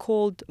girl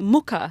called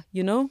Muka,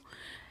 you know,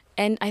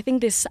 and I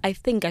think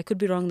I could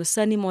be wrong. The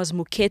surname was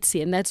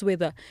Muketsi, and that's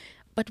where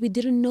but we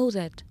didn't know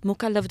that.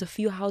 Muka lived a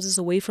few houses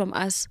away from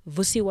us.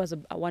 Vusi was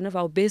one of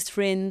our best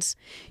friends.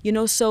 You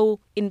know, so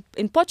in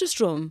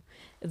Potchefstroom,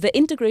 the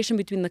integration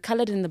between the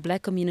colored and the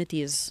black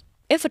community is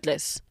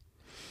effortless.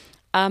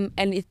 And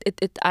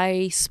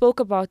I spoke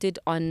about it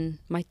on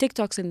my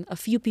TikToks, and a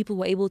few people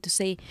were able to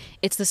say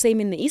it's the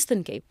same in the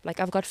Eastern Cape. Like,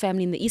 I've got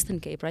family in the Eastern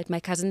Cape, right? My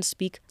cousins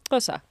speak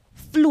Xhosa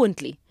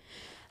fluently.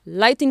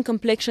 Light in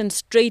complexion,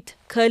 straight,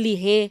 curly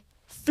hair,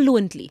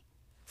 fluently.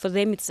 For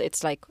them,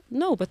 it's like,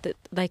 no, but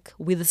like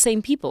we're the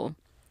same people.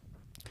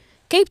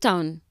 Cape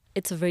Town,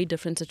 it's a very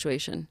different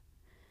situation.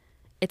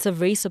 It's a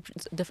very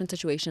different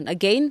situation.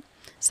 Again,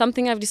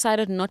 something I've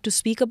decided not to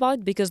speak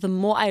about because the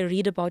more I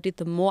read about it,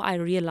 the more I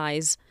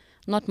realize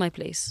not my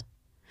place.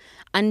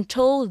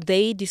 Until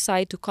they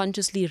decide to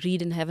consciously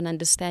read and have an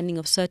understanding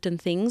of certain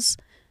things,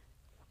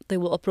 they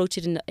will approach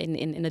it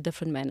in a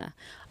different manner.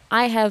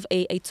 I have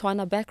a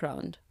Tswana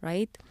background,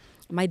 right?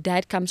 My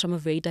dad comes from a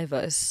very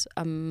diverse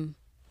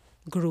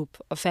group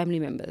of family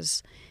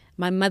members.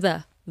 My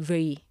mother,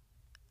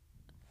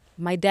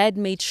 my dad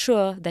made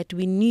sure that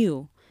we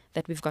knew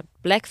that we've got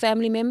black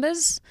family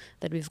members,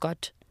 that we've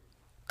got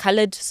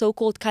colored,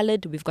 so-called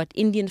colored, we've got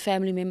Indian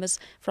family members.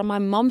 From my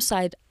mom's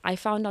side, I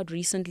found out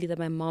recently that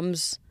my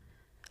mom's,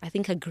 I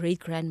think her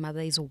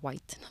great-grandmother is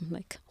white. And I'm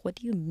like, what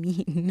do you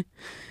mean?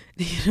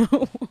 You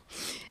know?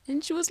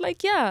 And she was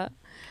like, yeah.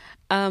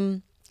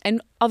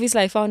 And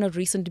obviously I found out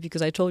recently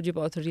because I told you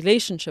about the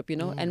relationship, you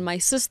know, and my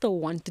sister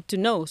wanted to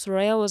know. So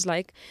Raya was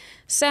like,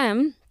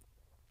 Sam,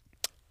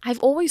 I've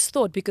always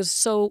thought,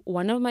 because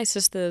one of my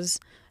sisters,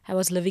 I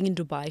was living in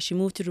Dubai. She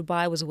moved to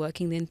Dubai, was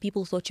working there, and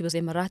people thought she was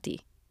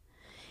Emirati.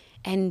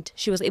 And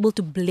she was able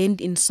to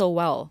blend in so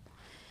well.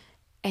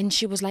 And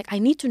she was like, I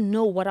need to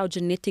know what our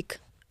genetic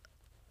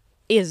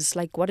is,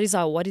 like what is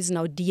our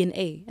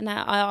DNA. And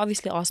I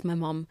obviously asked my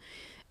mom.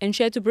 And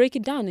she had to break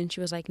it down. And she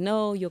was like,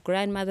 no, your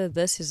grandmother,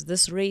 this is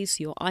this race.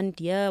 Your aunt,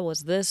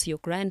 was this. Your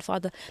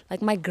grandfather.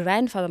 Like my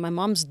grandfather, my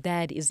mom's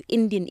dad is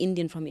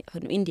Indian from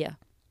India.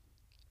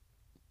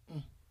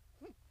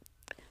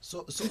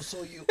 So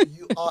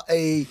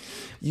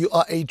you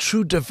are a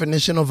true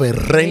definition of a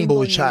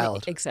rainbow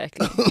child.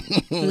 Exactly.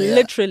 Yeah.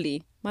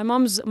 Literally. My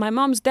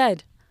mom's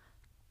dad,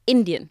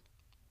 Indian.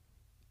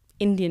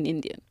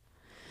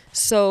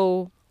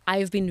 So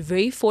I've been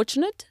very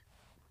fortunate.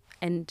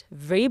 and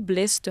very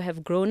blessed to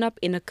have grown up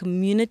in a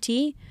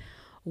community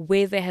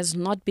where there has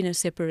not been a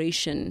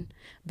separation,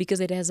 because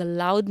it has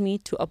allowed me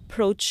to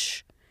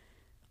approach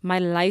my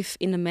life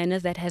in a manner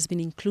that has been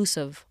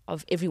inclusive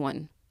of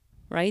everyone,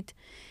 right?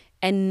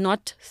 And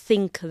not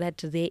think that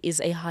there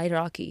is a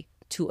hierarchy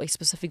to a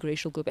specific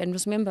racial group. And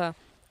remember,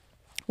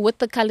 with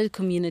the colored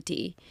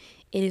community,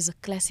 it is a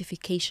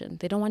classification.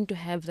 They don't want to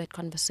have that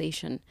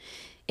conversation.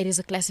 It is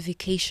a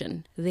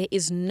classification. There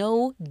is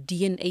no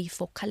DNA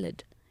for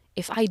colored.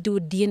 If I do a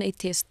DNA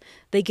test,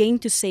 they're going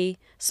to say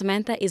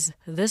Samantha is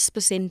this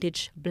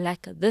percentage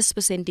black, this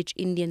percentage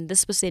Indian,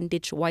 this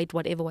percentage white,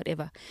 whatever,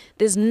 whatever.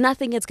 There's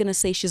nothing that's going to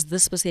say she's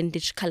this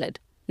percentage colored.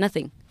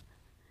 Nothing.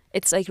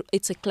 It's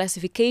a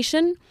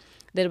classification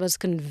that was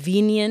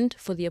convenient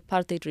for the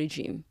apartheid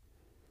regime.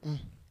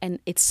 And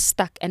it's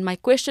stuck. And my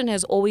question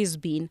has always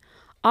been,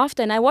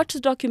 and I watched a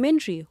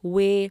documentary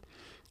where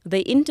they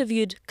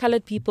interviewed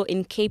colored people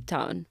in Cape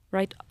Town,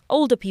 right?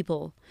 Older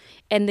people.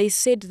 And they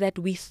said that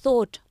we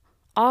thought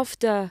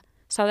after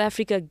South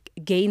Africa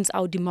gains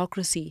our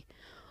democracy,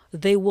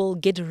 they will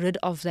get rid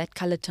of that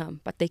color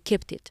term, but they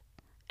kept it.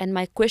 And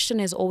my question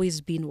has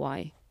always been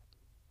why?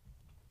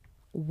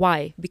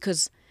 Why?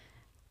 Because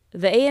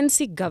the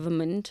ANC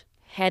government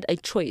had a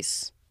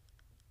choice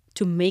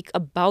to make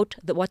about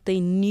what they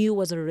knew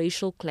was a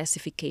racial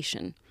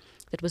classification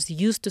that was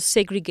used to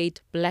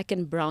segregate black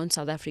and brown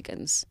South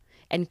Africans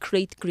and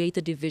create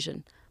a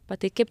division.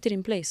 But they kept it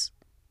in place.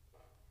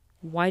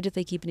 Why did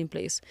they keep it in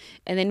place?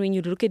 And then when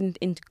you look at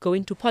go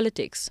into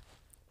politics,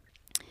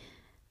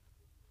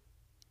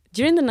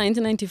 during the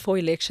 1994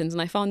 elections,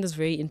 and I found this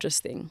very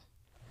interesting,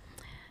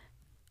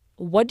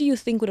 what do you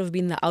think would have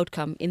been the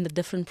outcome in the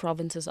different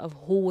provinces of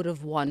who would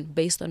have won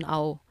based on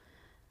our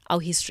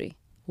history?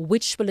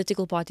 Which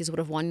political parties would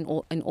have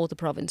won in all the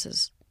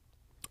provinces?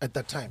 At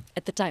that time?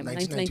 At the time,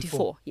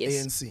 1994, yes.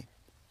 ANC.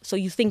 So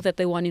you think that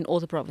they won in all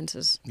the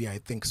provinces? Yeah, I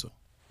think so.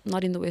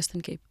 Not in the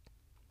Western Cape.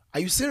 Are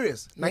you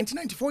serious?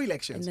 1994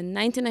 elections? In the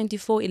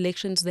 1994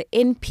 elections, the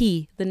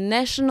NP, the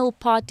National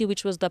Party,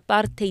 which was the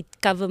apartheid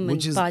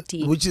government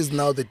party. Which is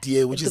now the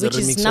DA, which is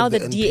now of the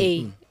the NP.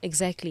 DA,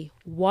 exactly,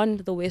 won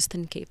the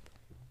Western Cape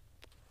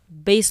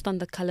based on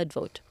the colored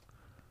vote.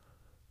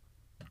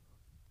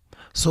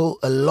 So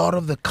a lot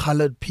of the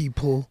colored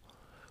people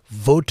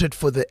voted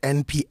for the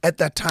NP at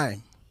that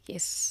time?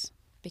 Yes,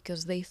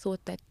 because they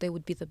thought that they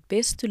would be the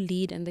best to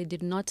lead, and they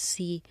did not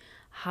see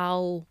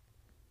how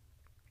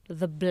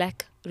the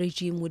black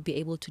regime would be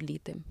able to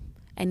lead them.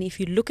 And if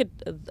you look at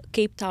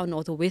Cape Town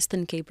or the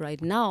Western Cape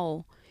right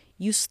now,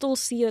 you still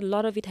see a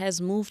lot of it has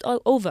moved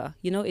over.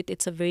 You know,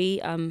 it's a very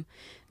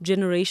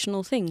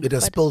generational thing. It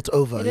has spilled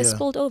over. It has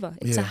spilled over.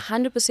 It's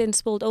 100%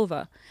 spilled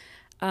over.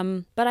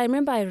 But I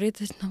remember I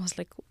read it and I was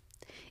like,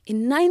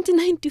 in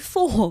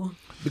 1994.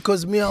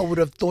 Because I would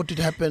have thought it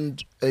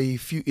happened a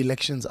few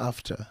elections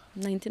after.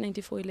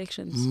 1994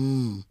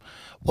 elections.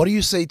 What do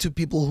you say to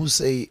people who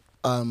say,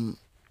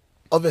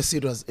 obviously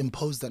it was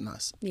imposed on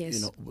us. Yes.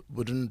 You know,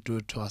 we didn't do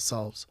it to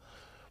ourselves.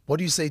 What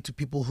do you say to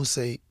people who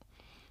say,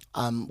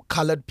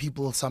 colored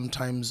people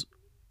sometimes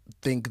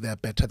think they're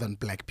better than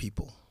black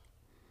people?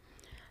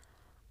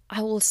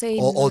 I will say...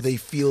 Or they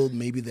feel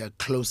maybe they're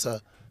closer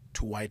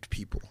to white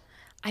people.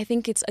 I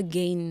think it's,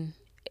 again,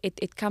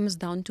 it comes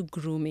down to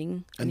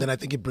grooming. And then I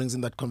think it brings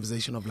in that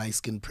conversation of light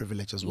skin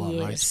privilege as well,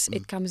 right? Yes,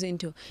 it comes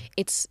into...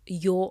 It's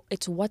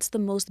what's the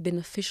most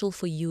beneficial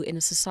for you in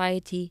a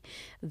society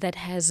that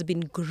has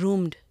been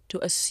groomed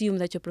to assume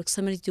that your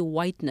proximity to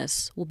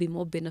whiteness will be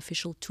more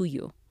beneficial to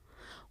you,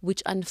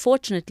 which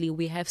unfortunately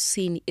we have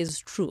seen is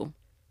true.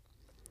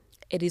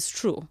 It is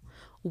true.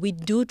 We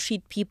do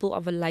treat people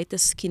of a lighter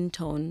skin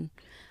tone,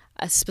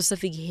 a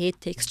specific hair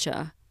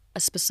texture,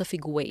 a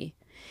specific way.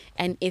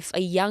 And if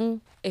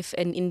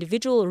an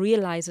individual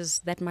realizes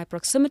that my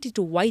proximity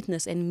to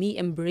whiteness and me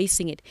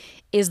embracing it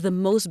is the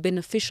most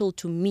beneficial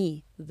to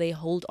me, they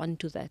hold on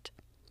to that.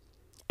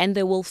 And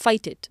they will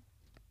fight it,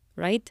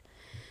 right?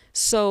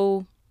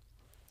 So,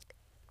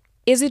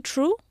 is it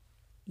true?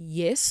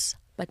 Yes,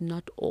 but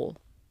not all.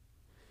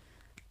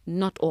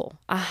 Not all.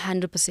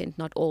 100%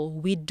 not all.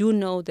 We do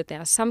know that there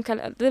are some...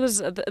 There was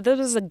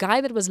a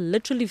guy that was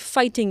literally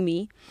fighting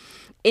me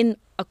in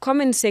a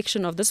comment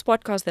section of this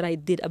podcast that I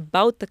did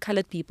about the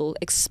colored people,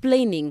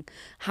 explaining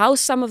how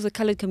some of the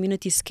colored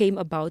communities came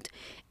about.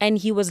 And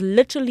he was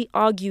literally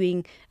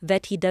arguing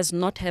that he does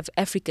not have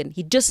African.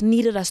 He just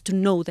needed us to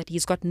know that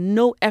he's got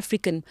no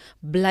African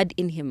blood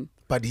in him.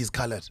 But he's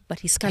colored.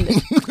 That's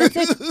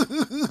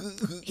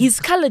it. He's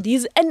colored.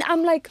 And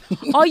I'm like,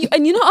 are you?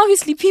 And you know,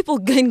 obviously people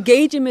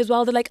engage him as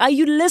well. They're like, are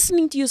you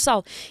listening to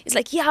yourself? It's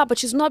like, yeah, but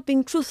she's not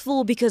being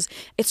truthful because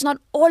it's not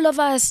all of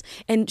us.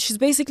 And she's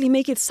basically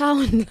making it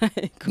sound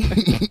like...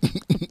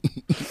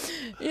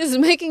 She's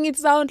making it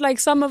sound like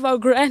some of our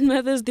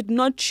grandmothers did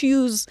not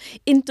choose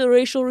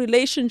interracial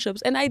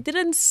relationships. And I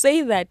didn't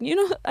say that. You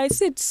know, I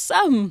said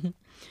some.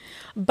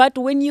 But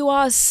when you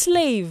are a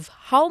slave,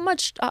 how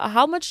much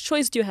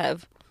choice do you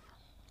have?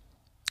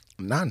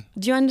 None.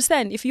 Do you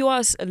understand? If you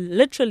are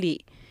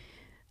literally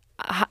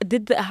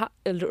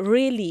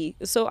Really?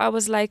 So I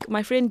was like,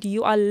 my friend,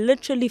 you are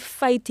literally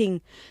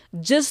fighting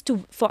just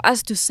for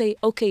us to say,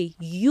 okay,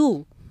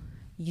 you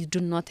do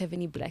not have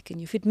any black in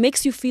you. If it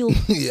makes you feel,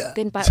 Yeah,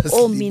 then by just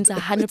all leave means, it.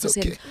 100%. It's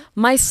okay.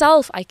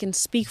 Myself, I can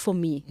speak for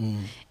me.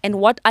 And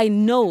what I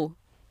know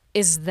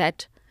is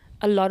that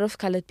a lot of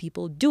colored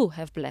people do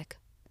have black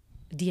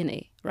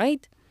DNA,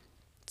 right?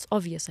 It's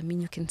obvious. I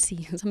mean, you can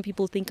see. Some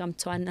people think I'm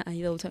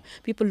Tswana.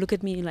 People look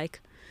at me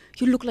like,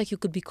 you look like you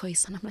could be Khoi.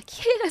 And I'm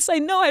like, yes, I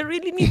know. I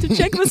really need to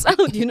check this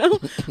out,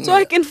 so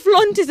I can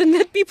flaunt it and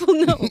let people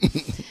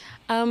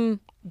know.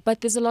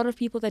 But there's a lot of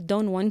people that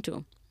don't want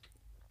to.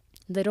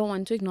 They don't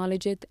want to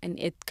acknowledge it, and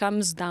it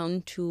comes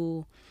down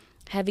to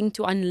having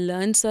to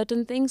unlearn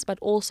certain things, but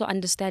also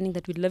understanding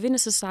that we live in a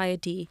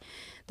society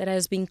that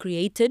has been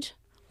created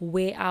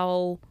where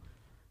our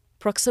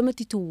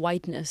proximity to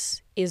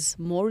whiteness is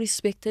more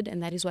respected,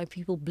 and that is why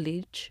people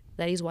bleach,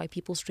 that is why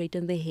people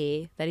straighten their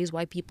hair, that is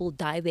why people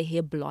dye their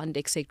hair blonde,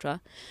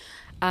 etc.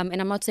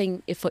 And I'm not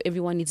saying if for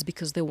everyone it's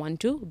because they want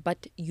to,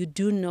 but you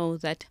do know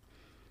that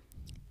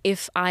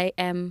if I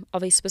am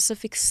of a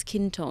specific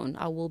skin tone,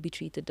 I will be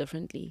treated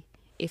differently.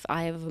 If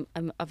I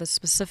am of a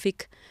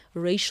specific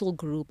racial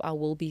group, I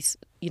will be,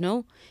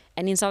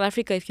 And in South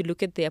Africa, if you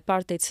look at the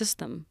apartheid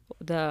system,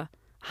 the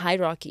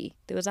hierarchy,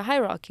 there was a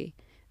hierarchy.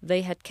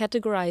 They had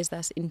categorized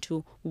us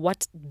into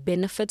what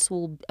benefits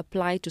will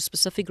apply to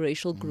specific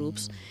racial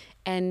groups,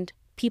 and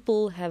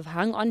people have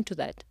hung on to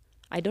that.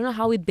 I don't know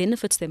how it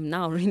benefits them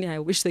now. Really, I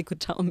wish they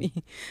could tell me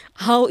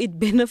how it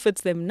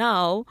benefits them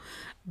now.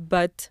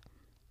 But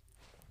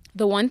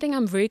the one thing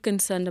I'm very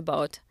concerned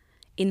about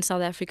in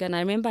South Africa, and I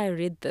remember I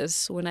read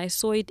this when I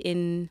saw it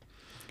in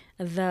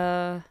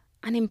the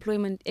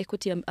Unemployment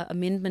Equity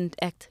Amendment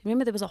Act.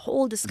 Remember there was a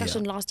whole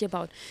discussion last year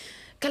about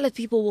colored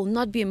people will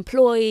not be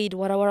employed,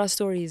 what are our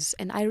stories?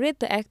 And I read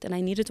the act and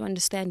I needed to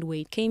understand where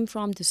it came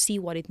from, to see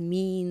what it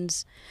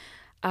means.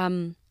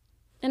 And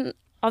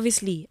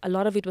obviously, a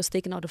lot of it was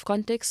taken out of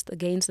context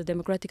against the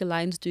Democratic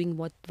Alliance doing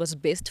what was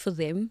best for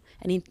them,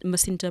 and it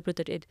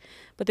misinterpreted it.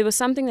 But there was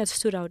something that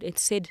stood out. It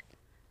said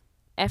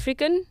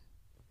African,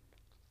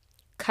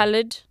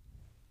 colored,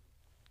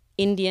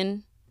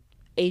 Indian,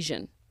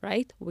 Asian,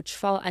 right? Which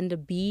fell under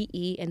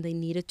BE, and they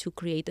needed to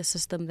create a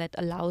system that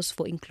allows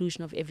for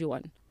inclusion of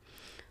everyone.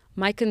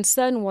 My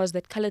concern was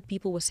that colored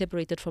people were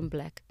separated from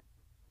black.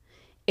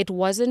 It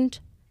wasn't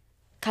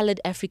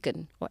colored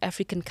African or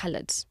African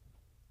coloreds.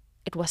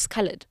 It was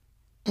colored.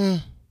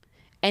 And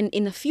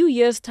in a few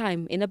years'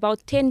 time, in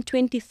about 10,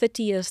 20,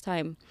 30 years'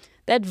 time,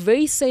 that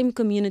very same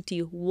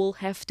community will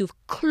have to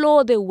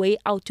claw their way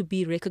out to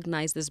be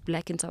recognized as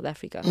black in South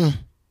Africa.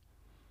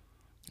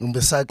 And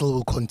the cycle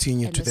will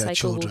continue And to the their cycle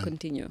children. will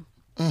continue.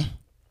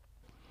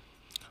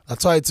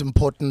 That's why it's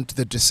important,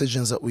 the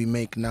decisions that we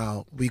make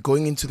now. We're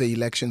going into the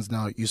elections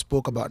now. You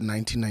spoke about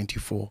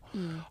 1994.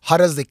 How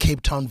does the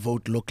Cape Town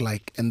vote look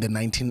like in the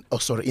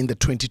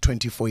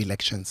 2024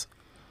 elections?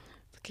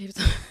 Cape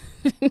Town.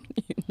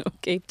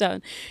 Cape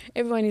Town.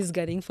 Everyone is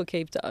gunning for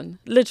Cape Town.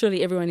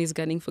 Literally everyone is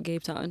gunning for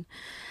Cape Town.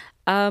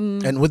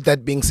 And with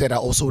that being said, I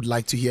also would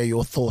like to hear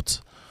your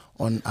thoughts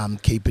on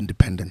Cape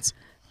independence.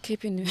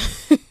 Cape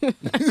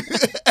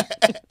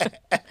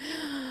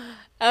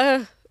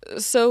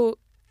So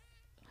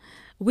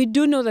we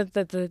do know that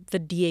the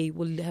DA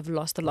will have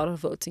lost a lot of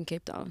votes in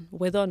Cape Town.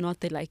 Whether or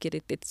not they like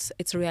it,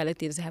 it's a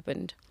reality. It's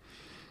happened.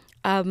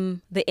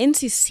 The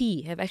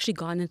NCC have actually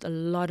garnered a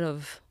lot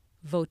of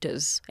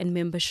voters and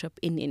membership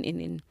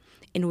in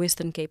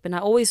Western Cape, and I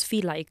always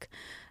feel like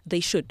they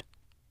should.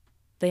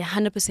 They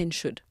 100%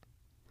 should.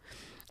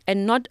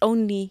 And not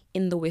only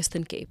in the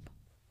Western Cape,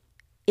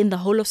 in the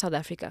whole of South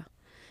Africa.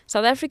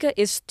 South Africa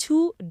is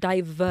too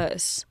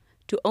diverse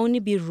to only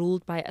be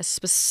ruled by a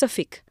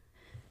specific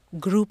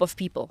group of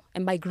people.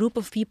 And by group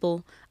of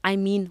people, I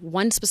mean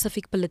one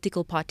specific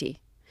political party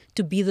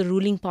to be the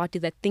ruling party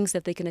that thinks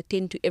that they can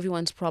attend to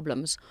everyone's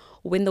problems,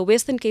 when the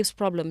Western Cape's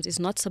problems is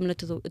not similar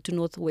to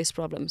Northwest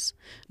problems,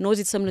 nor is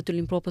it similar to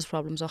Limpopo's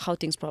problems or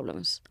Gauteng's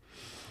problems.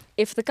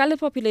 If the colored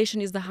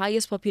population is the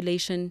highest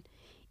population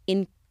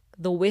in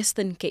the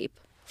Western Cape,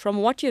 from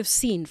what you have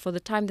seen for the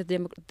time that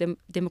the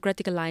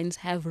Democratic Alliance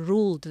have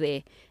ruled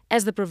there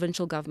as the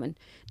provincial government,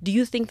 do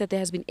you think that there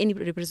has been any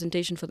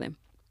representation for them?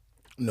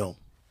 No.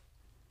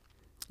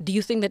 Do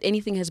you think that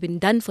anything has been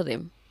done for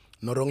them?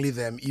 Not only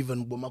them,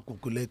 even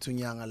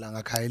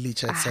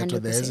etc.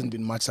 There hasn't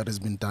been much that has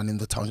been done in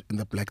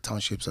the black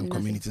townships and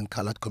communities and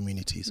colored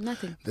communities.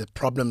 Nothing. The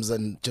problems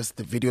and just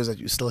the videos that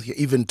you still hear,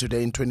 even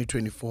today in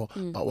 2024,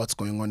 about what's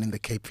going on in the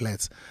Cape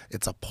Flats,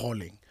 it's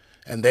appalling.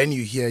 And then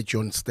you hear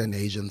John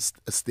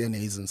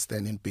Steenhuisen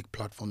stand in big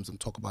platforms and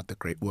talk about the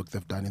great work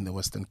they've done in the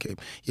Western Cape.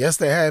 Yes,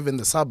 they have in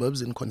the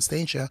suburbs, in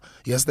Constantia.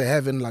 Yes, they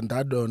have in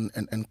Landado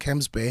and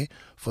Camps Bay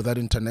for that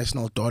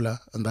international dollar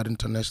and that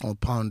international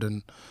pound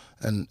and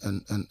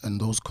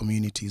those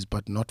communities,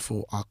 but not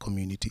for our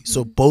community.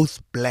 So both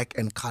black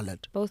and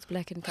colored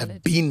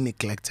have been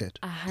neglected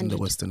in the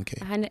Western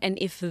Cape. And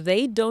if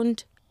they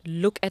don't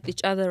look at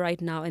each other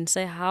right now and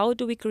say, how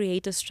do we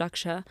create a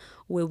structure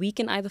where we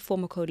can either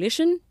form a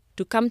coalition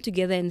to come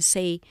together and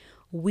say,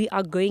 we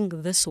are going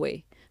this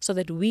way, so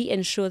that we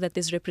ensure that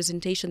there's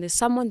representation. There's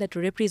someone that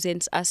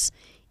represents us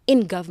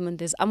in government.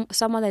 There's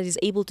someone that is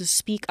able to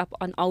speak up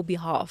on our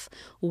behalf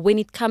when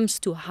it comes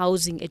to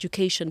housing,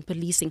 education,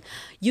 policing.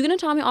 You're going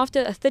to tell me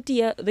after a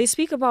 30-year, they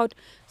speak about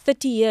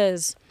 30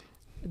 years,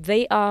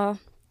 they are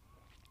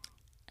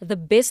the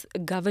best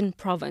governed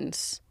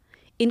province.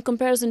 In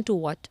comparison to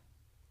what?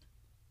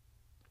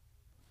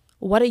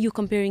 What are you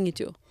comparing it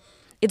to?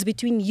 It's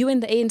between you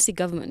and the ANC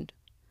government.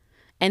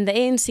 And the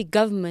ANC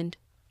government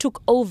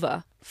took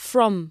over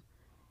from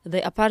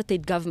the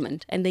apartheid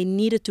government, and they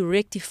needed to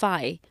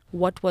rectify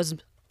what was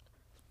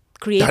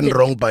created done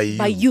wrong by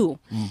you.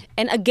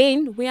 And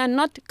again, we are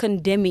not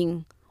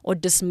condemning or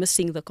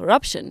dismissing the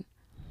corruption,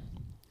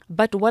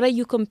 but what are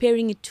you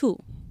comparing it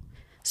to?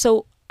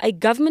 So a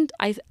government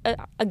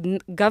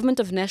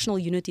of national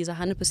unity is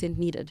 100%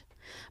 needed,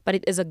 but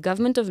it is a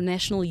government of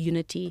national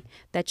unity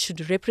that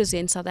should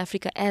represent South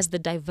Africa as the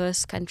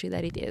diverse country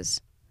that it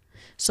is.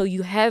 So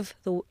you have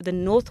the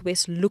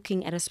Northwest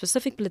looking at a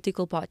specific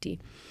political party.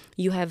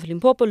 You have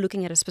Limpopo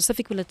looking at a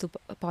specific political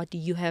party.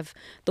 You have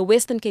the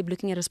Western Cape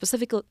looking at a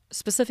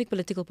specific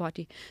political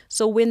party.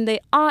 So when they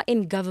are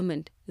in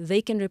government,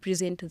 they can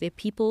represent their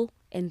people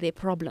and their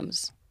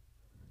problems.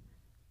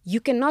 You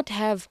cannot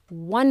have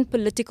one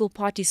political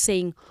party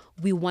saying,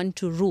 we want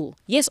to rule.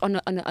 Yes,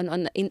 on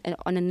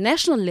a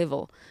national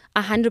level,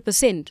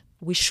 100%,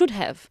 we should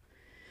have.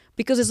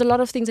 Because there's a lot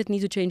of things that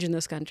need to change in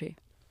this country.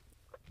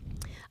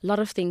 A lot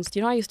of things. Do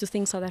you know, I used to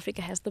think South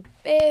Africa has the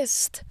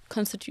best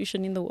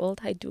constitution in the world.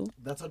 I do.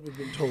 That's what we've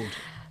been told.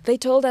 They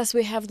told us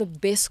we have the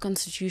best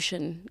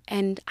constitution.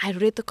 And I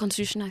read the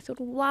constitution. I thought,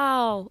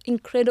 wow,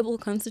 incredible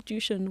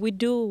constitution. We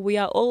do. We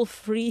are all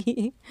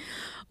free.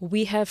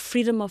 We have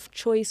freedom of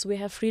choice. We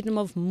have freedom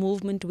of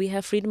movement. We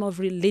have freedom of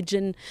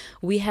religion.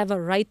 We have a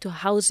right to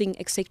housing,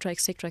 etc.,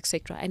 etc.,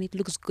 etc. And it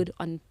looks good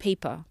on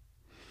paper.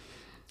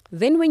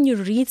 Then when you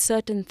read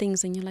certain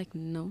things and you're like,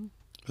 no.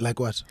 Like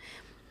what?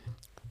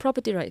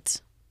 Property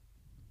rights.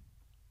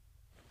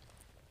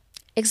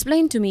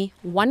 Explain to me,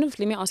 let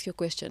me ask you a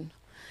question.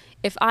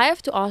 If I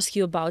have to ask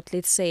you about,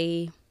 let's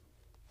say,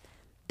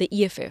 the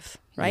EFF,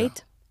 right?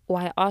 Yeah. Or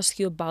I ask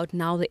you about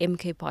now the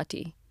MK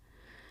party.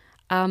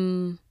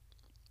 And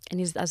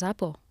it's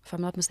Azapo, if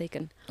I'm not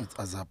mistaken. It's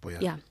Azapo, yeah.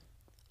 Yeah.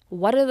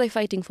 What are they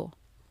fighting for?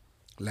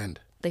 Land.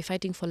 They're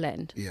fighting for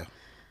land. Yeah.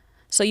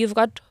 So you've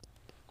got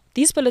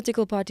these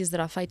political parties that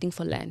are fighting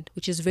for land,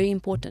 which is very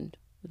important.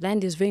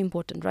 Land is very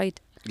important, right?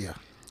 Yeah.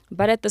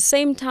 But at the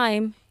same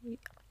time,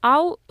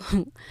 our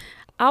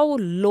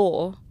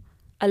law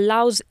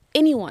allows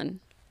anyone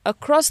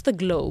across the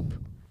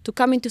globe to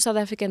come into South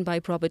Africa and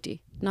buy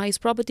property. Now, is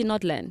property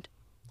not land?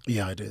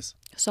 Yeah, it is.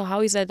 So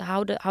how is that?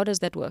 How does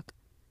that work?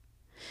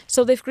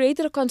 So they've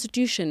created a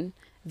constitution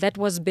that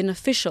was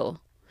beneficial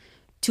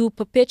to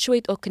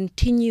perpetuate or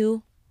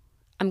continue,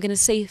 I'm going to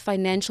say,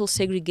 financial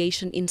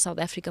segregation in South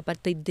Africa,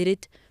 but they did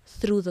it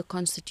through the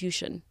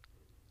constitution.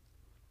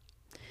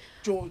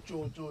 Say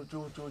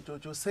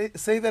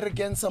that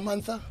again,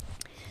 Samantha.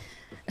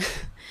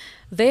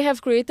 They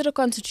have created a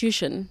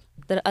constitution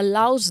that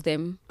allows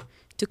them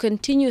to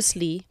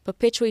continuously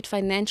perpetuate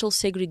financial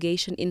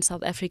segregation in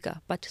South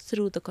Africa, but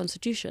through the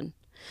constitution.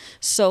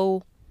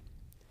 So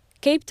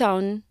Cape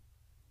Town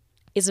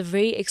is a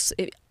very...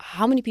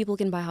 how many people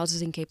can buy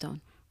houses in Cape Town?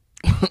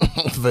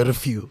 Very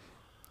few.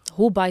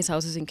 Who buys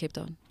houses in Cape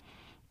Town?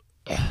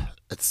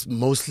 It's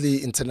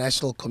mostly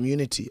international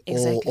community.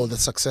 Exactly. or the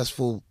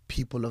successful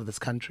people of this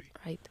country.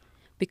 Right.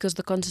 Because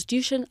the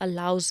constitution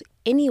allows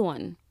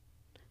anyone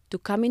to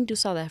come into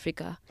South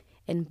Africa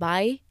and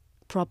buy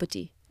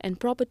property. And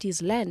property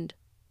is land.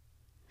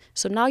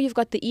 So now you've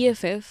got the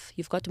EFF,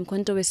 you've got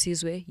Mkhonto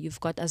Wesizwe, you've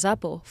got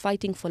Azapo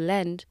fighting for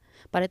land,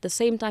 but at the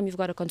same time you've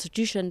got a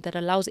constitution that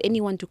allows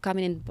anyone to come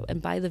in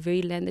and buy the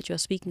very land that you're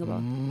speaking about.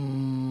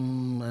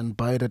 And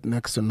buy it at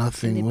next to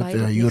nothing with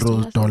their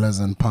euros, dollars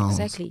and pounds.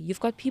 Exactly. You've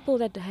got people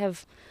that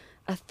have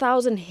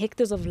 1,000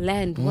 hectares of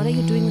land. What are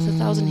you doing with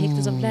 1,000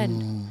 hectares of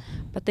land?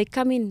 But they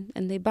come in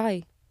and they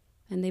buy,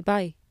 and they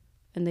buy,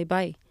 and they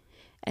buy.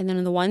 And then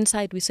on the one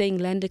side we're saying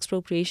land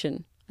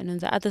expropriation. And on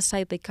the other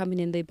side, they come in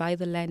and they buy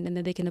the land, and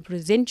then they can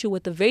present you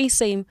with the very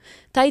same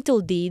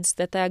title deeds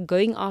that they are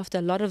going after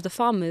a lot of the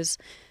farmers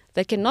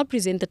that cannot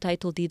present the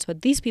title deeds,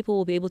 but these people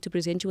will be able to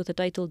present you with a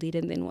title deed,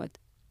 and then what?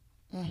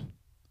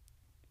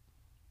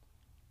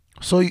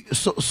 So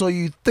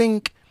you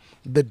think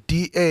the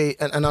DA,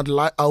 and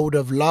I would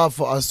have loved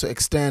for us to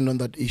extend on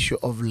that issue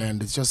of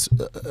land. It's just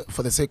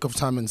for the sake of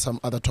time and some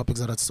other topics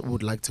that I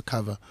would like to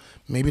cover.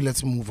 Maybe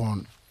let's move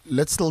on.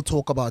 Let's still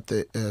talk about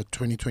the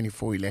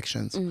 2024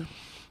 elections.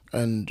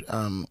 And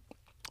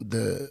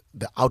the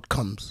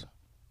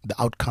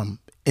outcome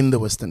in the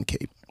Western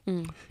Cape.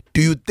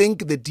 Do you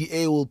think the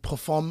DA will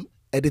perform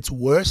at its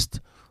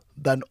worst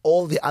than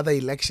all the other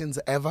elections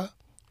ever,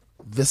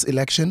 this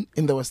election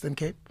in the Western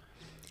Cape?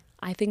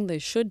 I think they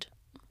should,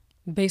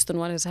 based on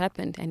what has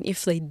happened. And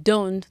if they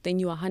don't, then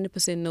you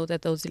 100% know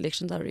that those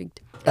elections are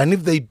rigged. And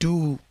if they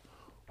do,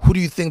 who do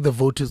you think their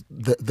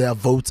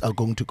votes are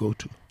going to go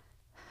to?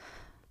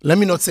 Let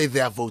me not say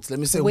their votes. Let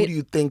me say, who do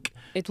you think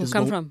it will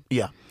come from?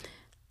 Yeah.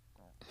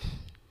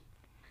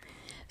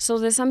 So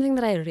there's something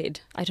that I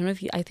read. I don't know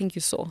if I think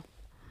you saw,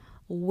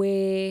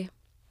 where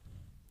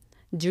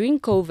during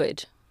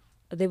COVID,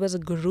 there was a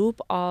group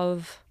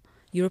of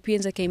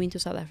Europeans that came into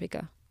South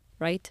Africa,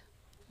 right?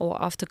 Or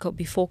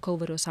before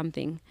COVID or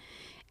something.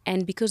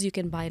 And because you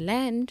can buy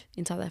land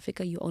in South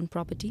Africa, you own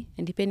property.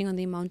 And depending on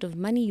the amount of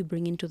money you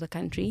bring into the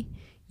country,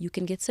 you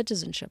can get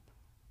citizenship,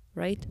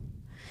 right?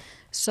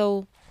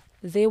 So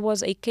there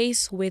was a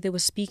case where they were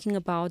speaking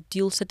about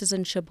dual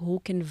citizenship,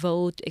 who can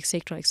vote,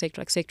 etc.,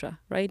 etc., etc.,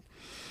 right?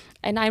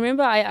 And I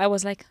remember I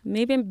was like,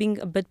 maybe I'm being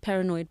a bit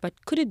paranoid,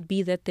 but could it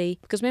be that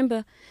because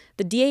remember,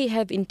 the DA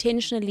have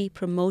intentionally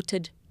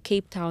promoted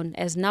Cape Town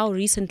as now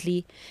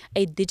recently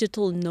a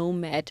digital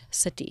nomad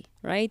city,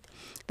 right?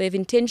 They've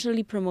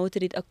intentionally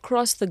promoted it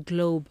across the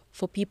globe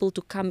for people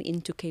to come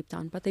into Cape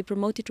Town, but they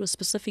promote it to a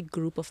specific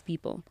group of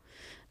people.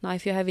 Now,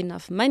 if you have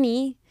enough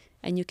money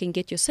and you can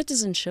get your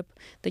citizenship,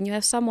 then you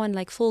have someone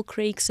like Phil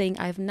Craig saying,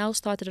 I've now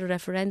started a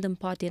referendum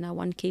party and I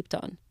want Cape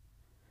Town.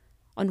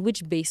 On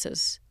which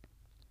basis?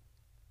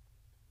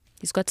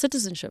 He's got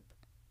citizenship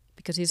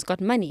because he's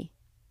got money.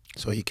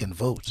 So he can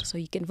vote. So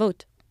he can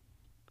vote.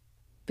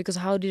 Because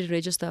how did he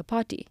register a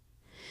party?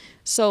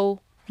 So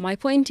my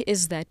point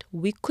is that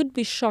we could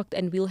be shocked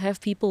and we'll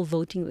have people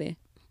voting there.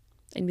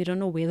 And we don't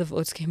know where the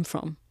votes came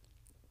from.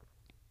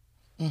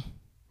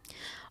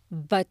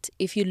 But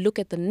if you look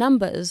at the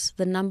numbers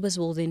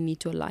will then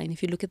need to align.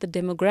 If you look at the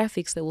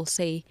demographics, they will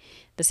say,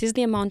 this is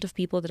the amount of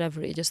people that have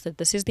registered,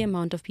 this is the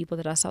amount of people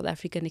that are South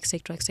African,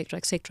 etc., etc.,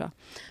 etc.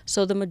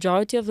 So the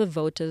majority of the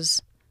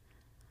voters,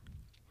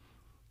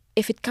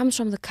 if it comes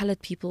from the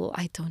colored people,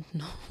 I don't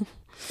know.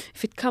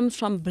 If it comes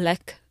from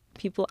black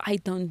people, I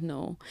don't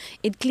know.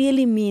 It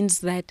clearly means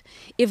that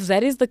if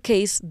that is the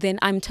case, then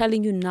I'm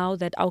telling you now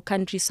that our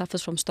country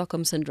suffers from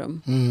Stockholm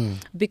Syndrome.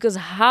 Because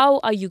how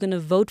are you going to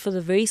vote for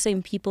the very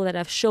same people that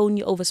have shown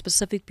you over a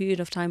specific period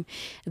of time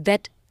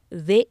that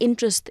their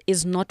interest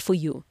is not for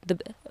you?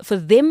 For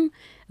them,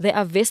 they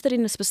are vested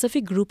in a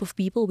specific group of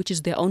people, which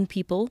is their own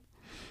people.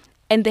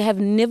 And they have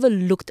never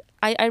looked.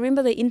 I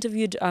remember they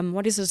interviewed,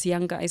 what is this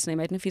young guy's name?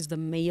 I don't know if he's the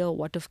mayor or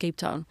what of Cape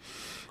Town,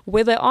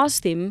 where they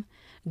asked him,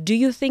 do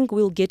you think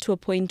we'll get to a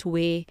point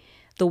where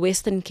the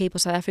Western Cape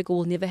of South Africa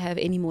will never have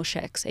any more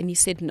shacks? And he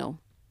said no,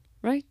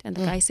 right? And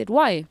the guy said,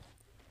 why?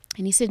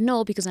 And he said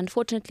no, because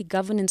unfortunately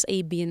governance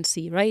A, B, and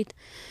C, right?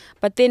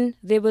 But then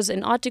there was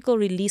an article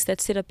released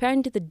that said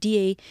apparently the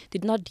DA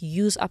did not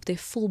use up their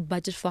full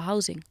budget for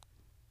housing.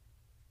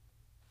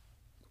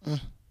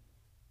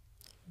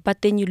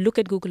 But then you look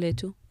at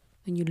Gugulethu,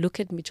 and you look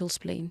at Mitchell's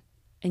Plain,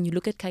 and you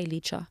look at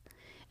Kailicha,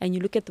 and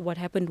you look at what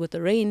happened with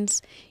the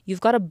rains,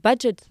 you've got a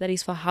budget that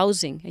is for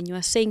housing, and you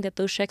are saying that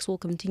those shacks will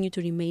continue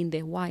to remain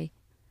there. Why?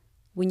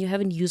 When you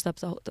haven't used up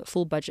the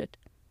full budget.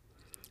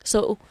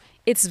 So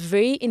it's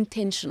very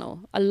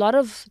intentional. A lot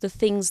of the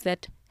things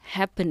that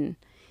happen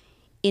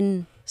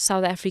in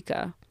South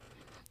Africa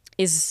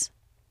is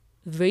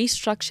very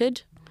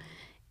structured,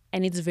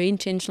 and it's very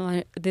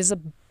intentional.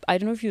 I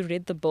don't know if you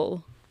read the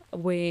bill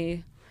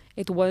where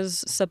it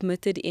was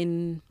submitted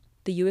in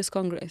the US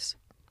Congress.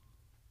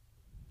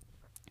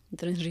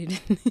 Didn't read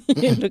it.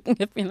 You're looking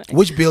at me like.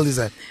 Which bill is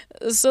that?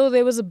 So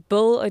there was a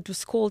bill, it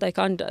was called,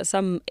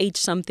 some H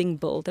something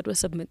bill that was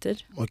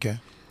submitted. Okay.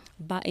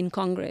 But in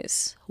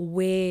Congress,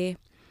 where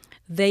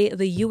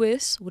the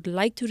US would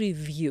like to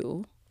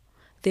review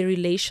their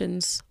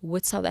relations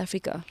with South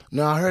Africa.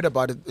 No, I heard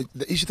about it.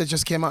 The issue that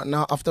just came out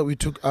now after we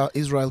took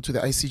Israel to the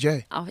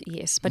ICJ. Oh,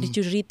 yes, but did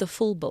you read the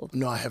full bill?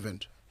 No, I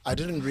haven't. I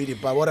didn't read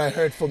it, but what I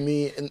heard for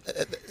me,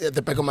 at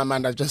the back of my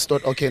mind, I just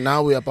thought, okay,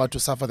 now we're about to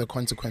suffer the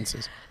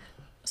consequences.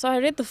 So I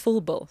read the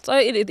full bill. So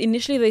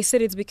initially they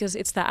said it's because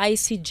it's the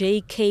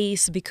ICJ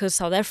case because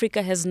South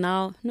Africa has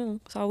now...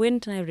 No. So I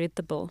went and I read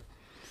the bill.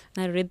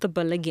 And I read the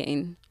bill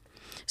again.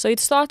 So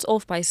it starts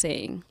off by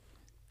saying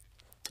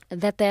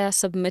that they are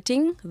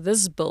submitting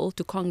this bill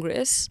to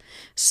Congress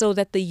so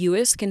that the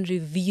US can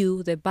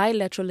review the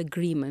bilateral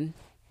agreement,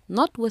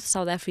 not with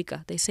South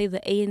Africa. They say the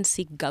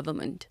ANC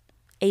government.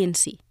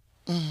 ANC,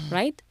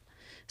 right?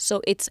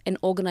 So it's an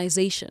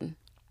organization.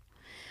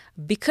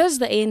 Because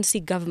the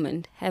ANC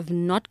government have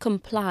not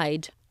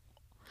complied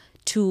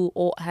to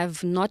or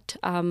have not,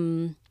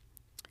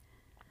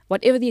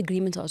 whatever the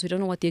agreement was, we don't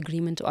know what the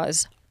agreement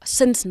was,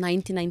 since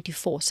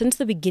 1994, since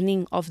the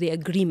beginning of the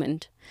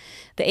agreement,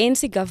 the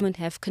ANC government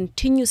have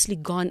continuously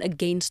gone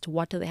against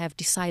what they have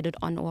decided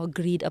on or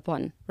agreed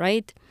upon,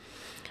 right?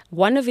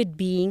 One of it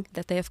being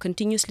that they have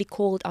continuously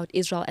called out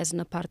Israel as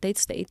an apartheid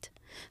state.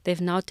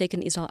 They've now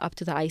taken Israel up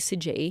to the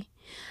ICJ.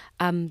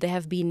 They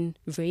have been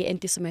very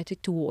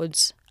anti-Semitic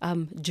towards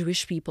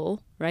Jewish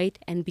people, right?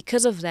 And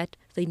because of that,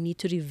 they need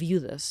to review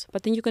this.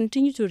 But then you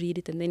continue to read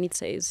it, and then it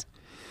says,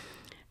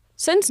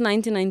 since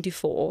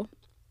 1994,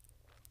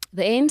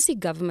 the ANC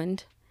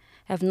government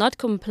have not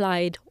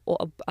complied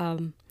or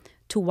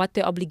to what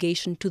their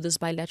obligation to this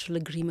bilateral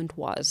agreement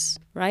was,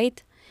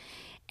 right?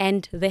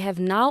 And they have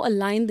now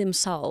aligned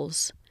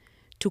themselves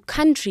to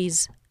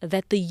countries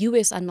that the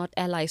US are not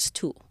allies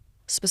too,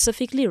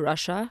 specifically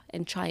Russia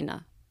and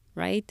China,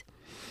 right?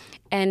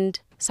 And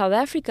South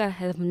Africa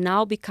have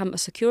now become a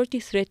security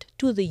threat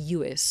to the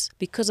US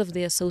because of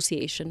their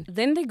association.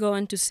 Then they go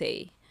on to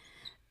say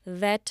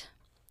that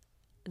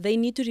they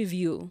need to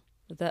review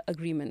the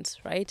agreements,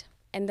 right?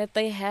 And that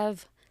they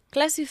have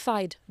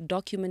classified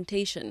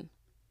documentation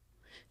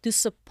to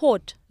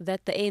support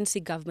that the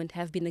ANC government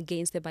have been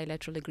against the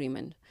bilateral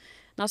agreement.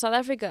 Now, South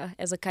Africa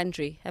as a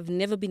country have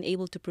never been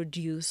able to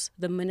produce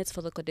the minutes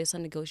for the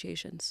CODESA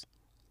negotiations.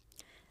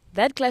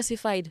 That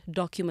classified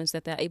documents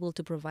that they're able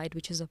to provide,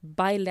 which is a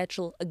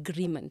bilateral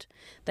agreement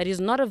that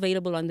is not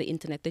available on the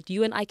internet, that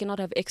you and I cannot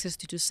have access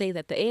to say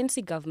that the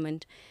ANC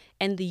government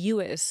and the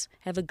US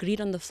have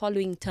agreed on the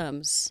following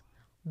terms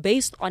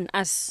based on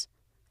us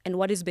and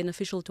what is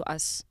beneficial to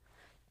us,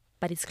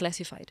 but it's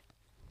classified.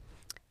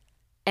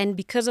 And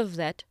because of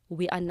that,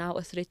 we are now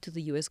a threat to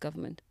the US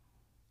government.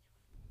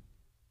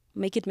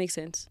 Make it make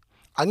sense.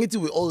 Angithi,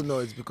 we all know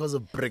it's because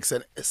of BRICS,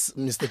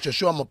 and Mr.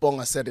 Joshua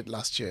Maponga said it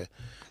last year.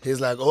 He's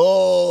like,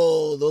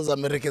 oh, those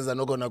Americans are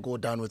not going to go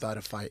down without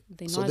a fight.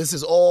 So this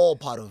is all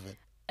part of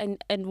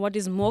it. And what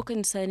is more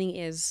concerning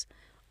is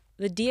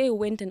the DA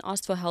went and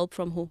asked for help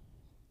from who?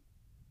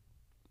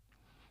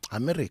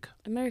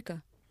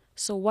 America.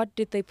 So what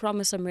did they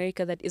promise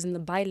America that is in the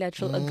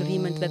bilateral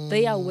agreement that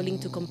they are willing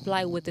to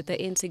comply with, that the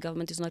ANC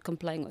government is not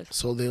complying with?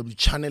 So they'll be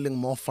channeling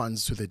more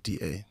funds to the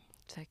DA.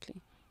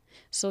 Exactly.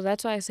 So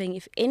that's why I'm saying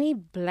if any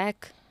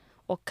black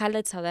or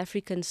colored South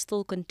Africans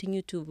still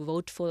continue to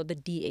vote for the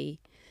DA,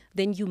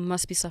 then you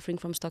must be suffering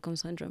from Stockholm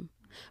Syndrome.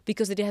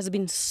 Because it has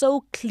been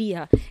so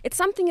clear. It's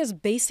something as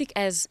basic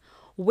as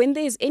when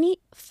there's any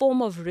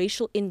form of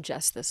racial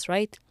injustice,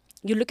 right?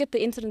 You look at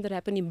the incident that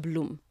happened in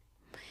Bloem,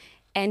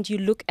 and you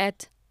look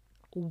at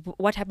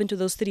what happened to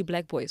those 3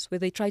 black boys where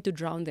they tried to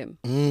drown them.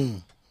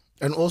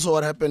 And also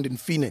what happened in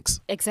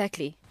Phoenix.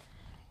 Exactly.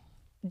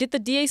 Did the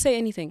DA say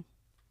anything?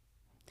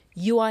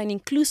 You are an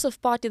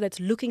inclusive party that's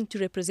looking to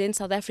represent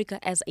South Africa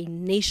as a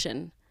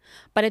nation.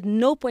 But at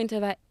no point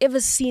have I ever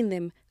seen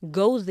them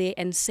go there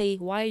and say,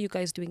 why are you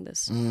guys doing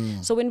this?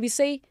 So when we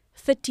say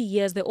 30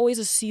 years, they always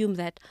assume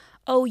that,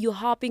 oh, you're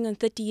harping on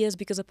 30 years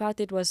because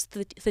apartheid was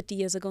 30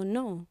 years ago.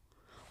 No.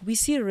 We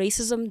see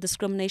racism,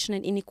 discrimination,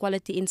 and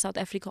inequality in South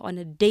Africa on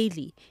a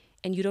daily,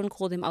 and you don't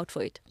call them out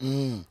for it.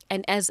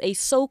 And as a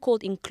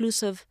so-called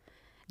inclusive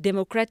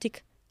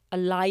democratic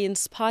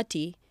alliance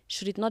party,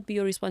 should it not be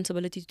your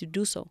responsibility to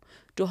do so?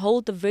 To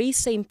hold the very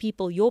same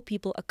people, your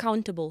people,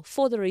 accountable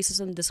for the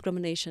racism,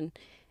 discrimination,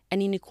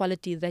 and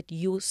inequality that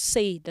you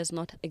say does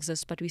not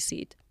exist, but we see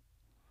it.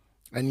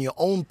 And your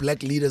own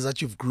black leaders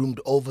that you've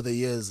groomed over the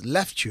years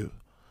left you.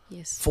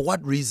 Yes. For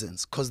what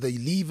reasons? Because they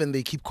leave and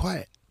they keep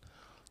quiet.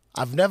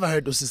 I've never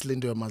heard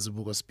Usislindo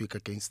Mazibuko speak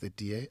against the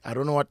DA. I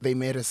don't know what they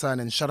made her son,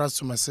 and shout out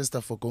to my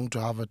sister for going to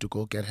Harvard to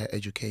go get her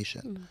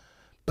education.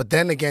 But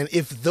then again,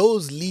 if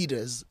those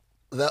leaders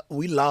that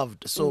we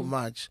loved so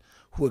much,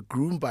 who were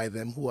groomed by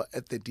them, who are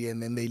at the DA,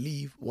 and then they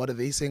leave, what are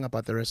they saying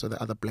about the rest of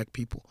the other black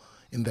people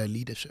in their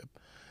leadership?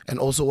 And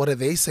also, what are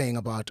they saying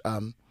about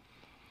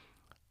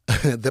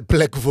the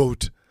black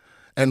vote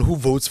and who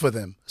votes for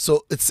them?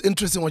 So it's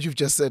interesting what you've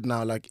just said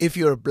now. Like, if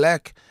you're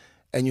black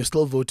and you're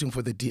still voting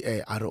for the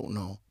DA, I don't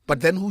know.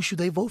 But then who should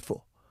they vote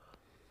for?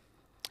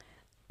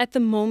 At the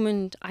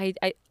moment,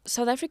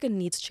 South Africa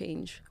needs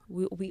change,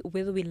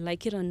 whether we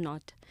like it or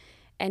not.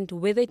 And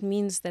whether it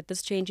means that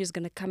this change is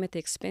going to come at the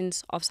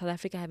expense of South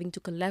Africa having to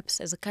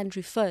collapse as a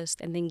country first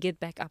and then get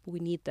back up, we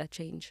need that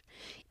change.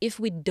 If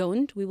we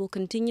don't, we will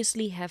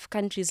continuously have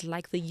countries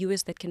like the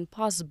US that can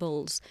pass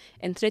bills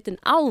and threaten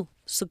our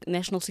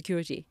national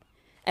security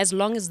as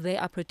long as they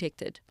are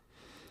protected.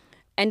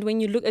 And when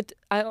you look at,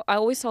 I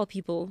always tell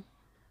people,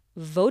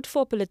 vote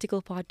for a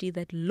political party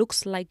that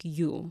looks like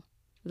you,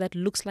 that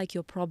looks like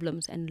your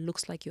problems and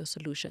looks like your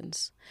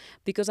solutions.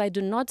 Because I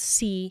do not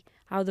see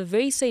how the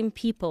very same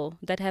people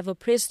that have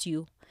oppressed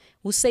you,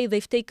 who say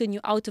they've taken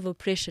you out of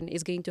oppression,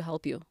 is going to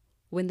help you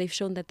when they've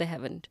shown that they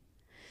haven't.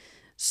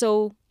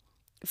 So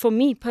for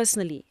me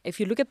personally, if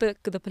you look at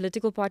the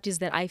political parties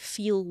that I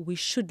feel we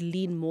should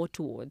lean more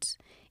towards,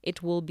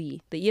 it will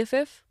be the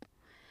EFF,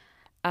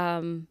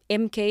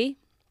 MK,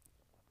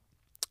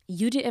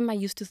 UDM. I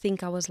used to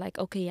think, I was like,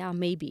 okay, yeah,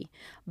 maybe.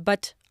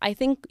 But I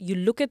think you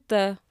look at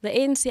the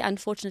ANC,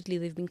 unfortunately,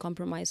 they've been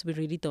compromised. We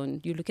really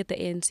don't. You look at the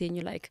ANC and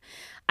you're like,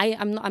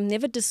 I'm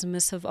never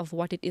dismissive of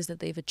what it is that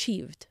they've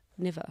achieved.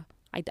 Never.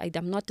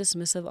 I'm not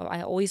dismissive.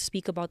 I always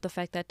speak about the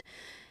fact that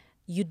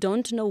you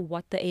don't know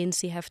what the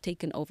ANC have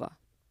taken over,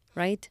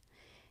 right?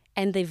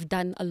 And they've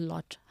done a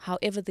lot.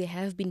 However, they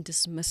have been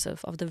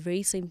dismissive of the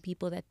very same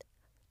people that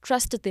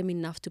trusted them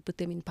enough to put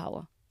them in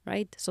power,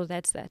 right? So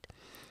that's that.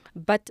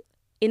 But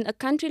in a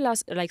country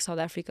like South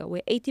Africa,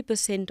 where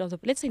 80% of the,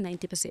 let's say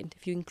 90%,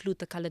 if you include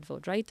the colored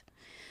vote, right?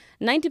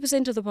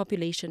 90% of the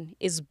population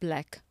is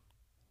black.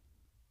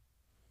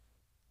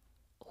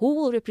 Who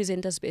will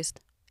represent us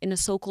best in a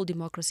so-called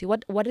democracy?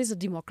 What is a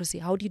democracy?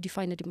 How do you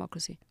define a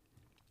democracy?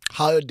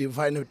 How you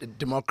define a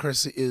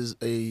democracy is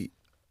a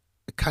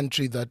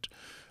country that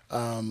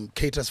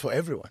caters for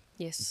everyone.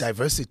 Yes.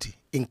 Diversity,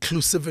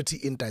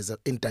 inclusivity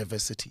in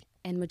diversity.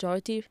 And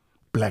majority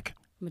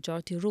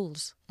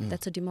rules.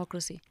 That's a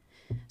democracy.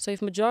 So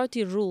if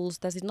majority rules,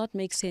 does it not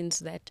make sense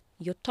that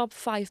your top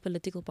 5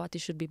 political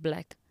parties should be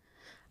black?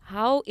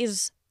 How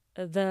is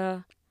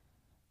the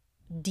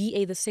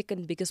DA the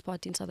second biggest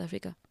party in South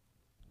Africa?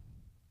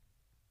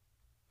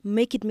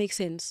 Make it make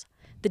sense.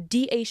 The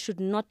DA should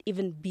not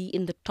even be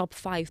in the top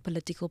 5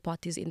 political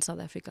parties in South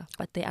Africa,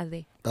 but they are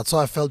there. That's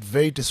why I felt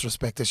very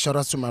disrespected. Shout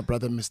out to my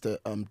brother, Mr.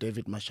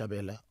 David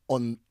Mashabela.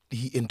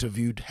 He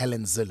interviewed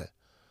Helen Zille.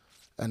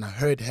 And I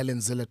heard Helen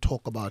Zille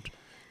talk about,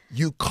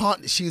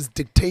 she's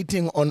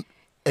dictating on,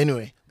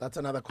 anyway, that's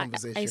another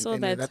conversation. I saw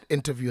anyway, that. That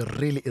interview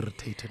really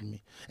irritated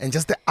me. And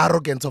just the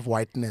arrogance of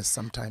whiteness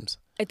sometimes.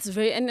 It's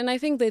very, and I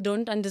think they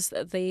don't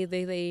understand,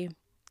 they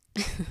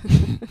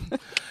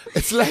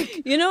It's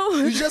like, you know,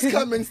 you just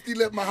come and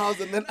steal at my house,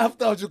 and then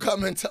afterwards you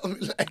come and tell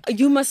me like,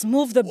 you must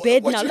move the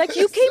bed what now. you- Like,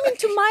 you came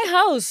into my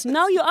house.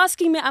 Now you're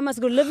asking me I must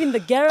go live in the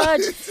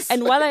garage,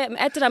 and while I am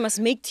at it, I must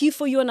make tea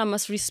for you and I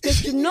must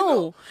respect you.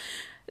 No.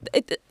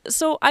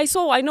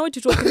 I know what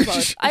you're talking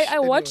about. I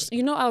watched,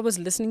 I was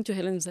listening to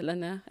Helen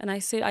Zille, and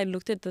I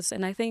looked at this,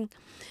 and I think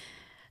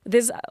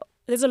there's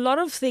a lot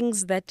of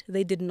things that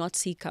they did not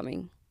see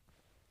coming.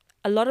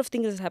 A lot of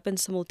things that happen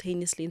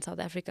simultaneously in South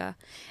Africa.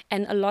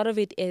 And a lot of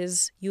it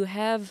is you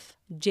have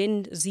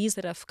Gen Zs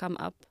that have come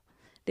up.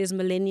 There's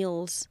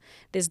millennials.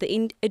 There's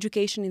the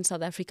education in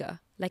South Africa.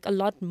 Like a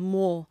lot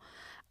more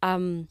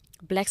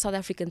black South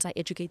Africans are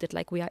educated.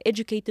 Like we are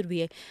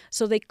educated.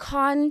 So they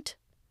can't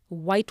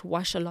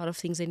whitewash a lot of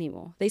things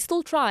anymore. They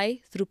still try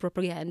through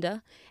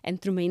propaganda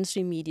and through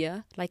mainstream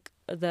media. Like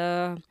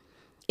the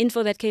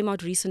info that came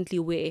out recently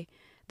where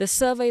the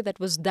survey that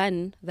was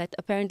done that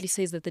apparently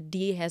says that the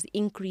DA has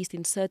increased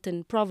in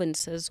certain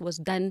provinces was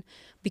done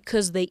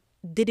because they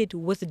did it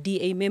with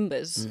DA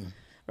members,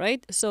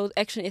 right? So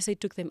Action SA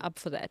took them up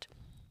for that.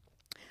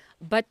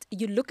 But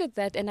you look at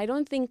that, and I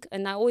don't think,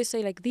 and I always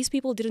say, like, these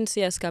people didn't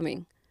see us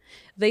coming.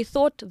 They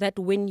thought that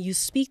when you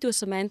speak to a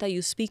Samantha,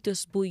 you speak to a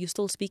Sbu, you're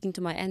still speaking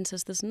to my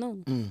ancestors.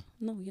 No,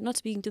 you're not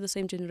speaking to the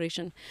same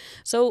generation.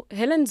 So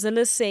Helen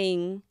Zille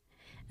saying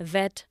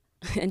that,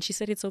 and she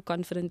said it so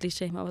confidently,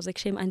 shame. I was like,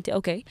 shame, auntie.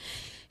 Okay.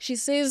 She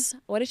says,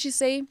 what did she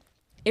say?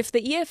 If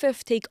the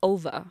EFF take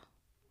over,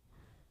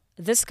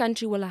 this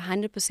country will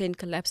 100%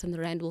 collapse and the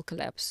rand will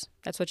collapse.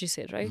 That's what she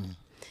said, right?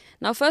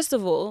 Now, first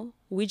of all,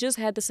 we just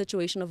had the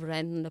situation of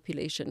rand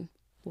manipulation,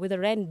 where the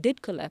rand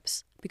did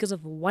collapse because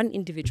of one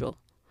individual.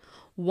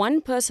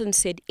 One person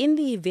said, in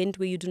the event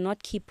where you do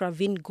not keep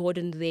Pravin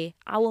Gordhan there,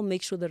 I will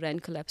make sure the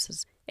rand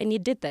collapses. And he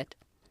did that.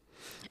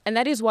 And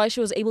that is why she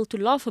was able to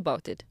laugh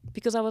about it.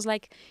 Because I was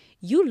like,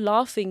 you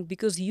laughing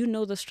because you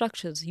know the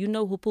structures. You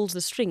know who pulls the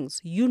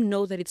strings. You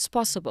know that it's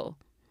possible.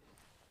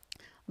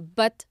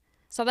 But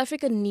South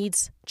Africa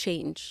needs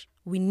change.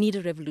 We need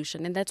a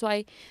revolution. And that's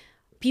why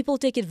people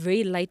take it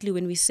very lightly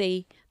when we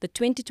say the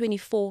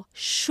 2024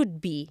 should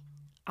be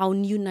our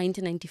new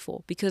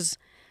 1994. Because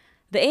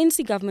the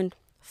ANC government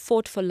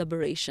fought for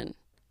liberation.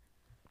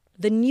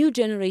 The new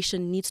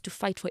generation needs to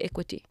fight for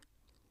equity.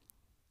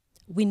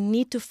 We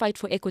need to fight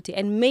for equity.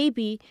 And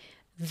maybe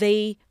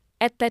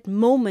at that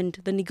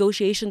moment, the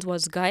negotiations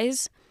was,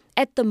 guys,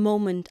 at the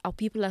moment, our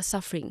people are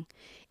suffering.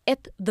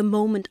 At the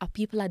moment, our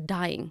people are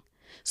dying.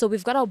 So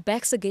we've got our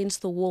backs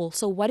against the wall.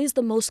 So what is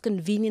the most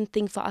convenient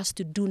thing for us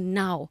to do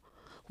now?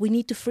 We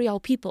need to free our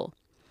people.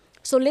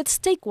 So let's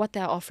take what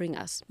they're offering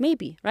us.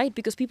 Maybe, right?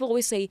 Because people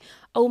always say,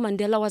 oh,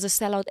 Mandela was a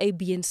sellout, A,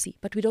 B, and C.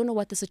 But we don't know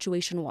what the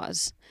situation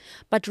was.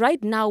 But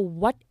right now,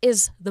 what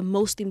is the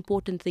most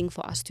important thing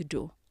for us to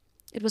do?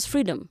 It was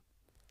freedom.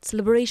 It's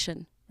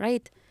liberation,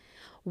 right?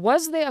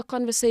 Was there a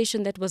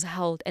conversation that was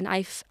held? And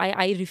I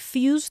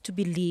refuse to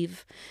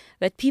believe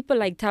that people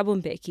like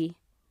Thabo Mbeki,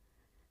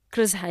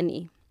 Chris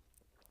Hani,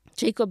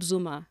 Jacob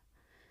Zuma,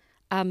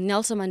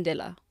 Nelson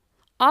Mandela,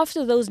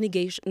 after those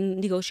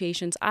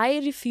negotiations, I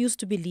refuse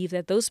to believe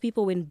that those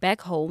people went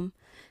back home,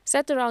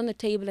 sat around the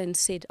table and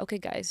said, okay,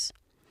 guys,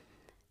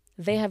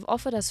 they have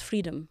offered us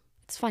freedom.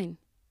 It's fine.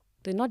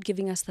 They're not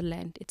giving us the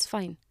land. It's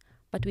fine.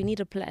 But we need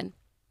a plan.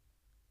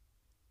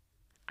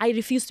 I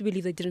refuse to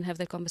believe they didn't have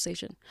that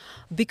conversation.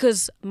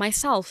 Because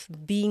myself,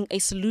 being a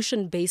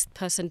solution-based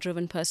person,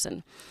 driven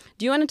person,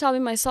 do you want to tell me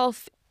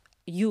myself,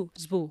 you,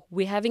 Zbu,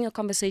 we're having a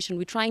conversation.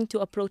 We're trying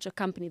to approach a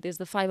company. There's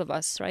the 5 of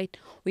us, right?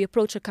 We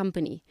approach a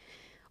company.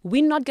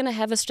 We're not going to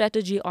have a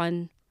strategy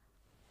on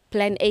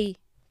plan A,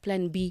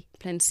 plan B,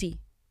 plan C.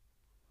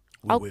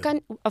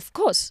 Of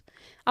course.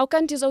 Our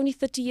country is only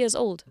 30 years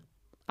old.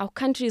 Our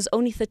country is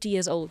only 30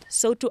 years old.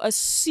 So to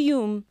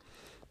assume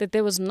that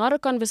there was not a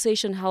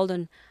conversation held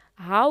on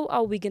how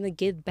are we going to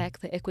get back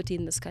the equity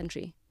in this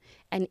country?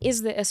 And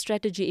is there a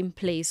strategy in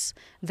place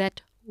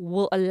that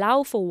will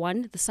allow for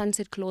one, the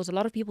sunset clause? A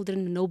lot of people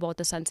didn't know about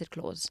the sunset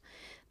clause.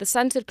 The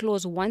sunset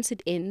clause, once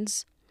it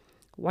ends,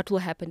 what will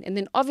happen? And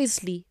then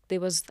obviously there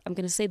was, I'm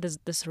going to say, this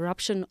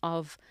disruption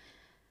of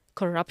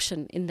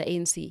corruption in the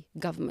ANC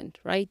government,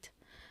 right?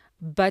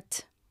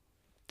 But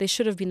There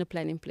should have been a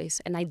plan in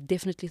place, and I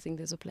definitely think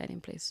there's a plan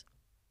in place.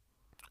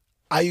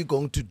 Are you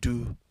going to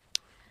do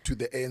to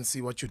the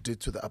ANC what you did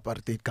to the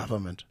apartheid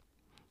government?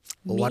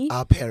 Or Me? what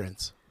our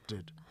parents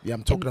did? Yeah,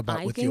 I'm talking Am about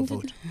I with your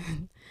going to vote.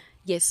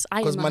 Yes, I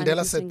am. Because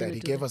Mandela 100% said that. gonna He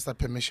do gave that. us that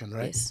permission,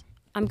 right? Yes,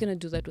 I'm going to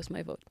do that with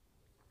my vote.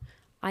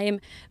 I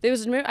am. There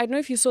was. I don't know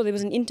if you saw. There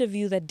was an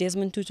interview that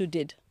Desmond Tutu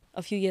did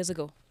a few years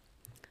ago,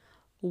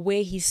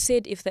 where he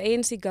said if the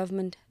ANC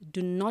government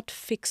do not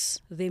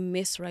fix their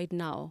mess right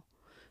now,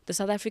 the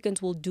South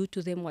Africans will do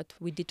to them what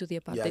we did to the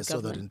apartheid Yeah, I saw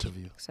government. that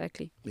interview.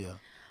 Exactly. Yeah.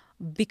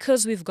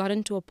 Because we've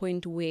gotten to a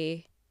point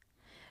where,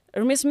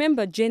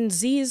 remember, Gen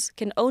Zs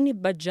can only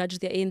but judge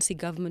the ANC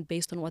government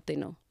based on what they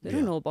know. They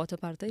don't know about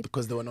apartheid.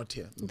 Because they were not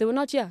here. They were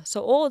not here.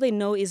 So all they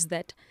know is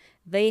that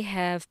they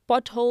have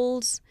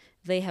potholes,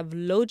 they have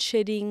load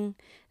shedding,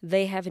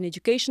 they have an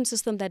education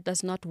system that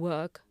does not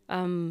work.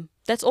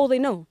 That's all they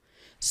know.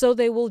 So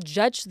they will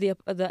judge the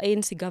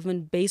ANC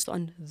government based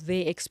on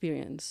their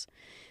experience.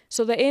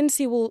 So the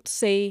ANC will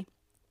say,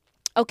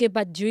 okay,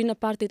 but during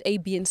apartheid A,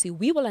 B, and C,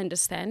 we will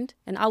understand,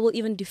 and I will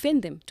even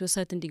defend them to a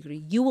certain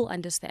degree. You will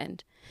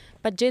understand.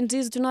 But Gen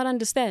Zs do not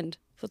understand.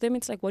 For them,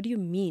 it's like, what do you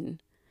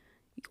mean?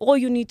 All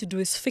you need to do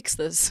is fix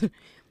this.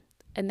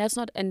 And that's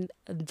not, and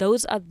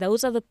those are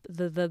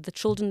the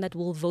children that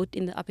will vote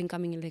in the up and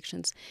coming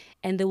elections.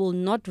 And they will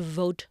not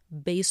vote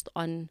based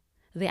on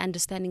their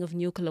understanding of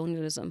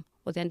neocolonialism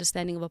or the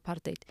understanding of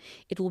apartheid.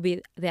 It will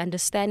be the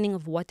understanding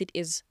of what it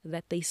is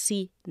that they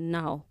see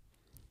now,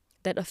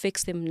 that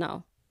affects them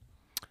now.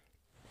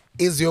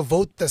 Is your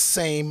vote the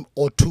same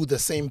or to the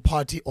same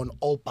party on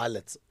all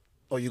ballots?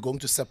 Or are you going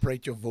to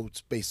separate your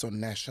votes based on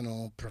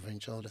national,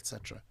 provincial,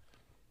 etc.?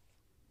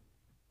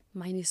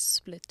 Mine is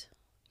split.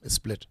 It's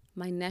split.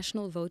 My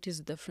national vote is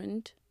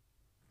different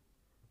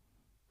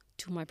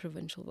to my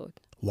provincial vote.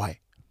 Why?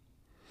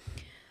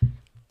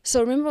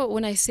 So remember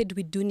when I said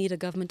we do need a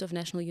government of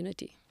national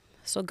unity?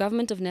 So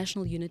government of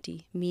national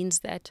unity means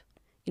that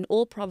in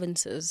all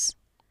provinces,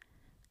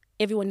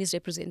 everyone is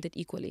represented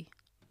equally.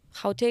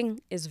 Gauteng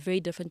is very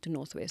different to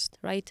Northwest,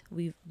 right?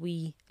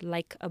 We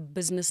like a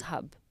business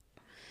hub.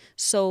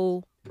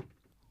 So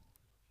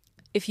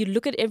if you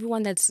look at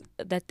everyone, it's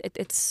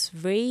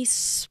very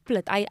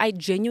split. I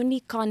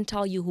genuinely can't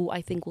tell you who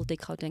I think will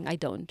take Gauteng. I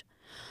don't.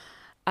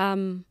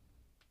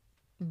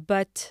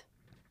 But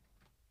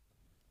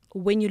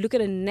when you look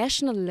at a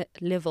national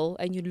level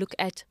and you look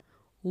at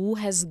who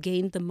has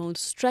gained the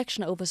most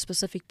traction over a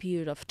specific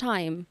period of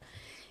time,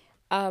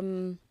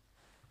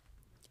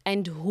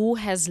 and who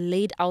has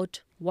laid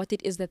out what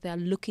it is that they are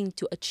looking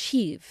to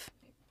achieve,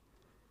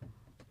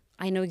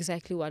 I know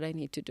exactly what I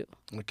need to do.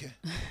 Okay.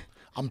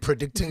 I'm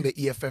predicting the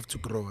EFF to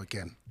grow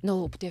again.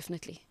 No,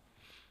 definitely.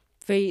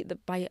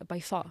 By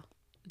far.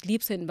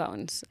 Leaps and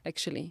bounds,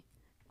 actually.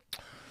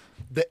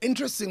 The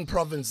interesting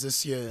province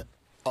this year,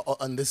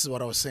 and this is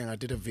what I was saying, I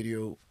did a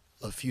video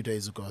a few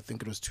days ago, I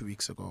think it was 2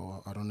 weeks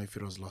ago, I don't know if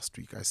it was last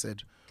week. I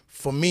said,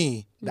 for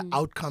me, the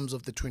outcomes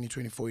of the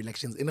 2024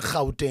 elections, in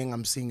Gauteng,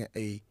 I'm seeing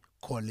a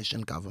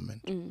coalition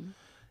government.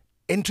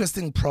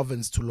 Interesting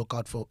province to look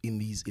out for in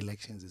these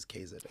elections is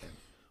KZN,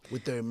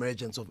 with the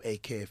emergence of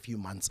AK a few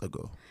months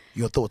ago.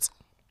 Your thoughts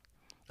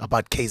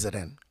about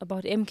KZN?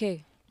 About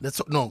MK?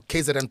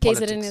 KZN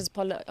politics. KZN is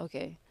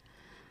okay.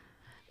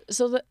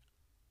 So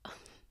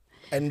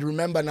and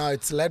remember now,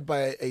 it's led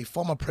by a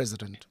former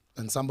president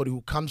and somebody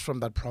who comes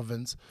from that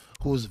province,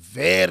 who's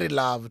very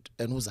loved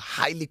and who's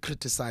highly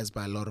criticized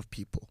by a lot of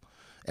people,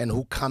 and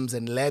who comes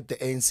and led the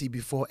ANC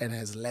before and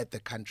has led the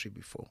country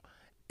before.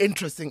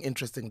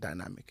 Interesting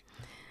dynamic.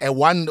 And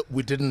one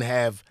we didn't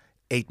have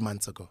 8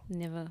 months ago.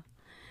 Never.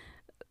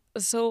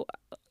 So,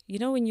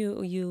 when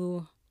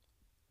you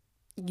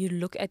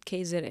look at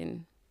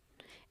KZN,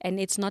 and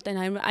it's not,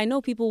 and I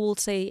know people will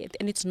say,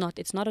 and it's not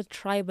a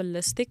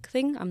tribalistic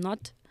thing. I'm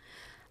not.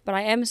 But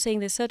I am saying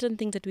there's certain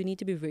things that we need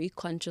to be very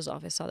conscious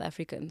of as South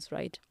Africans,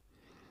 right?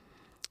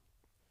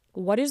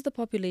 What is the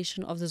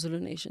population of the Zulu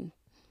nation?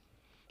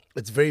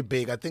 It's very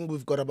big. I think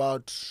we've got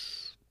about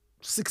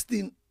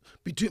 14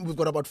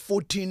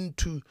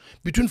 to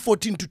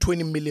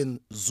 20 million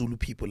Zulu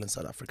people in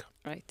South Africa.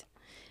 Right.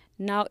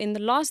 Now, in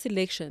the last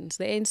elections,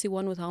 the ANC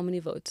won with how many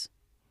votes?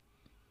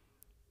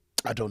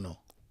 I don't know.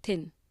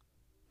 10.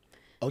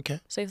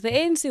 Okay. So if the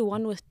ANC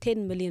won with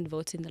 10 million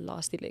votes in the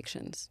last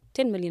elections,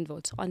 10 million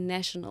votes on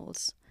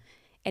nationals,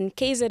 and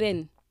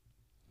KZN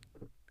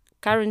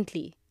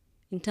currently,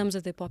 in terms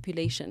of their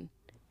population,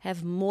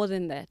 have more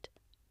than that,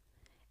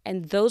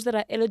 and those that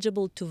are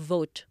eligible to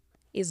vote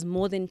is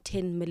more than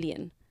 10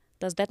 million,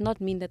 does that not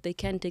mean that they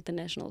can take the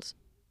nationals?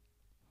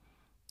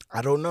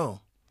 I don't know.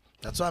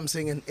 That's why I'm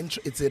saying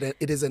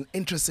it is an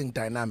interesting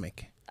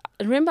dynamic.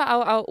 Remember,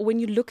 when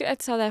you look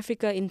at South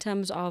Africa in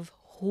terms of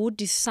who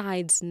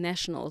decides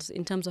nationals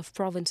in terms of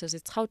provinces,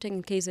 it's Gauteng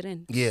and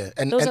KZN. Yeah,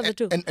 and Those are the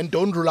two. And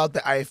don't rule out the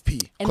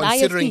IFP, And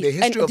considering IFP. the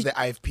history And of the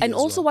IFP. And as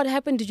also, well. what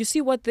happened? Did you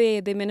see what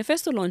their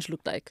manifesto launch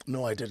looked like?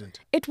 No, I didn't.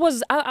 It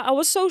was. I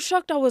was so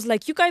shocked. I was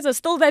like, "You guys are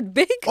still that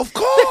big?" Of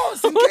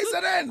course, in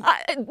KZN.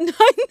 I know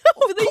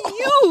they're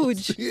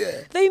huge.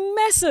 Yeah. They're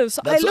massive.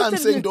 So That's I why looked I'm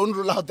at saying them- don't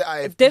rule out the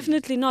IFP.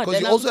 Definitely not. Because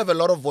And you also have a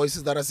lot of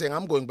voices that are saying,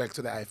 I'm going back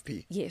to the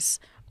IFP. Yes.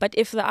 But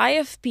if the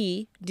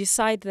IFP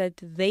decide that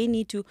they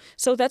need to,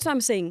 so that's what I'm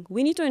saying.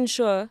 We need to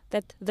ensure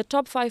that the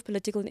top 5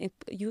 political,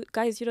 you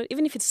guys,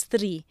 even if it's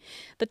 3,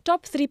 the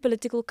top 3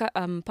 political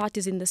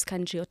parties in this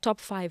country, or top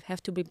 5,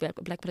 have to be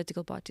black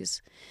political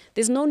parties.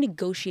 There's no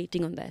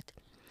negotiating on that.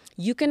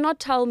 You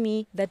cannot tell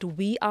me that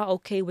we are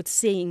okay with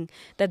saying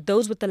that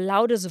those with the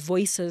loudest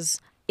voices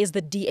is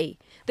the DA.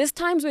 There's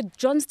times where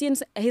John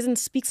Steenhuisen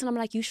speaks and I'm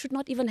like, you should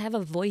not even have a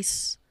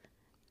voice.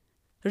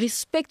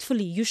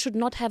 Respectfully, you should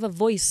not have a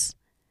voice.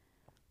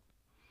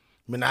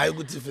 I mean, I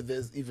would if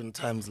there's even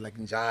times like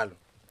Njalo.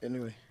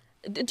 Anyway.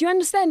 Do you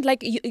understand?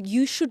 Like,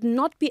 you should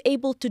not be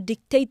able to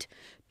dictate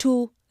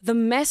to the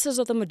masses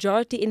of the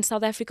majority in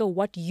South Africa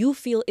what you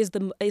feel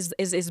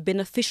is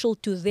beneficial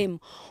to them.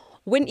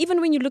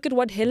 Even when you look at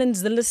what Helen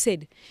Zille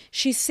said,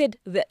 she said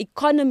the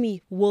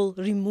economy will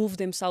remove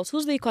themselves.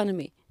 Who's the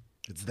economy?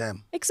 It's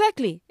them.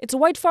 Exactly. It's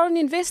white foreign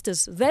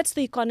investors. That's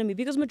the economy,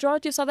 because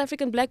majority of South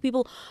African black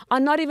people are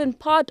not even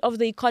part of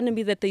the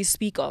economy that they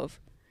speak of.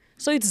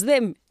 So it's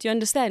them. Do you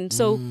understand?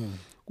 So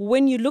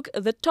when you look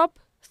at the top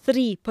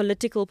 3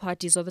 political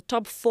parties, or the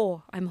top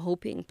 4, I'm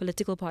hoping,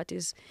 political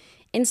parties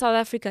in South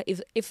Africa,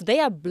 if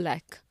they are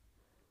black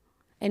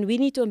and we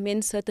need to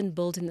amend certain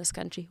bills in this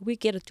country, we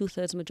get a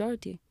 2/3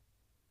 majority.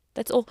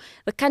 That's all.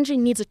 The country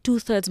needs a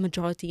 2/3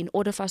 majority in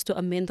order for us to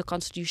amend the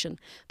constitution.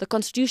 The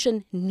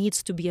constitution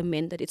needs to be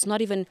amended. It's not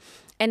even,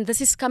 and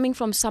this is coming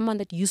from someone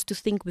that used to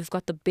think we've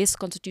got the best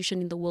constitution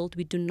in the world.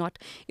 We do not.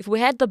 If we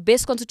had the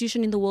best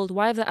constitution in the world,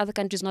 why have the other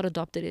countries not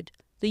adopted it?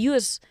 The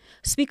US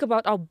speak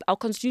about our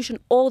constitution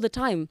all the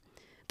time.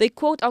 They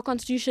quote our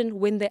constitution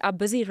when they are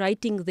busy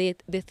writing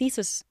their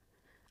thesis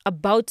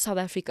about South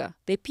Africa.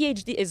 Their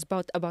PhD is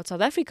about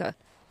South Africa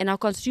and our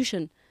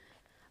constitution.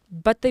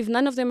 But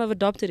none of them have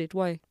adopted it.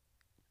 Why?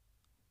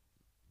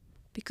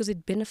 Because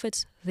it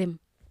benefits them.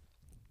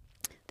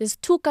 There's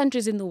 2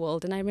 countries in the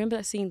world, and I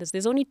remember seeing this.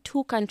 There's only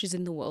 2 countries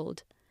in the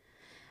world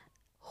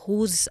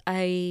whose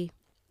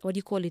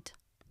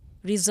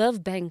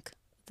Reserve Bank,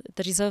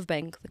 the Reserve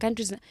Bank, the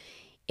country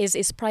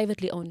is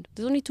privately owned.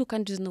 There's only 2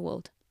 countries in the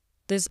world.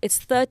 It's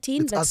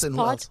 13 It's that's us and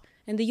part what?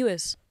 in the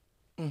US.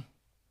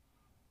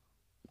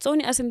 It's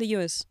only us in the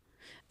US.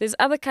 There's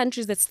other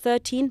countries that's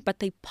 13, but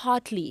they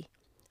partly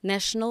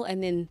national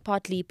and then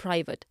partly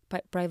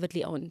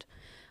privately owned.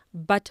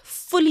 But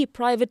fully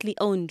privately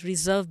owned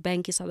Reserve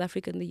Bank is South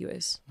Africa and the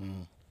US.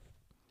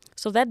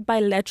 So that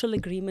bilateral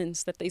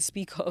agreements that they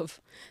speak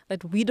of,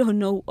 that we don't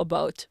know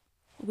about,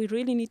 we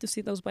really need to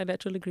see those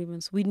bilateral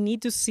agreements. We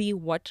need to see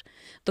what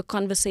the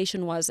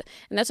conversation was.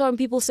 And that's why when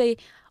people say,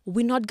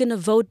 we're not going to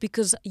vote,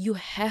 because you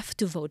have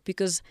to vote.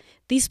 Because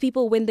these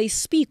people, when they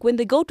speak, when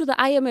they go to the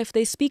IMF,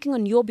 they're speaking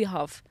on your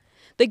behalf.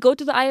 They go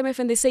to the IMF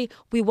and they say,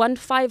 we want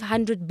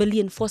 500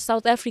 billion for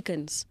South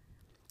Africans.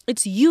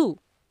 It's you.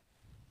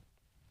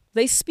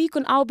 They speak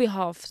on our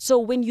behalf. So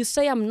when you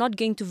say I'm not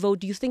going to vote,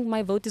 do you think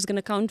my vote is going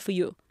to count for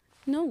you?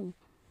 No.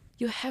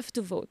 You have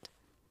to vote.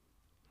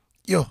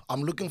 Yo,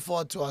 I'm looking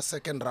forward to our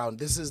second round.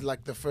 This is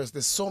like the first.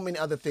 There's so many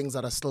other things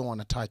that I still want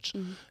to touch,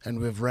 and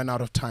we've run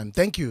out of time.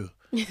 Thank you.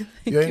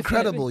 You're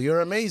incredible.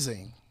 You're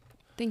amazing.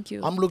 Thank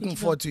you. I'm looking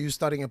forward to you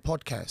starting a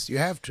podcast. You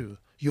have to.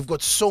 You've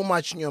got so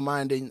much in your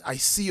mind, and I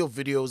see your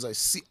videos. I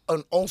see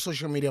on all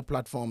social media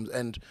platforms,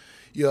 and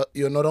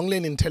you're not only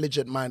an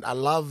intelligent mind. I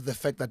love the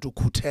fact that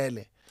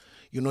ukhuthele.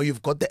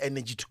 You've got the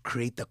energy to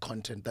create the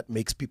content that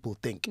makes people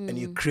think, and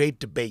you create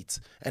debates.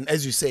 And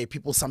as you say,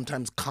 people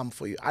sometimes come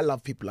for you. I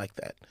love people like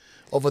that.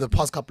 Over the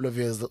past couple of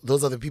years,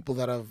 those are the people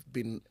that I've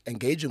been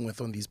engaging with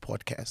on these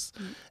podcasts.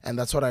 And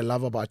that's what I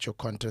love about your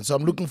content. So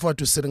I'm looking forward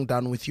to sitting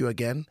down with you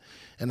again,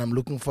 and I'm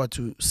looking forward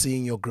to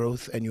seeing your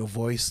growth and your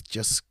voice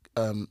just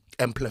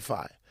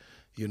amplify,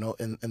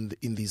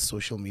 in these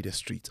social media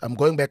streets. I'm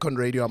going back on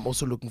radio. I'm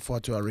also looking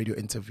forward to our radio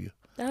interview.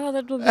 Oh,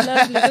 that would be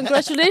lovely.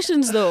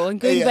 Congratulations, though, on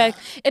going back.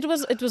 It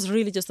was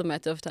really just a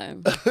matter of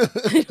time.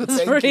 It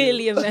was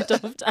really a matter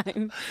of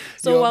time.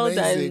 So You're well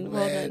amazing, done.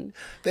 Well man. done.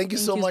 Thank you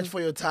so much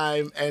for your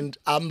time. And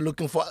I'm not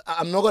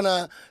going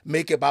to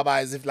make a baba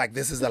as if like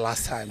this is the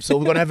last time. So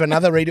we're going to have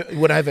we're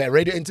going to have a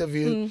radio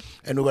interview,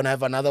 and we're going to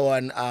have another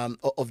one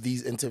of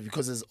these interviews,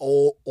 because there's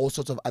all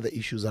sorts of other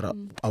issues that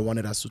I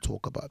wanted us to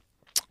talk about.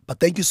 But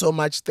thank you so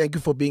much. Thank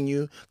you for being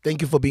you.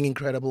 Thank you for being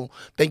incredible.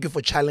 Thank you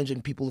for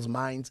challenging people's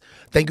minds.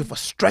 Thank you for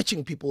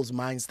stretching people's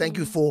minds. Thank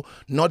you for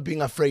not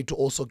being afraid to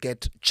also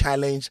get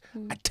challenged,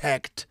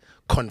 attacked,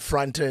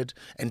 confronted,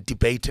 and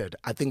debated.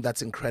 I think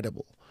that's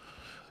incredible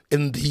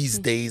in these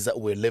days that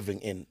we're living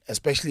in,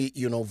 especially,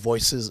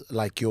 voices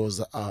like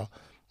yours are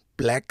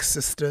black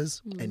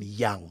sisters, and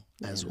young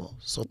as well.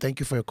 So thank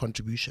you for your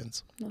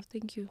contributions. No,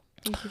 thank you.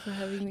 Thank you for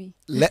having me.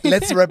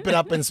 Let's wrap it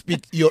up and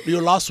speak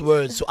your last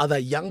words to other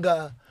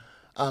younger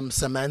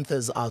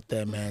Samanthas out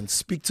there, man.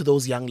 Speak to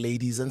those young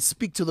ladies and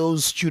speak to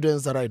those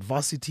students that are at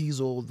varsities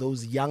or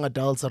those young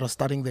adults that are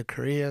starting their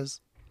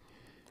careers.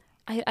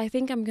 I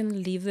think I'm going to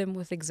leave them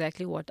with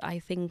exactly what I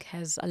think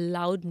has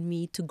allowed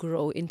me to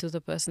grow into the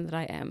person that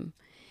I am.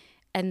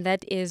 And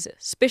that is,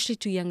 especially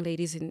to young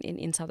ladies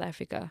in South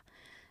Africa,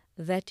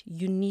 that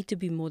you need to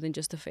be more than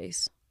just a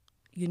face.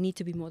 You need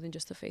to be more than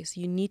just a face.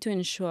 You need to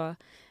ensure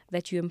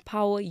that you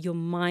empower your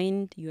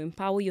mind, you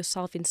empower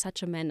yourself in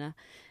such a manner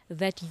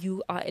that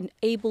you are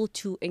able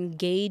to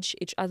engage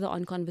each other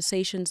on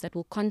conversations that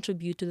will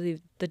contribute to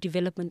the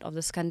development of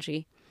this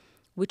country,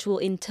 which will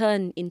in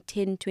turn, in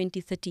 10,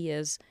 20, 30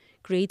 years,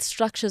 create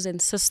structures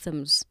and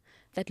systems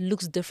that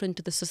looks different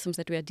to the systems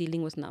that we are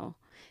dealing with now.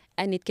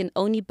 And it can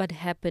only but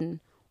happen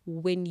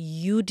when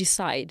you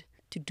decide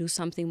to do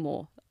something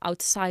more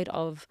outside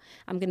of,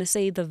 I'm going to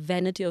say, the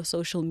vanity of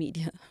social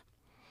media.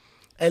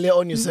 Earlier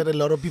on, you said a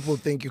lot of people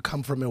think you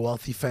come from a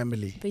wealthy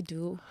family. They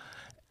do.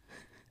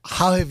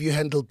 How have you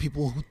handled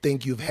people who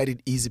think you've had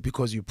it easy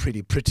because you're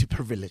pretty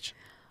privileged?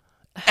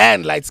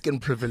 And light-skin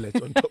privilege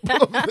on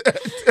top of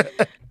that.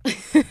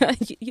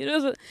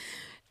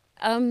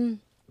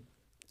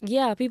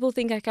 Yeah, people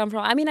think I come from,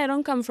 I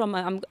don't come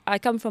from, I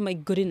come from a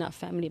good enough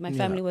family. My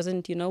family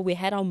wasn't, we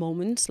had our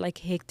moments, like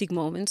hectic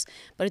moments,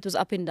 but it was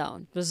up and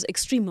down. It was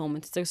extreme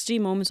moments. The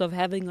extreme moments of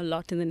having a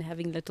lot and then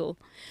having little.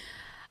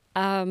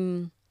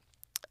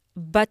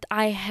 But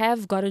I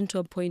have gotten to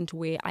a point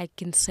where I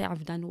can say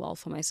I've done well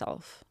for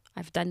myself.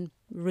 I've done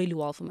really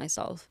well for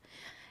myself.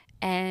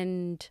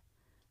 And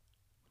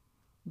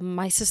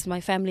my sister,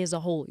 my family as a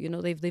whole,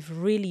 they've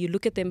really, you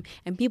look at them,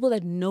 and people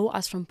that know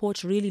us from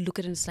Porch really look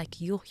at it and it's like,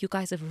 you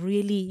guys have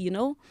really,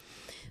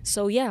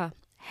 So yeah,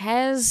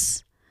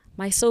 has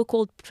my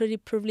so-called pretty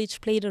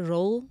privilege played a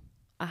role?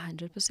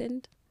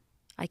 100%.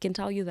 I can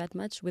tell you that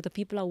much, whether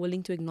people are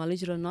willing to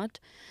acknowledge it or not.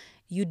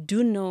 You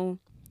do know,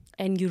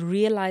 and you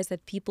realize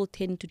that people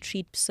tend to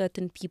treat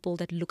certain people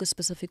that look a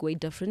specific way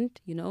different,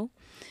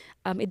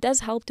 It does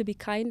help to be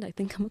kind. I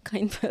think I'm a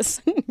kind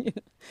person.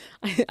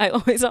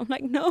 I'm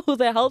like, no,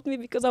 they helped me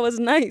because I was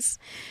nice.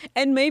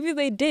 And maybe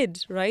they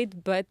did,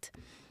 right? But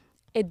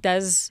it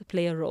does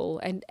play a role.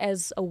 And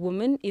as a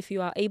woman, if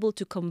you are able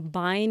to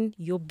combine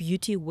your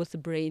beauty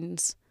with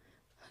brains,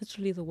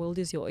 literally the world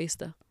is your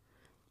oyster.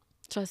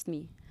 Trust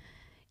me.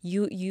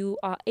 You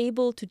are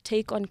able to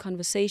take on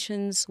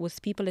conversations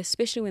with people,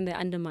 especially when they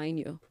undermine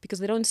you, because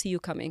they don't see you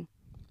coming.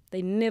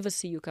 They never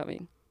see you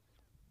coming.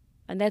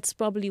 And that's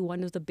probably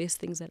one of the best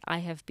things that I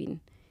have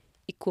been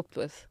equipped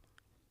with.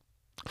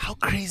 How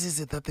crazy is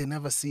it that they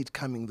never see it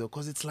coming, though?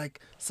 Because it's like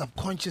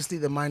subconsciously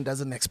the mind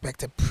doesn't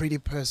expect a pretty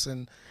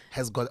person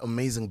has got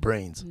amazing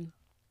brains.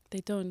 They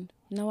don't.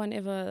 No one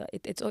ever.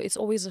 It's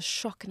always a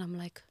shock. And I'm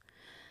like,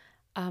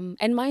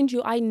 and mind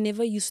you, I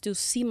never used to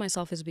see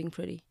myself as being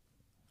pretty.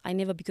 I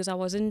never, because I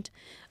wasn't,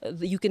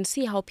 you can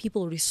see how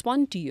people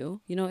respond to you,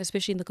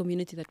 especially in the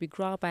community that we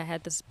grew up. I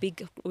had this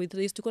big,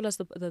 they used to call us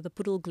the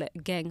Poodle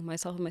gang,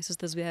 myself and my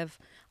sisters. We have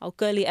our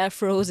curly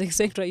afros,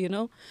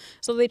 etc.,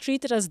 So they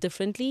treated us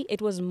differently.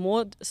 It was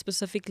more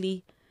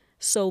specifically,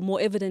 more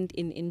evident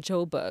in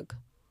Joburg,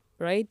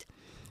 right?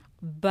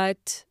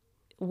 But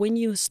when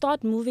you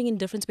start moving in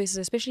different spaces,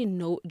 especially in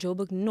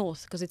Joburg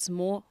North, because it's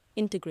more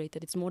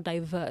integrated, it's more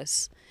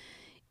diverse,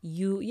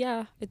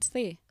 it's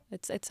there.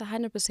 It's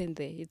 100%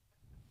 there.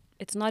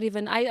 It's not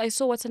even, I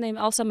saw, what's her name,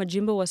 Elsa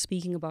Majimbo was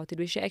speaking about it,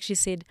 where she actually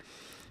said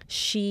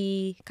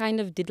she kind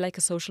of did like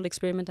a social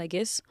experiment, I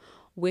guess,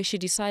 where she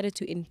decided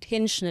to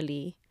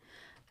intentionally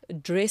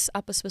dress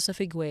up a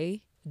specific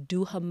way,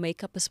 do her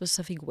makeup a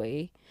specific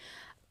way,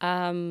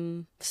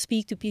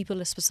 speak to people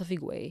a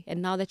specific way.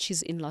 And now that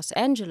she's in Los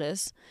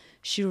Angeles,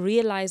 she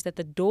realized that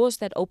the doors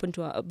that opened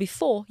to her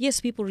before, yes,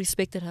 people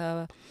respected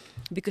her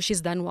because she's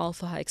done well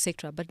for her,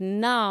 etc. But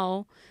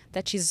now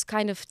that she's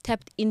kind of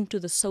tapped into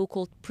the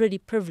so-called pretty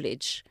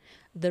privilege,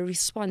 the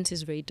response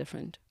is very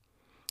different.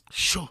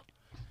 Sure.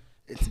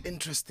 It's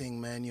interesting,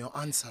 man, your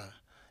answer.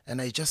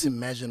 And I just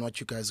imagine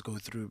what you guys go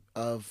through.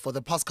 For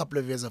the past couple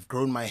of years, I've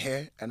grown my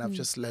hair and I've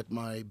just let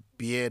my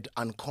beard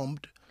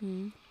uncombed.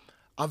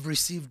 I've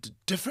received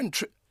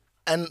different,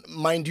 and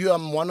mind you,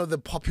 I'm one of the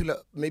popular,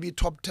 maybe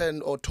top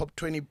 10 or top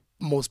 20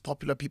 most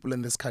popular people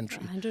in this country.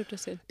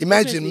 100%.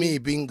 Imagine me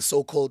being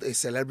so-called a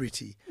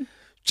celebrity.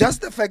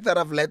 Just the fact that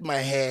I've let my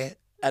hair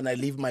and I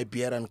leave my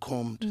beard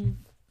uncombed,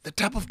 the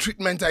type of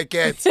treatment I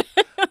get.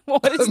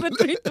 What is the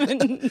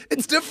treatment?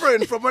 It's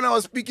different from when I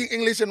was speaking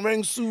English and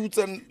wearing suits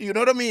and, you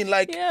know what I mean?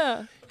 Like,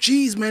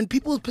 geez, man,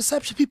 people's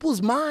perception,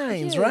 people's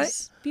minds, right?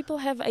 People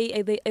have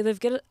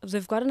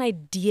they've got an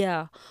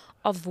idea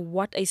of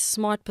what a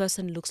smart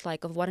person looks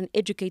like, of what an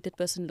educated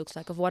person looks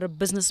like, of what a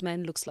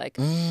businessman looks like.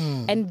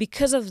 And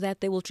because of that,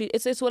 they will treat,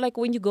 it's like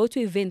when you go to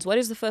events, what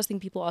is the first thing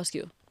people ask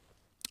you?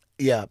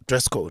 Yeah,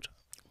 dress code.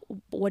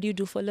 What do you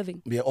do for a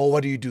living? Or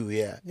what do you do?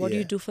 What do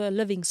you do for a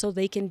living? So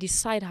they can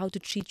decide how to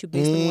treat you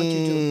based on what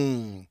you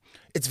do.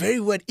 It's very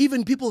weird.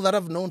 Even people that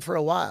I've known for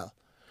a while,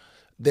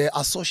 they're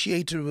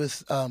associated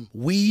with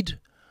weed,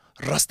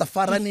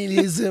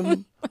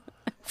 Rastafarianism,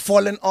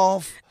 fallen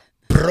off,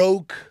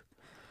 broke.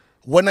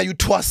 When are you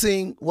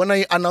twassing? When are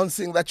you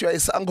announcing that you're a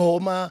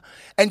Sangoma?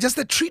 And just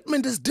the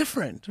treatment is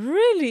different.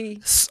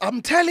 Really?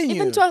 I'm telling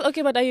you. Even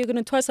okay, but are you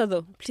going to twass her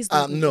though? Please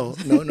don't. No,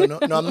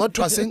 I'm not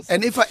twassing.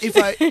 And if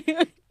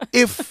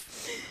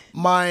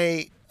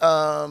my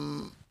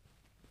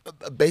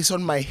based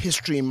on my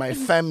history, my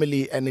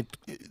family, and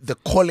the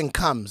calling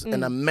comes,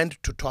 and I'm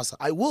meant to toss,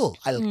 I'll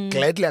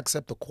gladly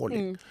accept the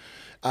calling.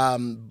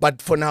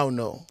 But for now,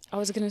 no. I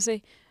was going to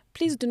say,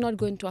 please do not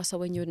go into Asa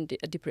when you're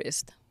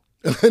depressed.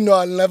 No,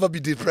 I'll never be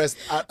depressed.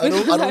 I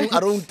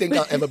don't think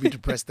I'll ever be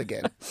depressed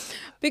again.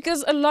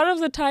 Because a lot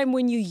of the time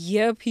when you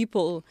hear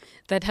people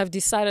that have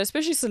decided,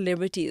 especially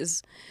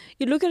celebrities,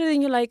 you look at it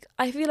and you're like,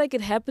 I feel like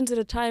it happens at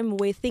a time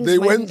where things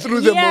went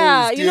through the most.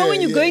 Yeah, you know, when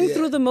you're going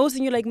through the most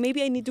and you're like,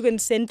 maybe I need to go and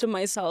center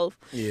myself.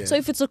 Yeah. So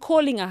if it's a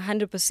calling,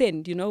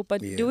 100%, you know,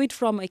 but do it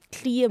from a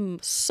clear,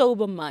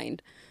 sober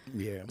mind.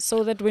 Yeah.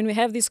 So that when we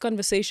have these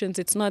conversations,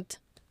 it's not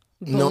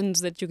bones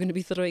that you're going to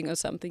be throwing or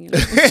something. You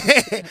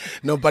know?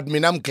 No, but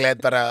I'm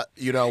glad that I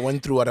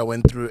went through what I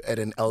went through at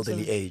an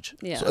elderly age.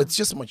 Yeah. So it's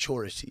just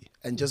maturity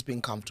and just being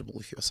comfortable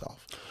with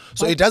yourself.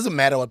 So it doesn't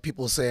matter what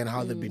people say and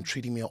how they've been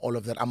treating me or all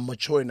of that. I'm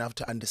mature enough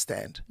to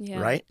understand,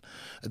 right?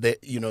 They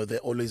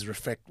always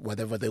reflect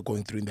whatever they're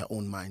going through in their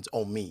own minds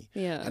or me.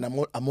 Yeah. And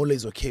I'm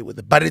always okay with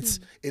it. But it's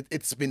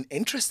been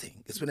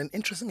interesting. It's been an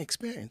interesting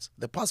experience.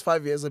 The past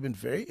 5 years have been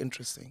very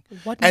interesting.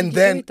 What made you do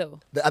it,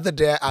 though? The other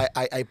day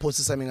I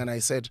posted something and I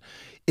said,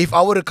 if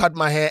I were to cut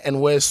my hair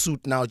and wear a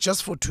suit now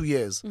just for 2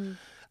 years,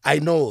 I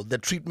know the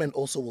treatment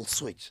also will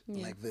switch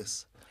like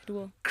this. It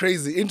will.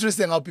 Crazy.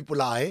 Interesting how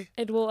people are, eh?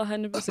 It will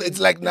 100%. It's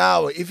like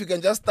now, if you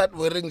can just start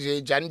wearing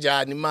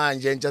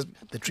manje and just,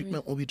 the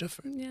treatment will be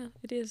different. Yeah,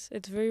 it is.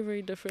 It's very,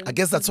 very different. I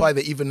guess that's why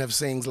they even have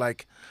sayings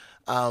like,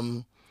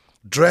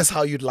 dress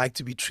how you'd like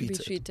to be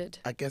treated.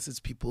 I guess it's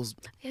people's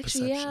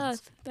perceptions. Yeah.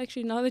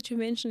 Actually, now that you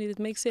mention it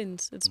makes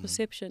sense. It's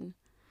perception.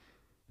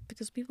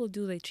 Because people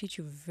they treat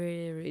you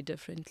very, very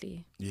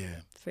differently.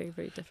 Yeah. Very,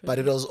 very differently. But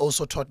it has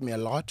also taught me a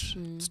lot.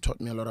 It's taught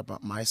me a lot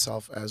about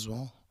myself as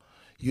well.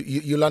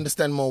 You'll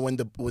understand more when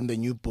the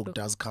new book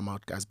does come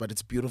out, guys. But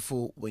it's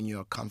beautiful when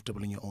you're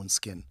comfortable in your own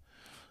skin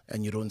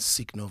and you don't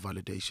seek no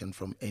validation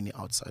from any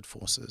outside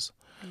forces.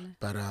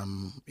 But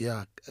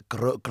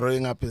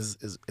growing up is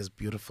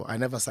beautiful. I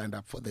never signed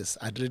up for this.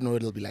 I didn't know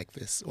it'll be like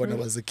this when I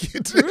was a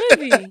kid.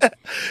 Really?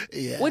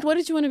 Yeah. Wait, what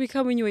did you want to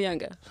become when you were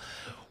younger?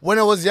 When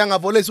I was young,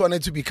 I've always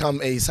wanted to become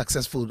a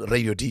successful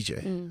radio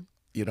DJ.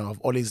 You know,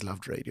 I've always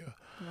loved radio.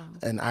 Wow.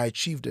 And I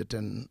achieved it,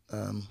 and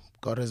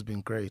God has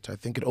been great. I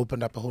think it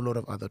opened up a whole lot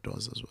of other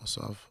doors as well.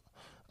 So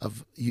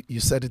you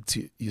said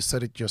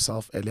it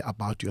yourself earlier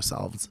about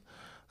yourselves.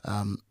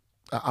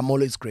 I'm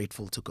always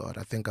grateful to God.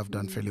 I think I've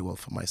done fairly well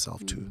for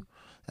myself too.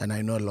 And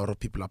I know a lot of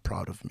people are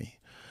proud of me.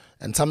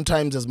 And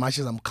sometimes, as much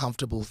as I'm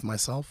comfortable with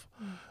myself,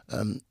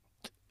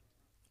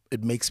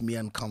 it makes me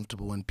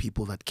uncomfortable when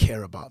people that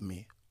care about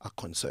me are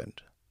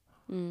concerned.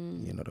 You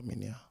know what I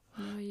mean? Yeah.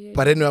 Oh, yeah.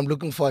 But anyway, I'm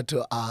looking forward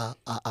to our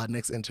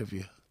next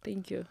interview.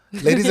 Thank you.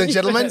 Ladies and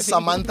gentlemen,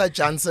 Samantha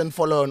Jansen.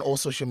 Follow on all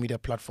social media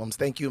platforms.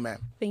 Thank you,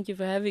 ma'am. Thank you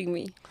for having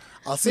me.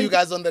 I'll see you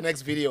guys on the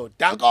next video.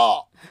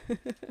 Danko!